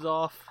cobwebs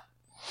off.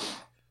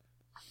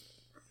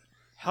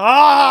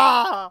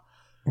 Ah!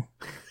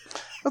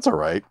 That's all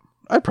right.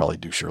 I'd probably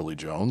do Shirley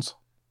Jones.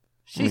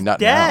 She's not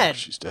dead. Now.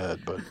 She's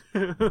dead, but...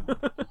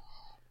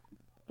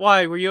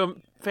 Why? Were you a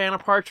fan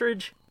of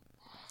Partridge?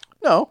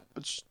 No,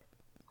 but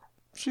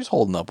she's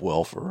holding up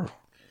well for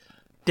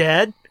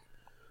Dead?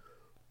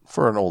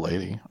 For an old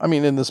lady. I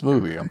mean, in this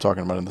movie. I'm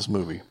talking about in this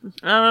movie.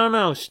 I don't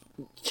know.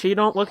 She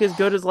don't look as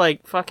good as,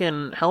 like,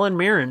 fucking Helen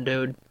Mirren,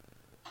 dude.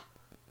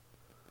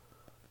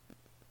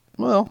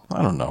 Well,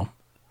 I don't know.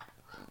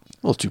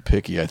 A little too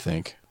picky, I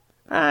think.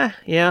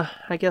 Yeah,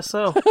 I guess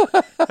so.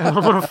 I'm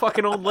a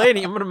fucking old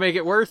lady. I'm gonna make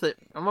it worth it.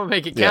 I'm gonna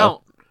make it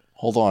count.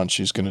 Hold on,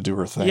 she's gonna do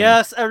her thing.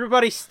 Yes,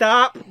 everybody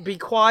stop, be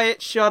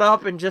quiet, shut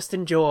up, and just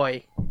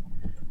enjoy.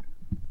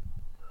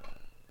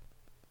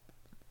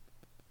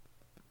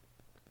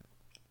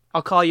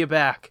 I'll call you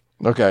back.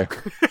 Okay.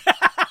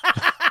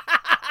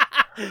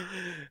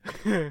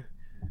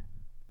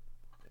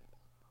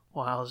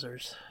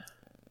 Wowzers.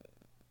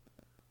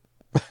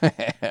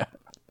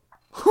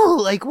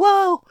 Like,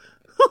 whoa!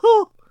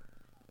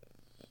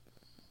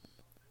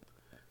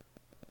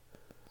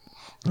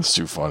 That's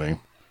too funny.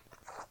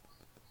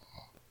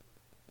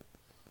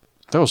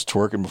 That was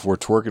twerking before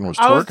twerking was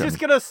twerking. I was just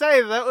gonna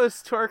say, that was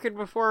twerking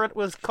before it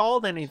was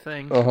called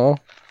anything. Uh-huh.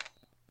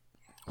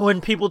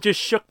 When people just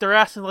shook their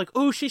ass and like,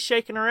 ooh, she's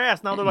shaking her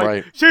ass. Now they're like,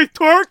 Right. she's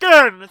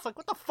twerking! It's like,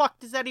 what the fuck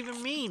does that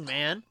even mean,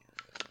 man?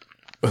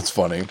 That's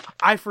funny.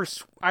 I for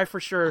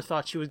sure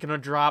thought she was gonna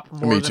drop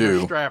more Me than too.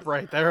 her strap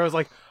right there. I was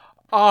like,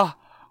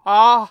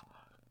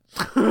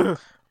 And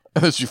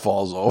then she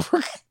falls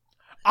over.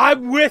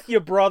 I'm with you,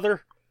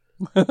 brother.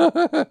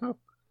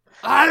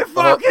 I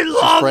fucking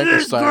love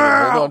this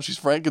girl. Hold on, she's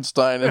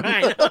Frankenstein.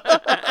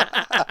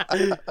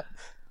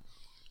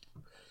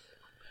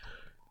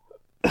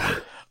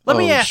 Let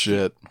me ask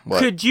shit. you, What?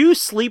 could you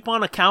sleep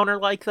on a counter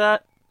like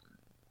that?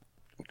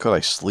 Could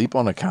I sleep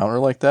on a counter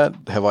like that?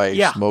 Have I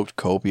Yeah. smoked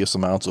copious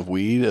amounts of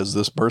weed as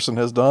this person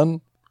has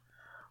done?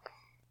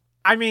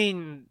 I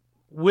mean,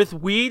 with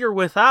weed or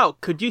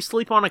without, could you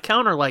sleep on a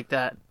counter like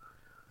that?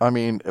 I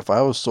mean, if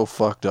I was so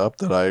fucked up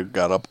that I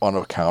got up on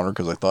a counter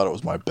because I thought it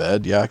was my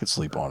bed, yeah, I could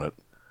sleep on it.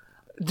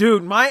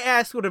 Dude, my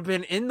ass would have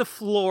been in the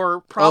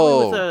floor,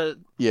 probably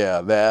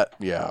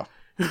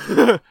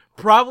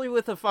probably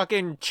with a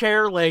fucking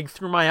chair leg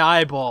through my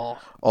eyeball.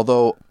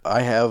 Although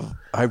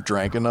I've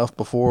drank enough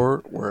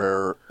before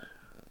where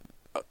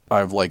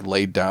I've like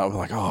laid down,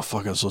 like, oh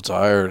fuck, I'm so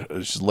tired. I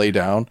just lay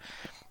down,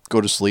 go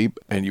to sleep,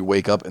 and you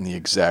wake up in the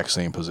exact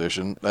same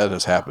position. That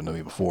has happened to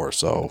me before,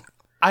 so.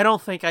 I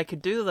don't think I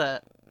could do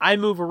that. I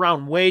move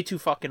around way too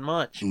fucking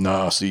much.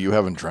 No, see, you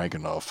haven't drank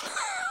enough.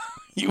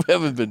 You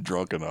haven't been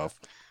drunk enough.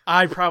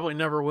 I probably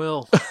never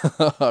will.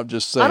 I'm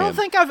just saying. I don't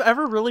think I've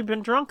ever really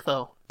been drunk,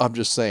 though. I'm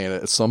just saying,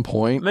 at some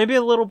point. Maybe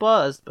a little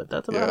buzzed, but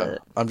that's about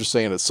it. I'm just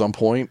saying, at some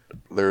point,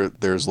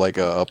 there's like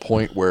a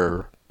point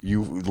where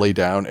you lay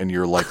down and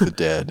you're like the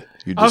dead.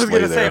 You just I was lay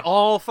gonna there. say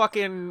all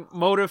fucking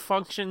motive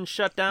function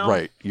shut down.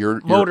 Right,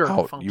 you're Motor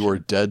out. function. You are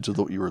dead to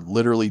the. You are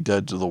literally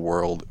dead to the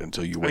world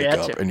until you wake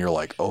up, and you're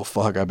like, oh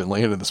fuck, I've been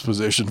laying in this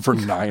position for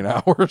 9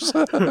 hours.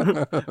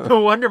 No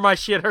wonder my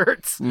shit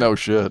hurts. No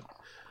shit.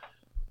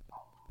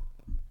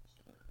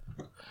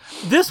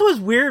 This was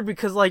weird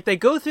because, like, they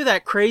go through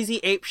that crazy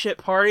apeshit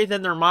party,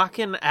 then they're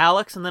mocking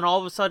Alex, and then all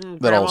of a sudden,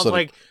 Grandma's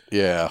like,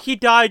 yeah, he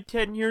died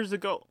 10 years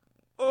ago.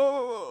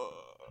 Oh.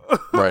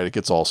 Right, it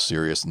gets all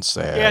serious and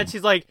sad. Yeah, and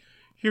she's like,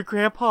 your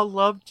grandpa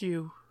loved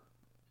you.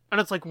 And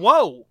it's like,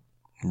 whoa.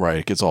 Right,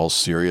 it gets all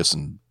serious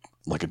and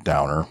like a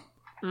downer.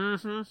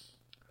 Mm-hmm.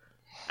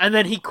 And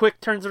then he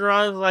quick turns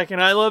around and is like,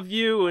 and I love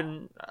you,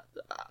 and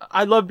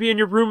I love being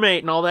your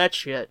roommate, and all that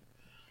shit.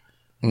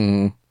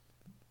 Mm.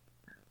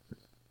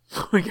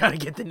 We gotta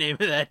get the name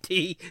of that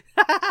tea.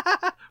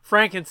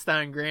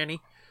 Frankenstein,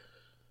 Granny.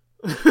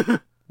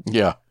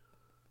 Yeah.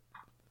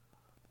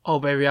 Oh,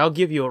 baby, I'll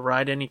give you a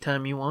ride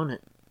anytime you want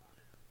it.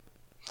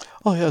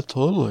 Oh, yeah,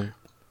 totally.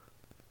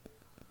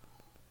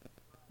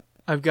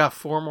 I've got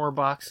 4 more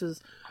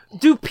boxes.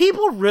 Do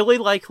people really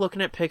like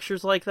looking at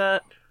pictures like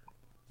that?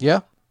 Yeah.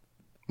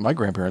 My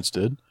grandparents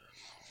did.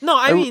 No,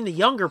 I mean the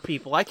younger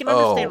people. I can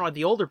understand why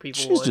the older people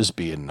She's would. just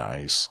being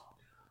nice.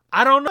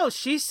 I don't know.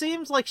 She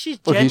seems like she's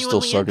Look, genuinely he's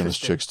still sucking interested. his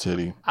chick's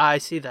titty. I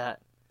see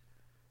that.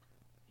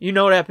 You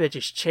know that bitch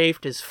is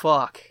chafed as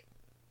fuck.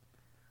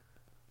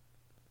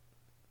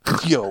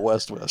 Yo,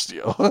 West,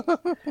 yo.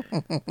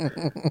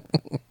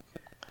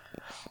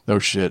 No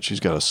shit, she's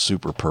got a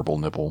super purple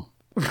nipple.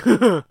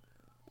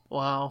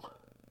 Wow.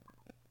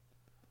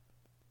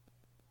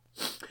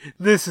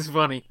 This is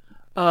funny.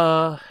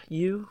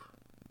 You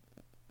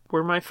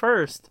were my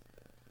first.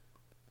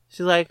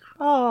 She's like,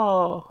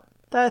 oh,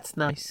 that's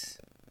nice.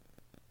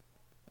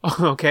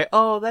 Oh, okay.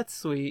 Oh, that's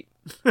sweet.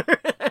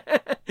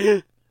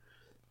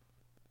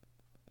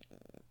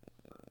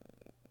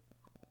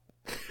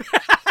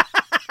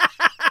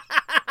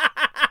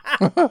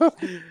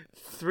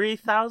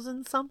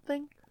 3,000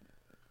 something?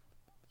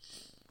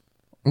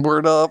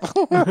 Word up.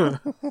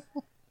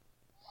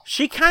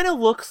 She kind of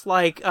looks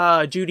like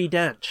Judi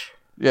Dench.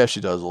 Yeah,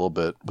 she does a little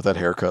bit with that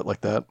haircut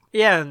like that.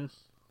 Yeah, and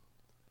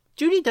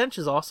Judi Dench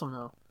is awesome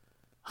though.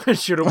 I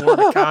should have worn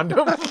a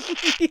condom.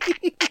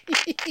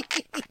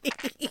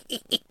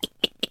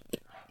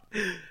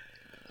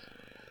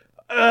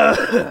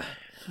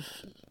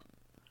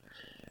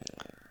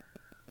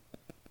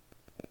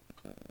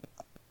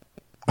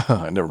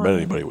 I never met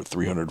anybody with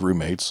 300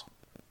 roommates.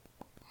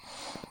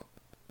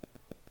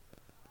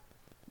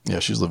 Yeah,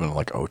 she's living in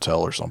like a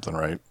hotel or something,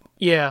 right?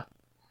 Yeah,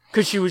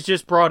 because she was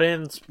just brought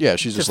in. Yeah,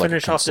 she's to just like a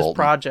finish off this consultant.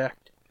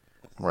 project.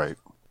 Right.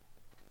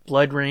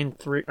 Blood Rain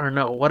 3, or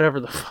no, whatever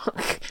the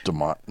fuck.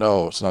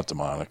 No, it's not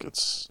demonic.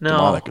 It's No.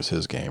 demonic is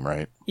his game,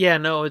 right? Yeah,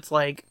 no, it's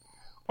like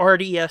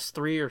RDS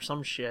 3 or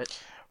some shit.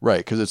 Right,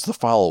 because it's the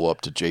follow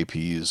up to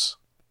JP's.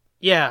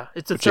 Yeah,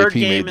 it's the third JP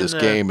game made this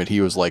game, and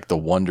he was like the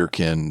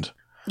wonderkind.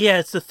 Yeah,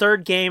 it's the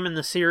third game in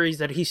the series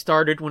that he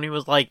started when he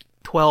was like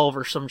 12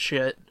 or some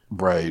shit.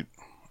 Right.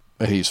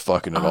 And he's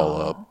fucking it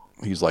all up.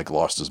 He's like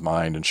lost his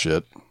mind and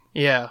shit.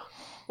 Yeah.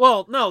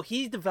 Well, no,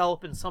 he's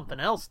developing something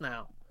else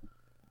now.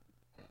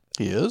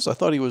 He is? I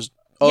thought he was...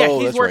 Yeah, Oh,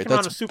 he's that's working right.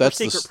 on a super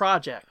secret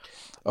project.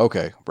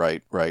 Okay,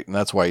 right. And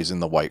that's why he's in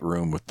the white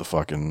room with the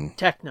fucking...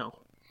 Techno.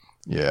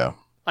 Yeah.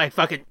 Like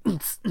fucking...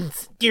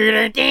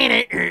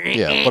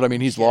 Yeah, but I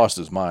mean, he's lost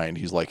his mind.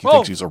 He's like, he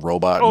thinks he's a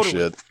robot and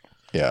shit.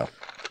 Yeah.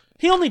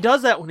 He only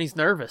does that when he's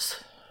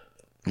nervous.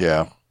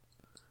 Yeah.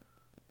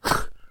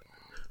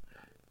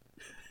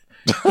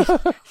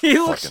 He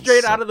looks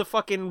straight out of the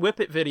fucking Whip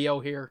It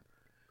video here.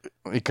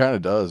 He kind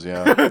of does,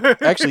 yeah.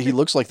 Actually, he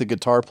looks like the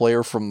guitar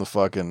player from the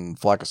fucking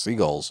Flock of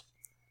Seagulls.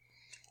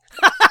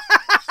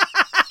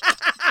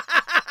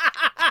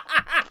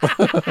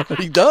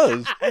 He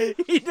does.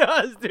 He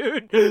does,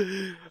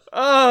 dude.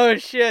 Oh,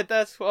 shit,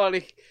 that's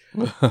funny.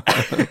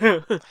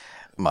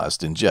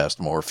 Must ingest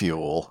more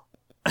fuel.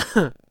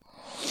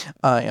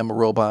 I am a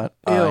robot.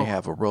 Ew. I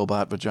have a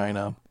robot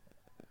vagina.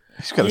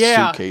 He's got a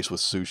suitcase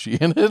with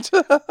sushi in it.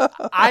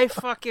 I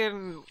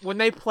fucking... When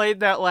they played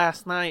that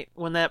last night,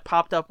 when that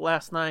popped up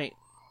last night,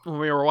 when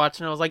we were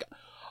watching, I was like,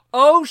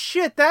 oh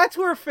shit, that's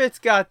where Fitz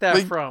got that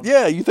from.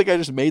 Yeah, you think I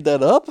just made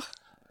that up?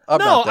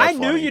 No, I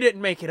knew you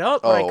didn't make it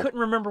up, but I Oh. couldn't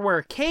remember where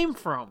it came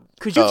from.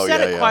 Because you've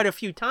said it quite a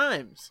few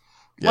times.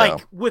 Yeah.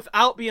 Like,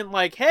 without being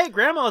like, hey,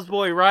 grandma's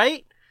boy,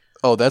 right?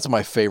 Oh, that's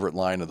my favorite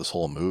line of this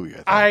whole movie,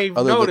 I think.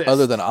 I've noticed.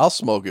 Other than I'll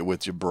smoke it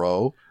with you,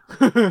 bro.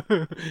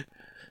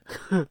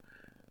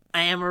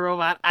 I am a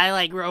robot. I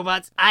like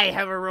robots. I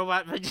have a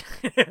robot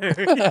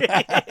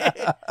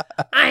vagina.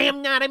 I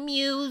am not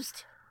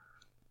amused.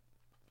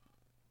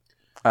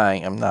 I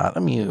am not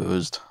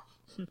amused.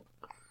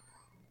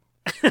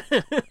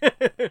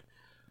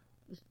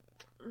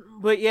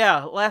 But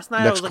yeah, last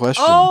night I was like,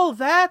 question. oh,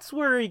 that's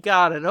where he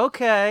got it.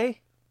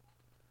 Okay.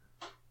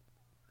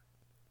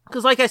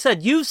 Because like I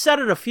said, you've said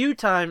it a few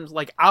times,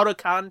 like out of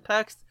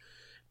context,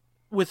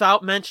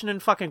 without mentioning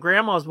fucking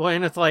grandma's boy,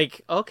 and it's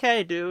like,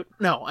 okay, dude.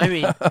 No, I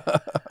mean,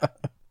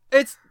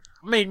 it's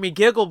made me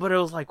giggle, but it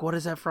was like, what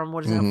is that from?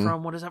 What is that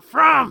from? What is that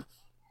from?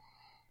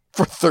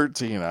 For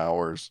 13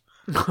 hours.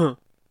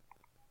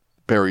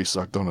 Barry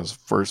sucked on his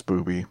first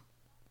boobie.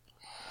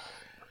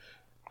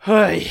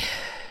 Hey.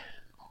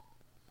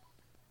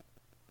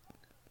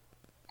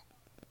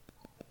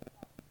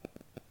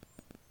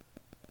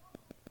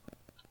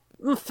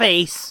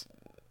 Face.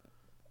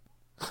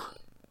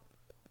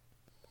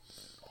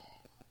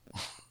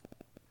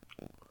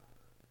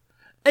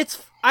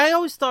 I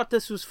always thought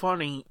this was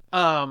funny,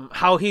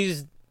 how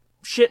he's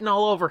shitting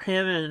all over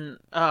him and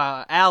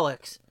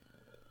Alex.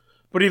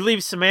 But he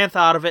leaves Samantha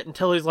out of it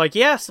until he's like,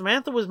 yeah,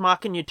 Samantha was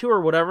mocking you too or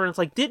whatever. And it's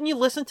like, didn't you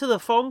listen to the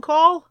phone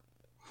call?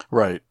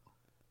 Right.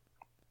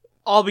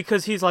 All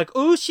because he's like,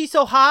 ooh, she's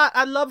so hot.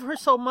 I love her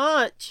so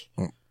much.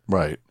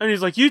 Right. And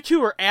he's like, you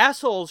two are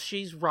assholes.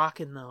 She's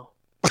rocking, though.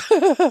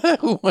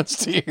 Who wants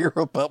to hear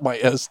about my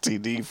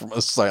STD from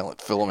a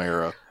silent film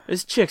era?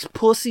 This chick's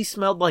pussy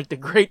smelled like the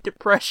Great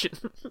Depression.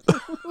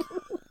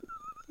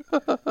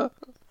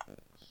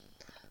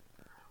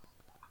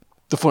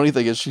 The funny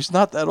thing is, she's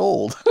not that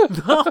old.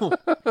 No.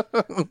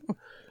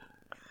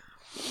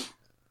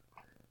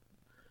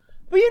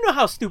 But you know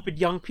how stupid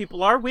young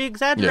people are. We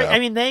exaggerate. Yeah. I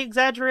mean, they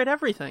exaggerate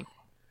everything.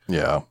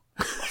 Yeah.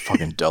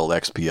 Fucking Dell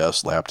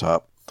XPS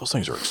laptop. Those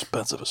things are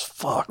expensive as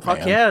fuck, man.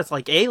 Fuck yeah, it's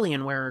like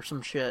Alienware or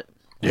some shit.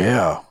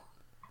 Yeah.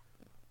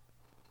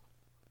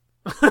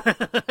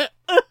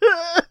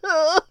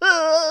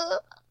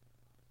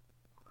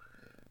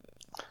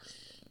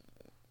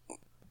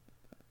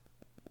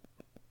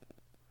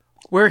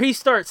 Where he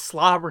starts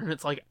slobbering,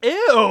 it's like,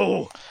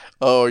 ew!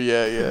 Oh,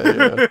 yeah.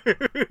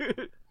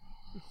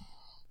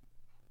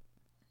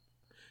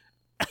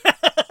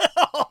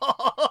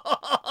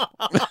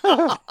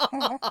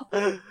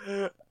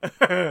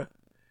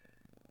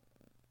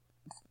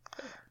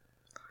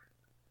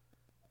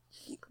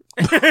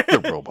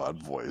 The robot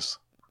voice.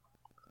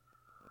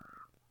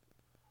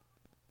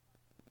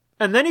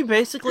 And then he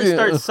basically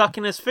starts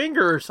sucking his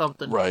finger or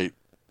something. Right.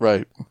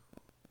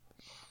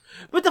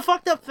 But the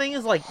fucked up thing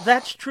is, like,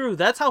 that's true.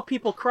 That's how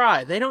people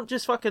cry. They don't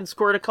just fucking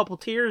squirt a couple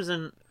tears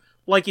and,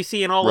 like you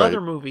see in all other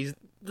movies.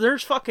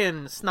 There's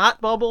fucking snot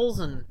bubbles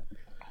and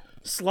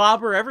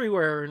slobber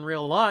everywhere in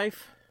real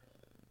life.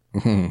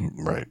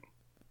 Right.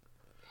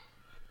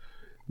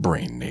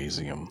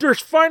 Brain-nasium. There's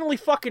finally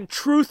fucking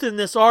truth in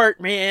this art,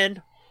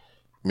 man.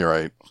 You're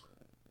right.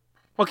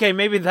 Okay,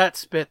 maybe that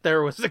spit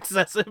there was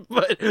excessive,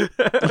 but...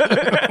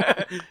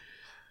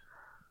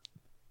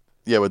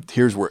 Yeah, but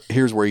here's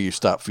where you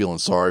stop feeling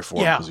sorry for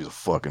him Yeah. because he's a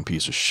fucking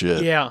piece of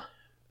shit. Yeah.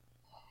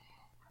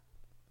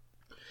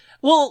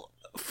 Well,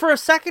 for a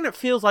second it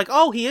feels like,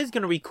 oh, he is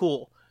going to be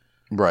cool.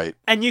 Right.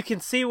 And you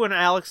can see when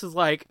Alex is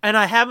like, and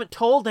I haven't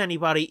told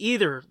anybody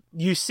either.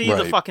 You see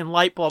the fucking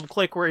light bulb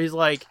click where he's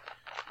like,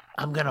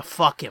 I'm going to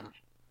fuck him.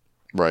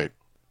 Right.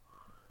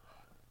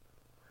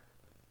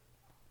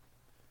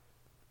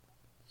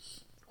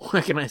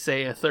 What can I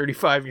say? A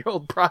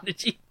 35-year-old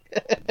prodigy.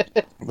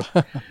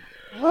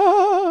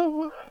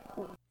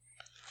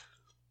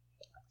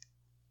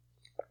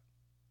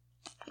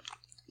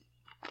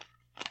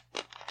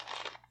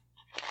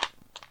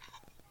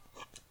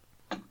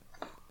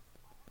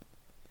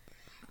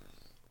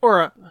 Or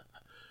a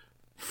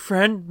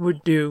friend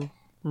would do,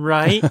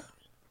 right?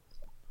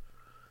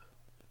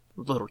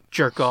 Little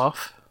jerk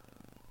off.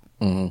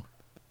 Mm-hmm.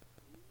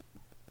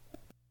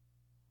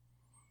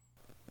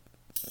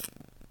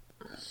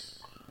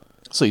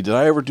 See, did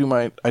I ever do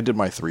I did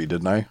my 3,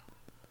 didn't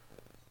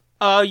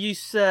I? You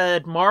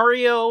said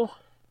Mario.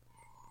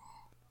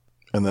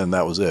 And then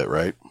that was it,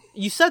 right?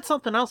 You said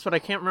something else, but I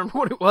can't remember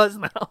what it was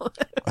now.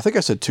 I think I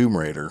said Tomb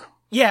Raider.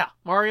 Yeah,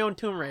 Mario and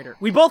Tomb Raider.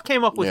 We both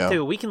came up with 2.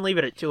 Yeah. We can leave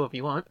it at 2 if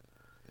you want.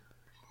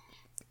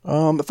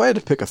 If I had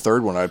to pick a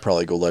third one, I'd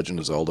probably go Legend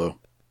of Zelda.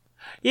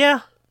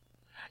 Yeah.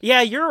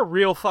 Yeah, you're a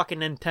real fucking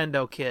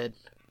Nintendo kid.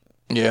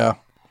 Yeah,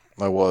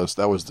 I was.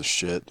 That was the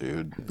shit,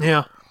 dude.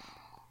 Yeah.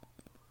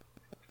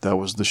 That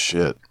was the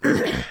shit.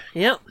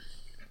 Yep.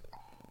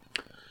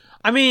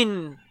 I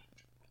mean,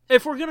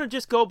 if we're gonna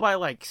just go by,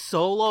 like,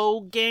 solo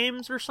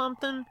games or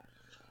something,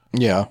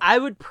 Yeah. I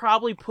would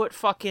probably put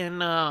fucking,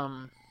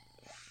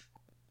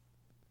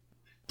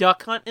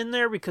 Duck Hunt in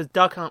there, because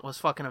Duck Hunt was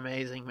fucking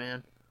amazing,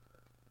 man.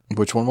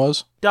 Which one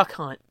was? Duck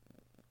Hunt.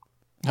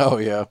 Oh,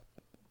 yeah.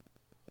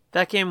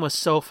 That game was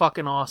so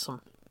fucking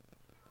awesome.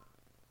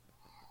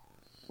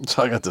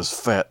 So I got this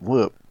fat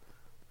lip.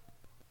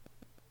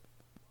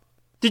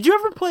 Did you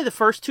ever play the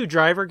first 2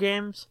 Driver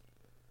games?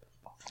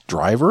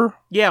 Driver?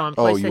 Yeah, on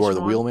PlayStation Oh, you are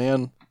the 1.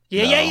 wheelman?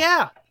 Yeah, No.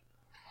 yeah.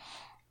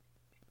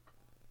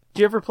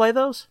 Did you ever play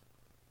those?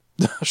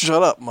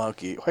 Shut up,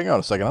 monkey. Hang on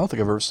a second. I don't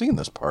think I've ever seen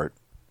this part.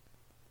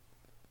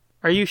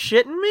 Are you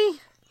shitting me?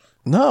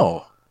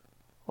 No.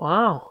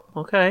 Wow,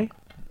 okay.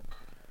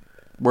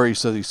 Where he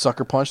says he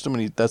sucker punched him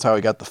and that's how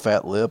he got the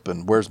fat lip.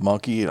 And where's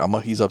Monkey?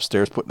 He's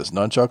upstairs putting his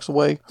nunchucks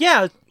away.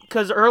 Yeah,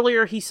 because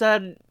earlier he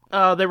said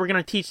they were going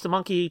to teach the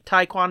monkey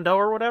Taekwondo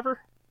or whatever.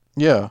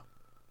 Yeah.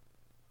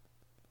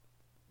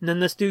 And then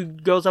this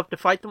dude goes up to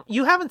fight them.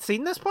 You haven't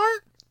seen this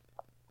part?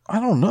 I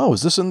don't know.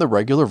 Is this in the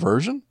regular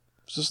version?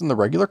 Is this in the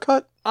regular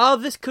cut? Oh,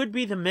 this could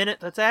be the minute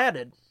that's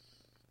added.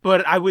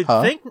 But I would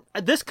think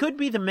this could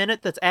be the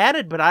minute that's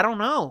added, but I don't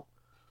know.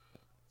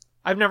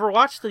 I've never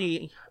watched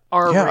the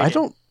R Yeah,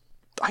 rated.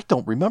 I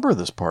don't remember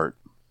this part.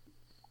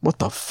 What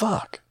the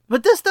fuck?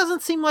 But this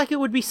doesn't seem like it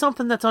would be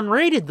something that's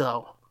unrated,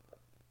 though.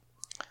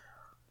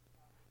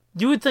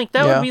 You would think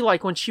that would be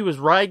like when she was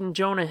riding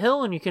Jonah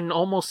Hill and you can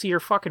almost see her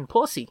fucking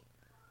pussy.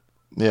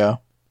 Yeah.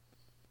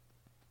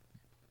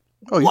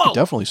 Oh, you can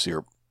definitely see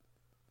her.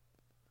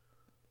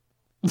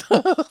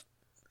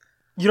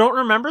 You don't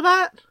remember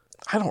that?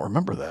 I don't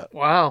remember that.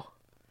 Wow.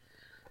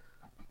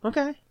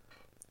 Okay.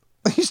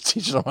 He's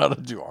teaching them how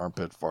to do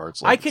armpit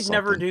farts. I could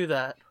never do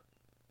that.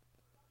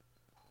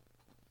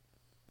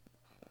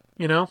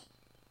 You know?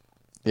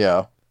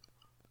 Yeah.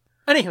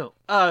 Anywho,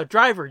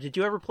 Driver, did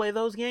you ever play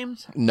those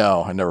games?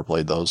 No, I never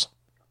played those.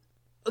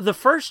 The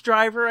first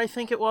Driver, I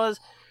think it was,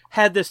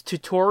 had this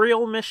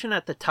tutorial mission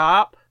at the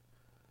top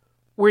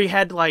where you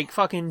had to, like,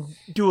 fucking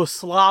do a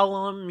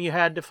slalom, you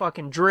had to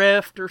fucking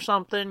drift or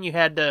something, you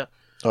had to...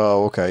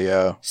 Oh, okay,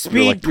 yeah.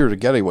 You're the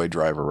getaway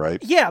driver,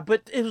 right? Yeah,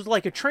 but it was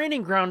like a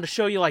training ground to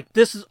show you, like,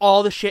 this is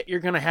all the shit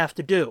you're gonna have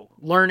to do.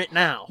 Learn it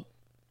now.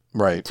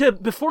 Right.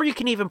 Before you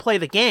can even play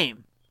the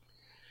game.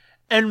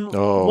 And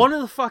one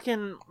of the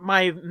fucking...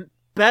 My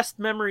best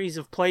memories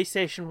of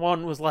PlayStation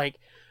 1 was, like,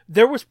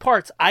 there was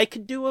parts I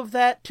could do of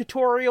that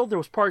tutorial, there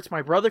was parts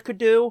my brother could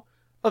do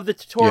of the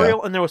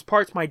tutorial, and there was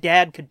parts my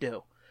dad could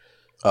do.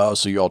 Oh,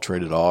 so you all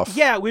traded off?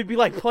 Yeah, we'd be,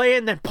 like,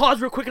 playing, then pause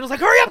real quick, and I was like,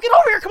 hurry up, get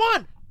over here, come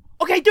on!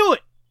 Okay, do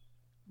it!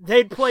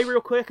 They'd play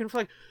real quick, and it's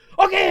like,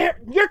 okay,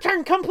 your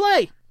turn, come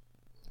play!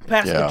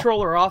 Pass the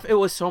controller off. It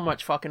was so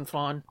much fucking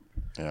fun.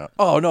 Yeah.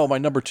 Oh, no, my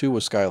number 2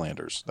 was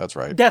Skylanders. That's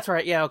right. That's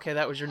right, yeah, okay,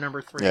 that was your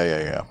number 3.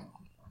 Yeah.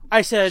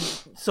 I said,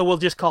 so we'll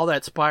just call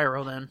that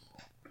Spyro then.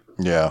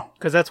 Yeah.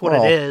 Because that's what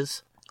it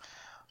is.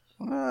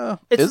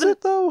 Is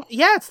it, though?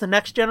 Yeah, it's the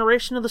next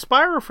generation of the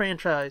Spyro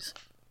franchise.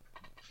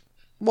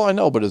 Well, I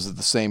know, but is it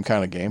the same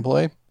kind of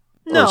gameplay?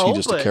 No, or is he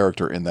just a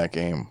character in that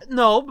game?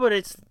 No, but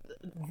it's...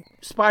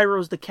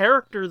 Spyro's the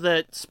character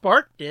that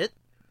sparked it.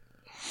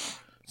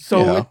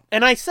 So,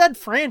 and I said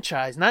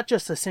franchise, not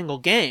just a single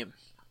game.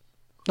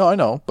 No, I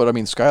know, but I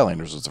mean,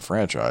 Skylanders is a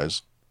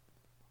franchise.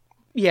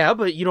 Yeah,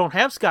 but you don't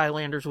have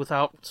Skylanders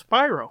without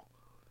Spyro.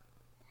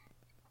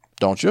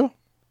 Don't you?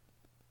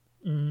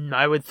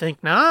 I would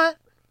think not.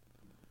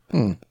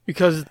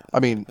 Because... I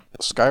mean,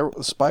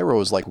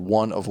 Spyro is like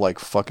one of like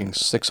fucking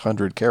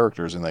 600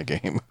 characters in that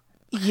game.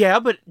 Yeah,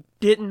 but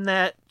didn't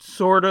that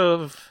sort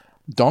of...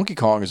 Donkey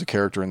Kong is a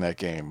character in that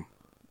game.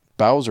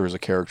 Bowser is a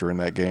character in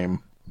that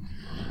game.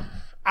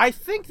 I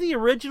think the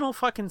original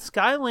fucking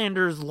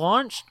Skylanders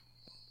launched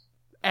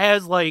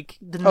as like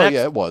the next... Oh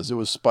yeah, it was. It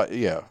was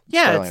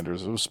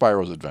Skylanders. It was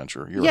Spyro's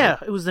adventure. You're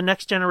right. It was the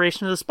next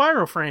generation of the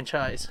Spyro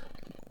franchise.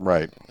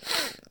 Right.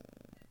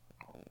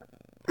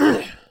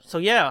 So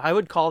yeah, I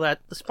would call that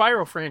the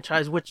Spyro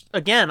franchise, which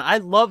again, I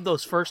love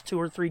those first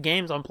 2 or 3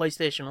 games on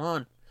PlayStation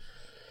 1.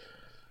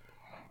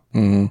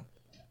 Mm-hmm.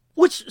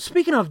 Which,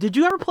 speaking of, did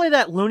you ever play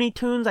that Looney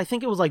Tunes? I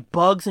think it was like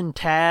Bugs and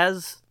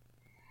Taz.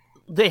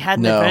 They had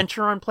an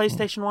adventure on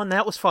PlayStation 1.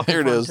 That was fucking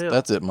fun, There it is. too.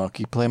 That's it,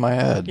 monkey. Play my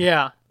head.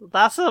 Yeah.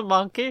 That's it,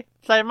 monkey.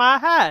 Play my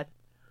head.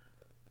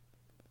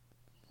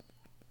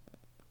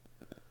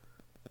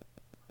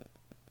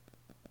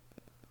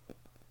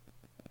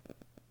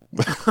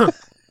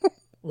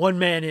 One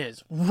man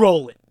is.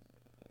 Roll it.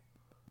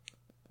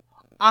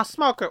 I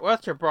smoke it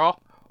with you, bro.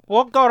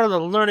 We'll go to the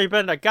loony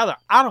bin together.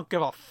 I don't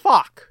give a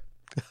fuck.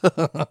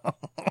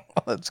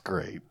 That's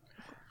great.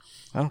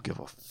 I don't give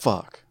a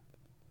fuck.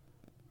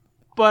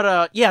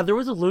 But, yeah, there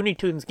was a Looney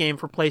Tunes game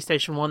for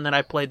PlayStation 1 that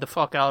I played the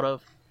fuck out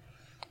of.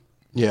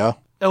 Yeah?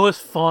 It was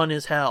fun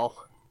as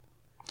hell.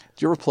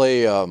 Did you ever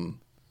play,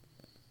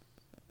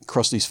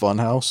 Krusty's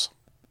Funhouse?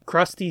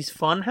 Krusty's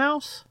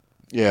Funhouse?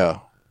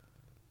 Yeah.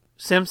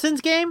 Simpsons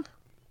game?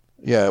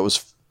 Yeah, it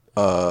was,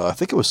 I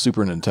think it was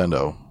Super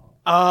Nintendo.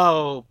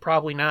 Oh,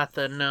 probably not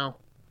then, no.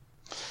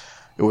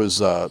 It was,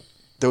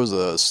 there was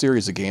a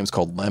series of games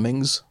called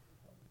Lemmings.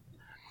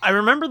 I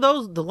remember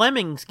the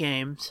Lemmings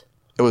games.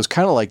 It was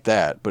kind of like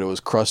that, but it was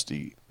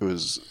Krusty. It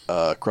was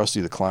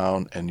Krusty the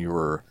Clown, and you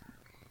were...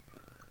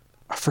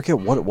 I forget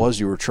what it was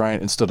you were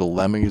trying... Instead of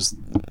Lemmings,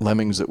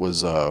 it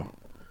was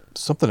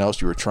something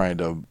else you were trying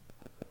to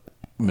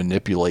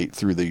manipulate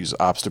through these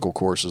obstacle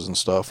courses and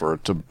stuff, or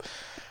to...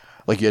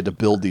 Like, you had to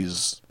build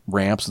these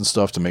ramps and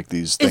stuff to make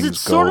these things go certain ways.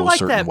 Is it sort of like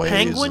that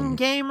Penguin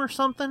game or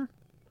something?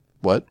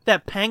 What?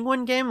 That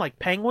Penguin game? Like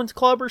Penguins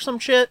Club or some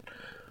shit?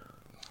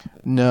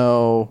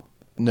 No,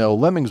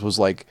 Lemmings was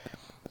like...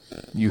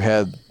 You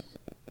had,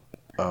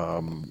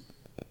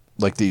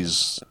 like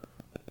these,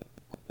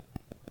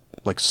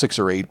 like 6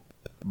 or 8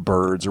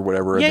 birds or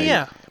whatever.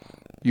 Yeah.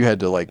 You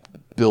had to like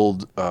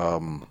build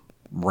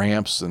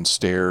ramps and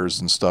stairs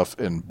and stuff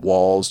and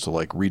walls to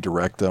like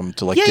redirect them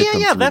to like get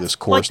them through That's this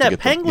course. Like to that get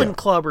Penguin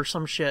Club or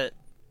some shit.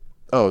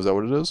 Oh, is that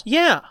what it is?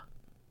 Yeah.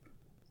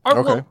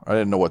 Okay, I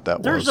didn't know what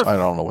that was. I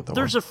don't know what that was.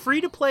 There's a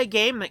free-to-play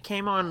game that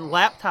came on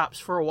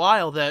laptops for a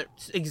while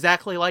that's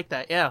exactly like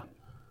that, yeah.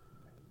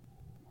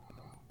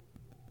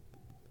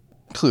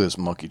 Look at this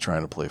monkey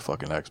trying to play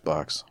fucking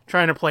Xbox.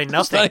 Trying to play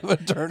nothing. It's not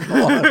even turned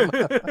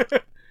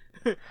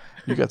on.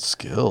 You got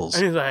skills.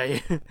 And he's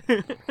like,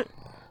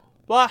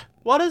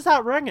 what is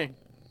that ringing?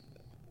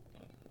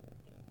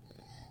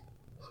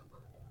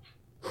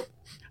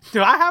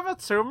 Do I have a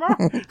tumor?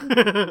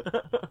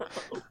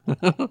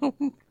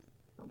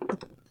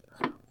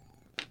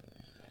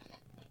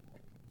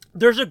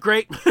 There's a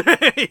great...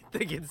 I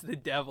think it's the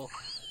devil.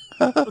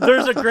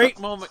 There's a great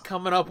moment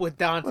coming up with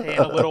Dante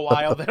in a little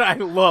while that I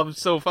love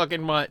so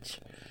fucking much.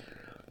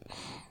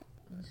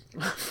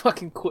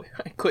 Fucking quit.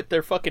 I quit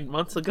there fucking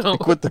months ago. I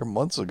quit there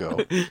months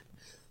ago.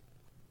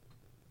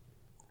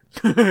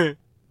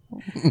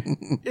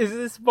 Is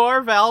this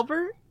Marv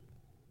Albert?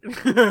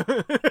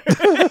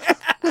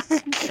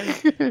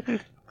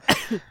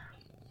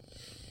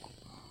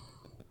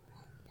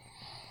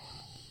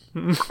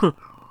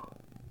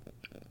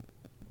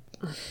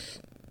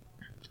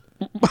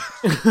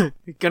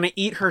 Gonna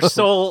eat her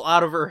soul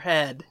out of her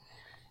head.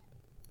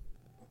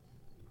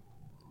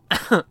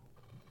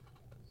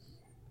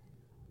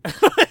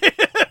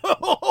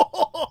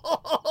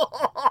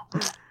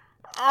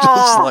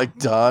 Just like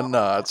Don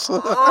Knotts.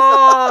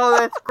 Oh,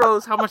 that's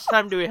gross. How much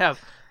time do we have?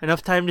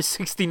 Enough time to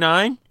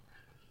 69?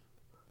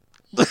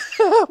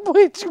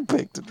 Way too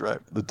big to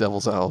drive to the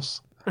Devil's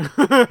House.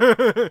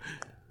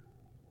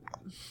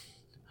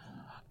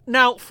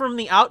 Now, from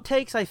the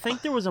outtakes, I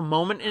think there was a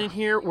moment in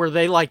here where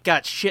they like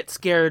got shit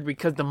scared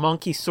because the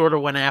monkey sort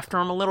of went after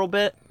him a little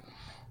bit.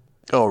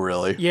 Oh,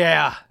 really?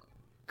 Yeah.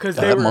 Because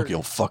that monkey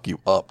will fuck you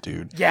up,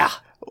 dude. Yeah.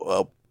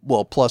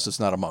 Well, plus it's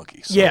not a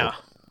monkey. So yeah.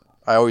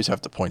 I always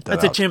have to point that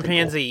out. It's a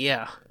chimpanzee,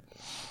 yeah.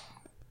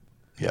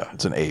 Yeah,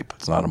 it's an ape.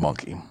 It's not a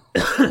monkey.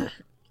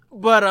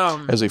 But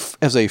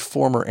as a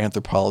former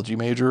anthropology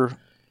major,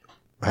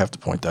 I have to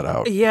point that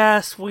out.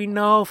 Yes, we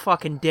know,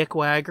 fucking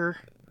dickwagger.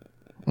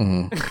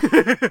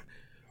 Mm-hmm.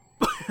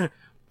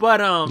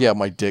 But yeah,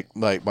 my dick,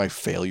 my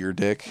failure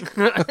dick.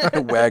 I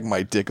wag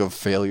my dick of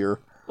failure.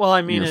 Well,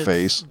 I mean, your it's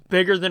face.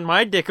 Bigger than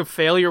my dick of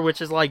failure,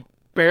 which is like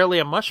barely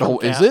a mushroom. Oh,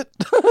 cap. Is it?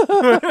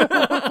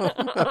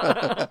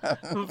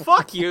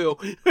 Fuck you.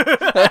 You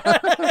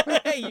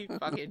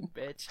fucking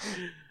bitch.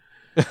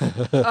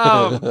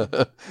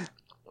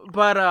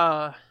 But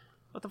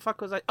what the fuck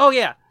was I? Oh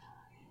yeah,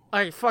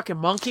 like fucking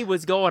monkey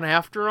was going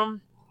after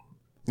him.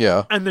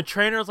 Yeah. And the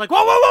trainer was like,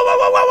 whoa, whoa, whoa, whoa,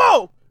 whoa, whoa,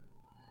 whoa,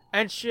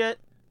 and shit,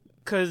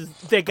 because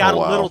they got a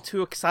little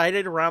too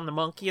excited around the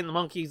monkey, and the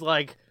monkey's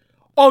like,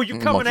 oh, you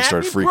coming at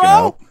me, bro?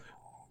 Out.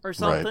 Or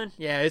something. Right.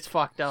 Yeah, it's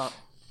fucked up.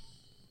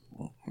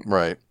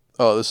 Right.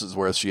 Oh, this is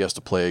where she has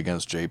to play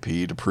against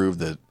JP to prove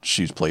that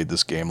she's played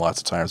this game lots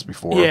of times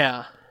before.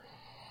 Yeah.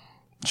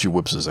 She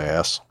whips his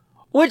ass.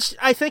 Which,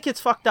 I think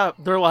it's fucked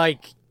up. They're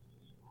like,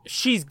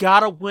 she's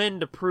gotta win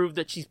to prove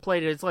that she's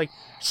played it. It's like,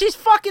 she's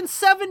fucking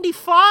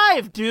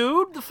 75,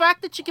 dude. The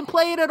fact that she can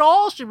play it at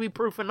all should be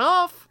proof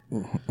enough.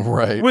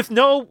 Right. With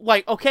no,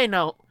 like, okay,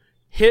 now,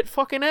 hit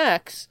fucking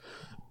X.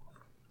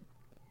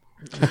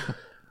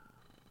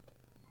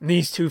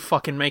 These two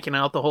fucking making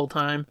out the whole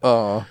time.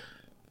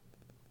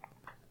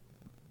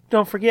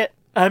 Don't forget,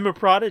 I'm a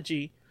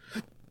prodigy.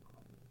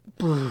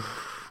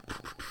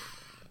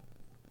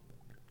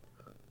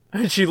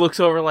 And she looks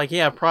over like,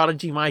 yeah,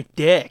 prodigy my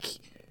dick.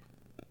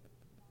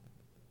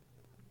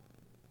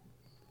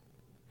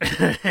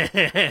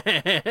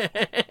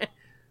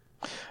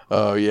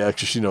 Oh, yeah,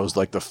 because she knows,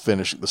 like, the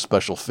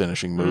special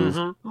finishing move.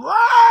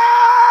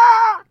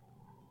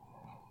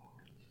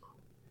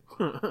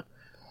 Mm-hmm.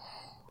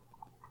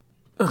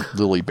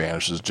 Lily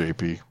banishes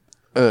JP.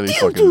 And then he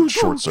fucking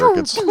short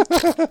circuits.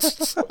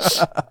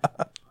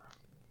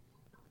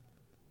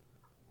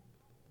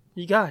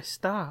 You guys,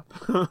 stop.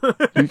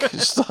 You can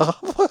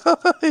stop.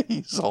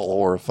 He's all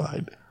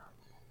horrified.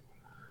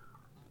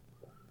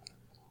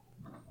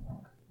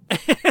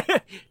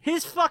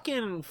 His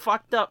fucking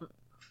fucked up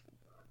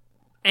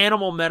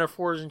animal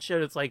metaphors and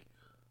shit, it's like,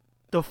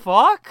 the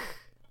fuck?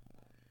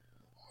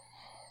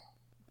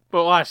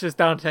 But watch this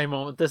Dante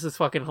moment. This is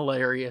fucking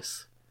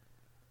hilarious.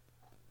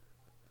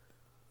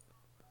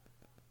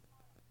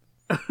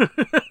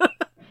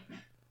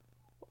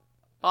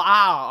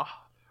 Wow.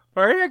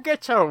 Where do you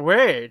get your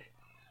weed?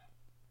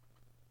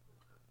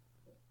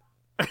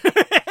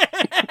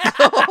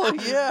 Oh,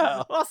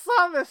 yeah. What's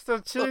up,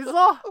 Mr.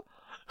 Chisel?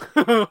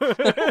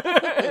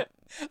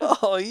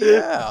 Oh,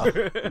 yeah.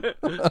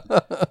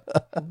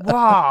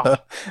 Wow.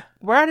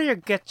 Where do you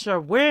get your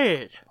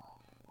weed?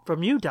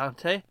 From you,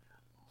 Dante.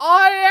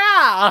 Oh,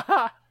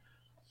 yeah.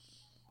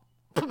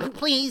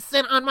 Please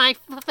sit on my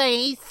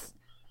face.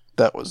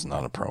 That was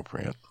not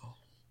appropriate.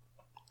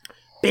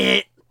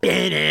 Bit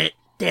it.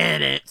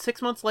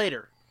 6 months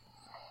later.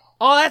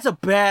 Oh, that's a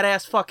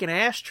badass fucking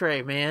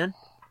ashtray, man.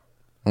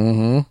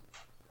 Mm-hmm.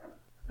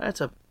 That's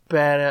a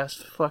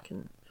badass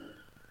fucking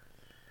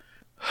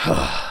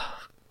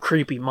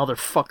creepy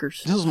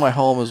motherfuckers. This is my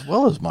home as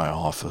well as my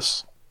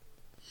office.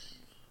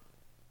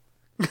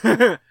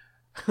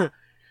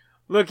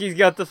 Look, he's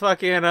got the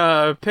fucking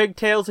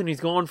pigtails and he's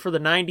going for the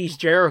 90s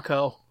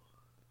Jericho.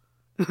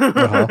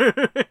 Uh-huh.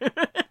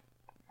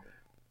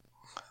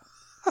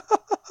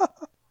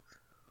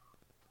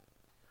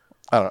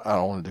 I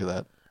don't want to do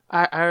that.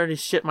 I already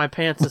shit my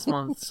pants this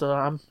month,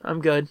 so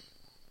I'm good.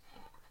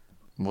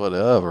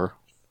 Whatever.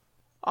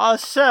 Oh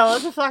shit,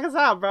 what the fuck is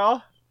that,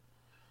 bro?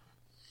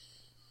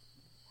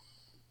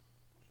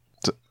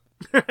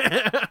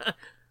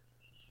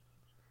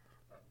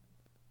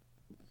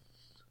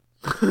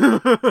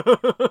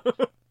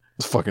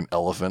 This fucking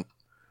elephant.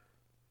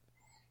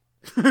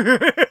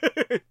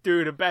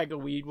 Dude, a bag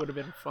of weed would have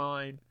been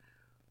fine.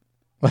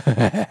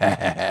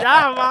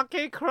 Yeah,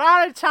 monkey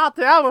karate chop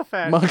the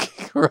elephant.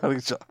 Monkey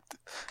karate chop.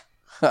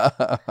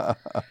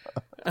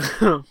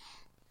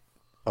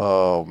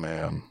 Oh,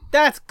 man.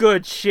 That's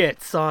good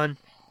shit, son.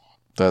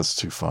 That's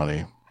too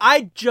funny.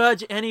 I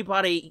judge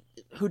anybody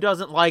who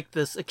doesn't like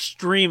this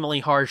extremely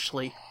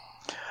harshly.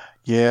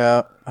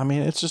 Yeah, I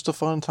mean, it's just a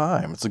fun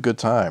time. It's a good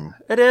time.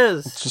 It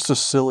is. It's just a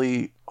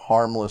silly,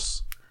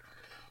 harmless,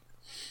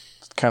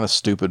 kind of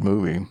stupid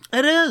movie.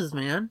 It is,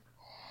 man.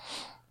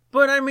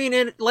 But I mean,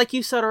 it, like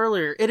you said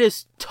earlier, it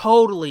is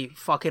totally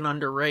fucking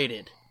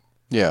underrated.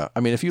 Yeah,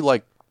 I mean, if you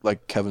like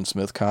Kevin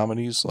Smith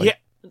comedies, like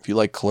if you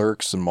like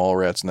Clerks and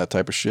Mallrats and that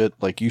type of shit,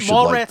 like you should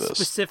like this. Mallrats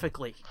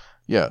specifically.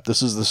 Yeah,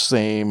 this is the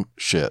same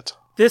shit.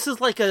 This is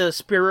like a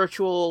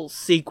spiritual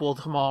sequel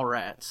to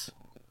Mallrats.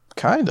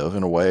 Kind of,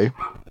 in a way.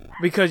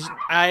 Because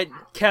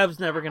Kev's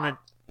never gonna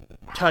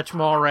touch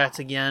Mallrats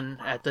again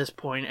at this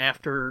point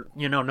after,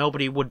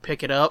 nobody would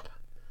pick it up.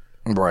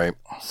 Right.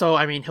 So,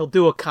 I mean, he'll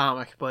do a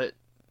comic, but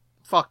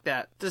fuck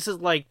that. This is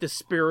like the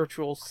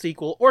spiritual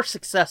sequel, or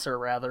successor,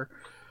 rather,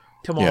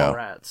 to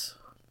Mallrats.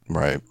 Yeah.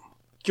 Right.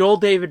 Joel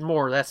David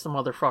Moore, that's the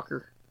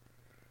motherfucker.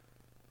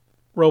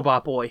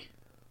 Robot Boy.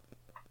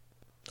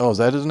 Oh, is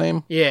that his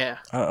name? Yeah.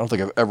 I don't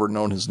think I've ever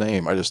known his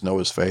name. I just know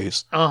his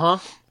face. Uh-huh.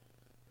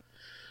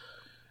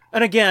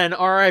 And again,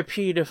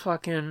 R.I.P. to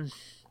fucking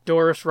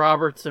Doris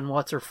Roberts and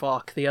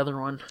what's-her-fuck, the other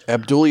one.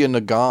 Abdulia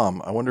Nagam.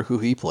 I wonder who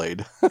he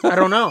played. I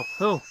don't know.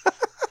 Who?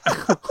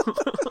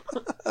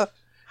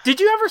 Did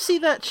you ever see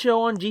that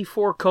show on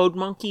G4, Code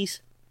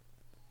Monkeys?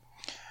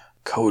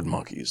 Code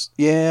Monkeys.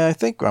 Yeah, I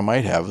think I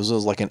might have. This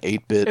was like an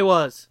 8-bit It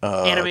was.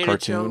 Animated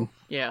cartoon. show.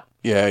 Yeah.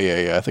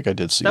 Yeah. I think I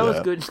did see that.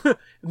 That was good.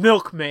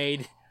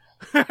 Milkmaid.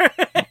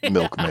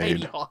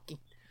 Milkmaid.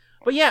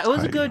 But yeah, it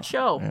was a good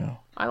show. Yeah.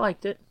 I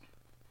liked it.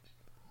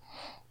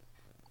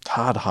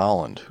 Todd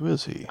Holland. Who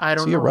is he? I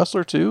don't know. Is he a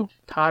wrestler too?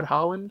 Todd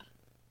Holland?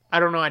 I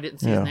don't know. I didn't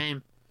see his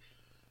name.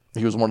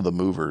 He was one of the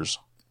movers.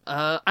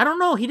 I don't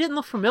know. He didn't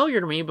look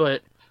familiar to me,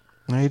 but...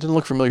 No, he didn't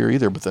look familiar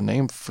either, but the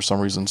name for some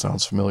reason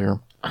sounds familiar.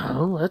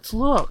 Oh, let's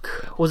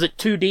look. Was it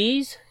 2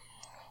 Ds?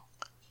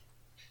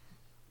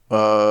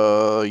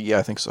 Yeah,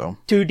 I think so.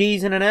 2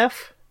 Ds and an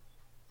F?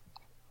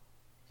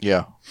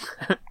 Yeah.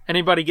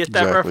 Anybody get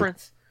that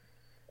reference?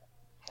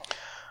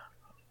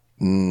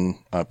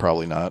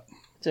 Probably not.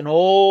 It's an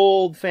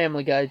old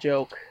Family Guy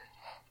joke.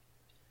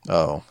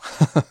 Oh.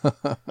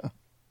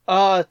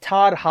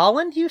 Todd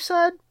Holland, you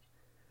said?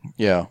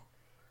 Yeah.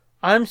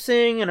 I'm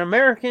seeing an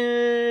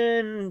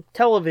American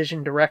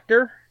television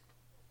director.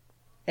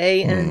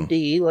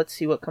 A&D. Let's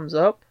see what comes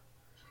up.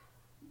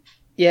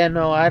 Yeah,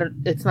 no,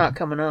 it's not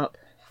coming up.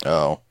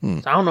 Oh.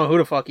 So I don't know who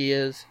the fuck he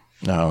is.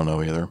 I don't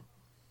know either.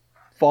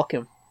 Fuck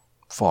him.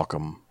 Fuck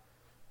him.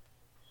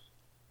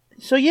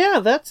 So yeah,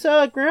 that's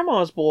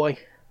Grandma's Boy.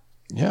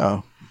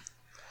 Yeah.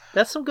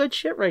 That's some good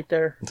shit right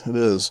there. It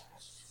is.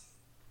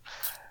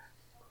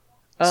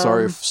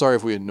 Sorry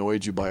if we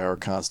annoyed you by our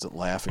constant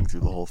laughing through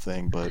the whole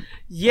thing, but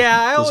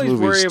yeah, I always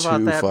worry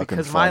about that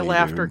because funny, my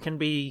laughter can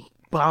be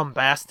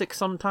bombastic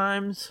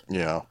sometimes.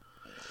 Yeah.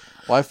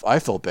 Well, I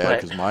felt bad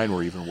because mine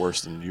were even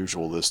worse than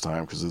usual this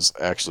time because this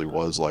actually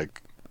was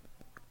like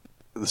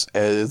this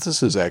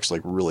is actually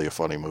like really a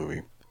funny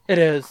movie. It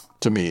is.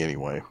 To me,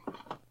 anyway.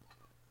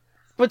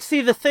 But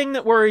see, the thing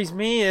that worries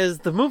me is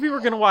the movie we're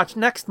going to watch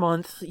next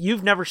month,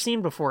 you've never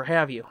seen before,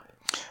 have you?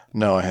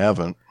 No, I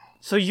haven't.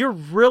 So you're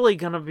really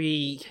going to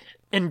be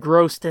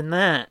engrossed in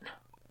that.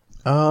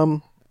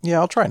 Yeah,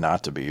 I'll try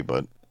not to be,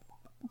 but...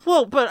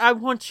 Well, but I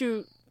want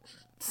you...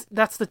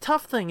 That's the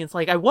tough thing. It's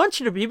like, I want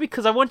you to be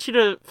because I want you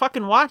to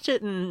fucking watch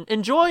it and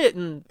enjoy it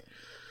and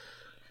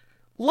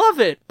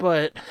love it,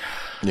 but...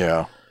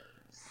 Yeah.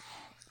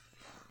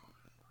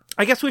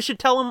 I guess we should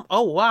tell them,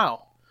 oh,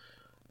 wow.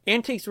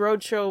 Antiques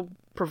Roadshow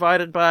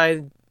provided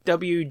by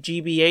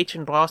WGBH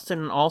in Boston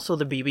and also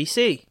the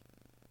BBC.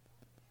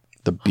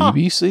 The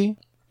BBC?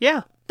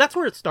 Yeah, that's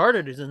where it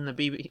started, is in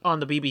on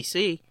the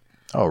BBC.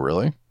 Oh,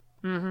 really?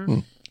 Mm-hmm.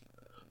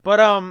 But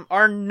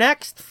our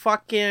next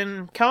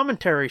fucking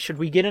commentary, should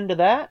we get into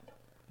that?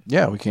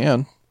 Yeah, we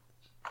can.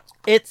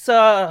 It's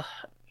a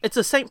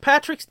St.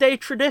 Patrick's Day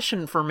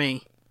tradition for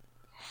me.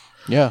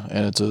 Yeah,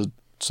 and it's a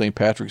St.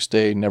 Patrick's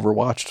Day never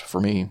watched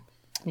for me.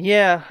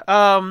 Yeah,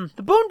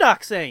 the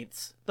Boondock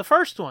Saints, the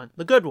first one,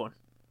 the good one.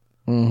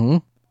 Mm-hmm.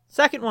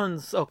 Second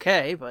one's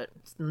okay, but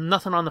it's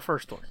nothing on the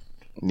first one.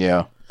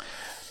 Yeah.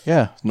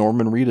 Yeah,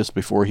 Norman Reedus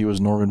before he was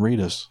Norman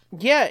Reedus.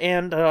 Yeah,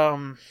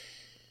 and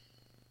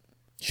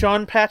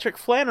Sean Patrick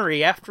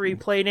Flannery after he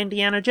played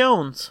Indiana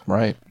Jones.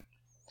 Right.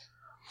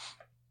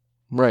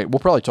 Right. We'll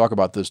probably talk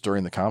about this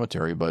during the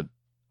commentary, but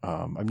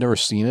I've never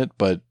seen it,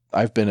 but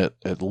I've been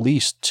at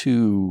least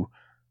 2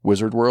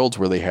 Wizard Worlds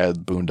where they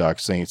had Boondock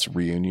Saints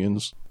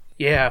reunions.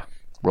 Yeah.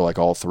 Where like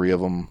all 3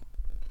 of them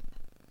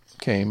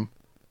came.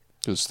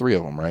 There's 3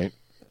 of them, right?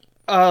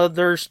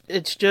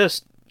 It's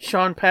just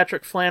Sean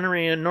Patrick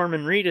Flannery and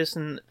Norman Reedus,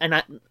 and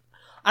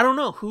I don't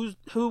know who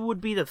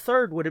would be the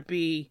third. Would it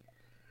be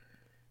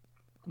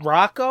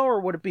Rocco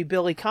or would it be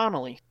Billy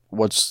Connolly?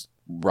 What's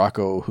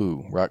Rocco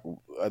who?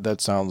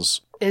 That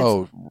sounds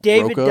It's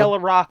David Roca? Della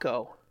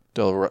Rocco.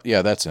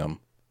 Yeah, that's him.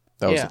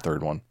 That was the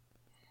third one.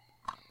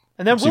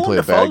 And then Does he play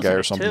Willem a bad Dafoe's guy in or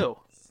it, something? too.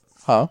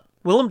 Huh?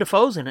 Willem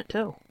Dafoe's in it,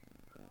 too.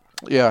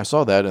 Yeah, I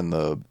saw that in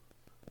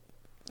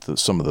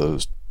some of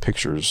those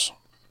pictures.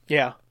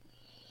 Yeah.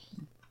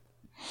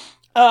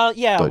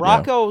 But,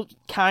 Rocco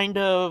kind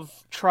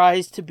of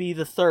tries to be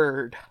the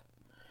third.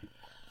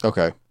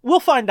 Okay. We'll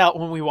find out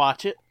when we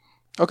watch it.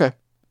 Okay.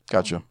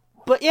 Gotcha.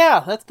 But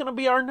yeah, that's going to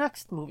be our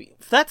next movie.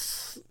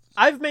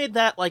 I've made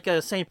that like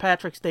a St.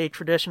 Patrick's Day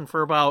tradition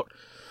for about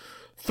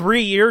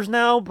 3 years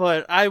now,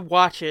 but I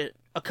watch it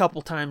a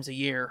couple times a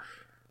year.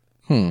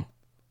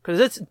 Because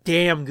it's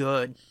damn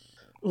good.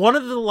 One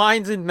of the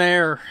lines in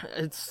there,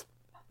 it's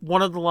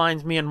one of the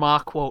lines me and Ma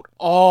quote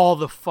all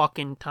the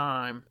fucking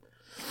time.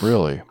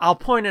 Really? I'll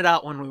point it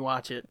out when we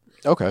watch it.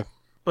 Okay.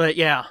 But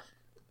yeah,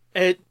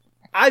 I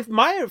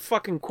might have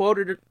fucking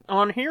quoted it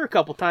on here a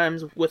couple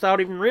times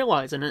without even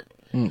realizing it.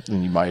 And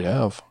you might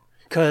have.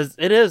 Because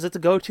it's a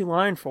go-to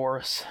line for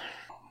us.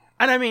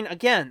 And I mean,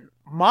 again,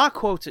 Ma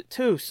quotes it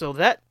too, so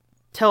that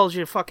tells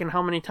you fucking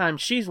how many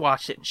times she's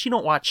watched it. And she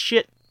don't watch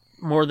shit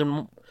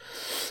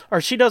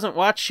she doesn't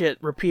watch shit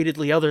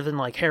repeatedly other than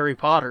like Harry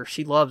Potter.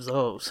 She loves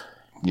those.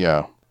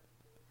 Yeah.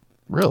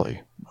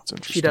 Really? That's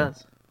interesting. She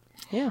does.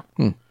 Yeah.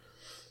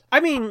 I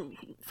mean,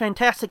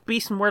 Fantastic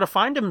Beasts and Where to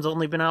Find Him's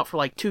only been out for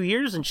like 2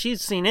 years, and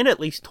she's seen it at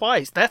least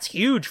twice. That's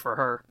huge for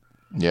her.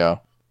 Yeah.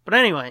 But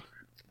anyway,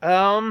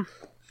 I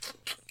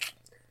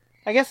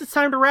guess it's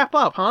time to wrap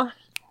up, huh?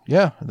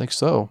 Yeah, I think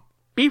so.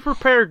 Be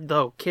prepared,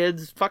 though,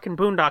 kids. Fucking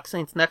Boondock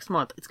Saints next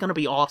month. It's gonna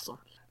be awesome.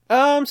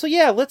 So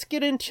yeah, let's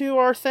get into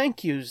our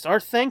thank yous. Our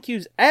thank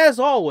yous, as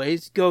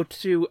always, go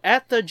to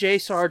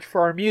 @JSarge for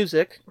our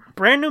music.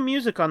 Brand new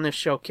music on this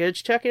show,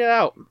 kids. Check it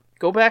out.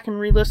 Go back and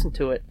re-listen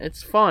to it.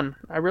 It's fun.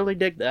 I really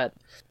dig that.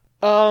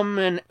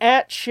 And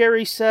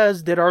 @Sherry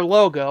Says did our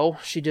logo.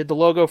 She did the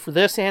logo for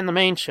this and the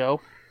main show.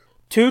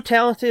 Two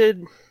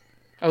talented,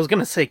 I was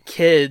gonna say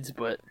kids,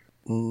 but...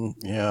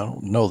 yeah, I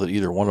don't know that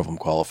either one of them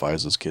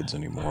qualifies as kids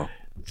anymore.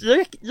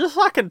 You're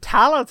fucking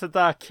talented,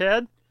 that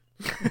kid.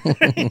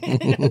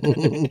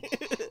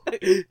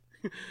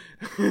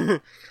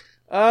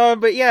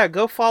 But yeah,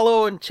 go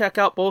follow and check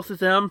out both of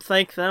them.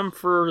 Thank them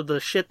for the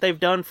shit they've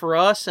done for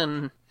us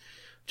and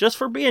just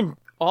for being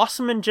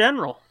awesome in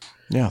general.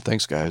 Yeah,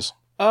 thanks, guys.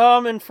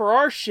 And for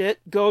our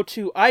shit, go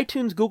to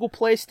iTunes, Google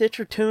Play,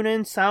 Stitcher,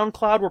 TuneIn,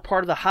 SoundCloud. We're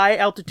part of the High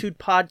Altitude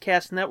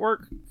Podcast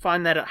Network.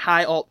 Find that at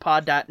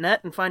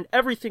highaltpod.net and find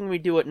everything we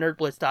do at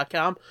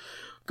nerdblitz.com.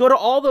 Go to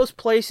all those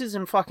places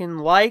and fucking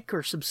like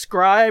or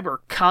subscribe or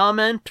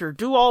comment or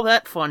do all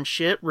that fun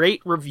shit.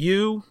 Rate,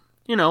 review,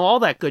 all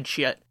that good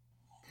shit.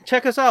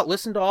 Check us out.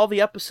 Listen to all the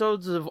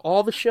episodes of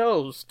all the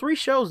shows. 3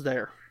 shows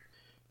there.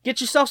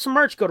 Get yourself some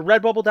merch. Go to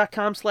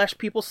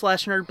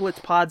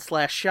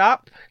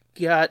redbubble.com/people/nerdblitzpod/shop.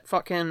 Got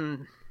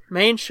fucking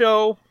main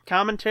show,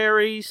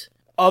 commentaries,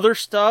 other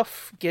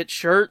stuff. Get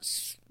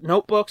shirts,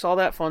 notebooks, all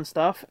that fun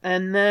stuff.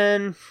 And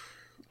then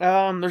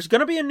there's going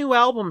to be a new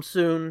album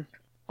soon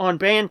on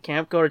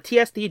Bandcamp. Go to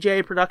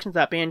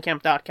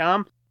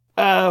tsdjproductions.bandcamp.com.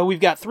 We've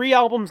got 3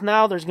 albums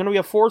now. There's going to be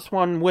a 4th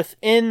one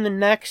within the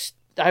next,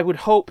 I would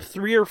hope,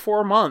 3 or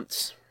 4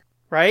 months.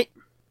 Right?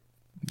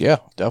 Yeah,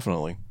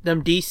 definitely.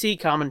 Them DC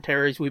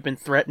commentaries we've been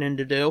threatening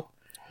to do.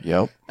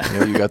 Yep.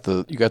 Yeah, you got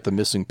the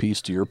missing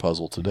piece to your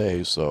puzzle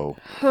today, so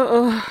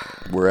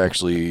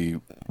we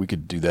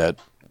could do that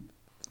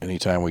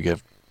anytime we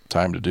get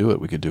time to do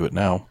it. We could do it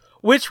now.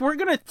 Which we're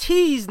going to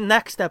tease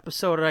next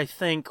episode, I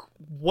think,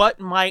 what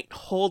might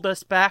hold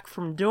us back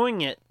from doing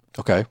it.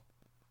 Okay.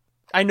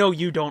 I know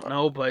you don't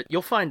know, but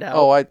you'll find out.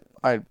 Oh,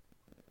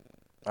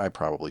 I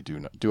probably do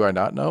know. Do I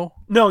not know?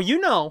 No, you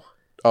know.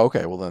 Oh,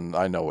 okay, well then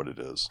I know what it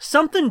is.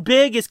 Something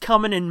big is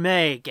coming in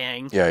May,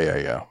 gang.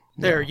 Yeah.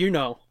 There, you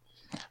know.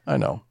 I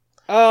know.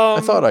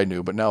 I thought I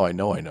knew, but now I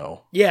know I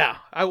know. Yeah.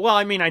 I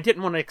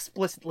didn't want to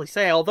explicitly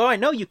say, although I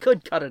know you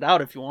could cut it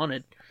out if you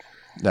wanted.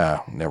 Nah,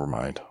 never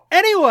mind.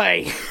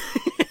 Anyway,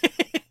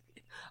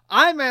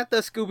 I'm at the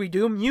Scooby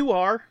Doom. You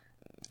are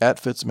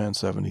at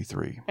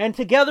Fitzman73, and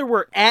together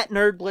we're at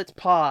Nerd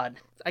Pod.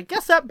 I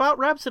guess that about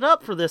wraps it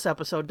up for this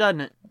episode,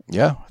 doesn't it?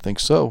 Yeah, I think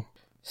so.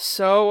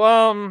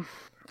 So,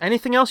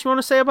 anything else you want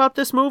to say about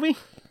this movie?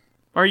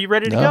 Are you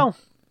ready to go?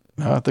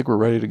 No, I think we're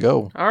ready to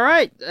go. All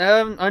right.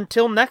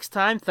 Until next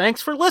time,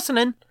 thanks for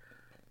listening.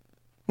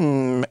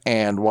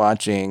 And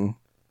watching.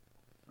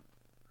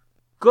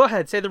 Go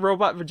ahead, say the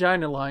robot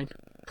vagina line.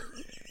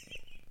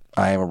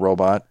 I am a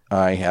robot.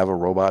 I have a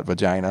robot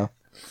vagina.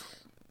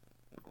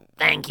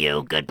 Thank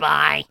you.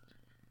 Goodbye.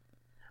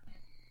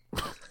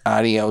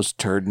 Adios,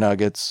 turd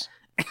nuggets.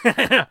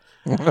 That's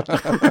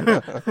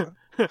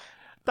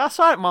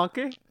right,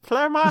 monkey.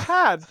 Play my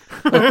head.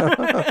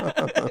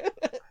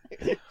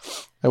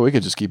 Hey, we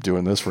could just keep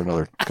doing this for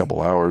another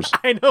couple hours.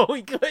 I know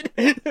we could.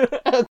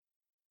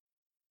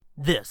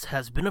 This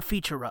has been a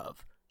feature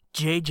of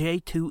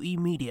JJ2E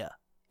Media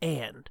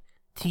and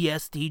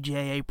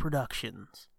TSDJA Productions.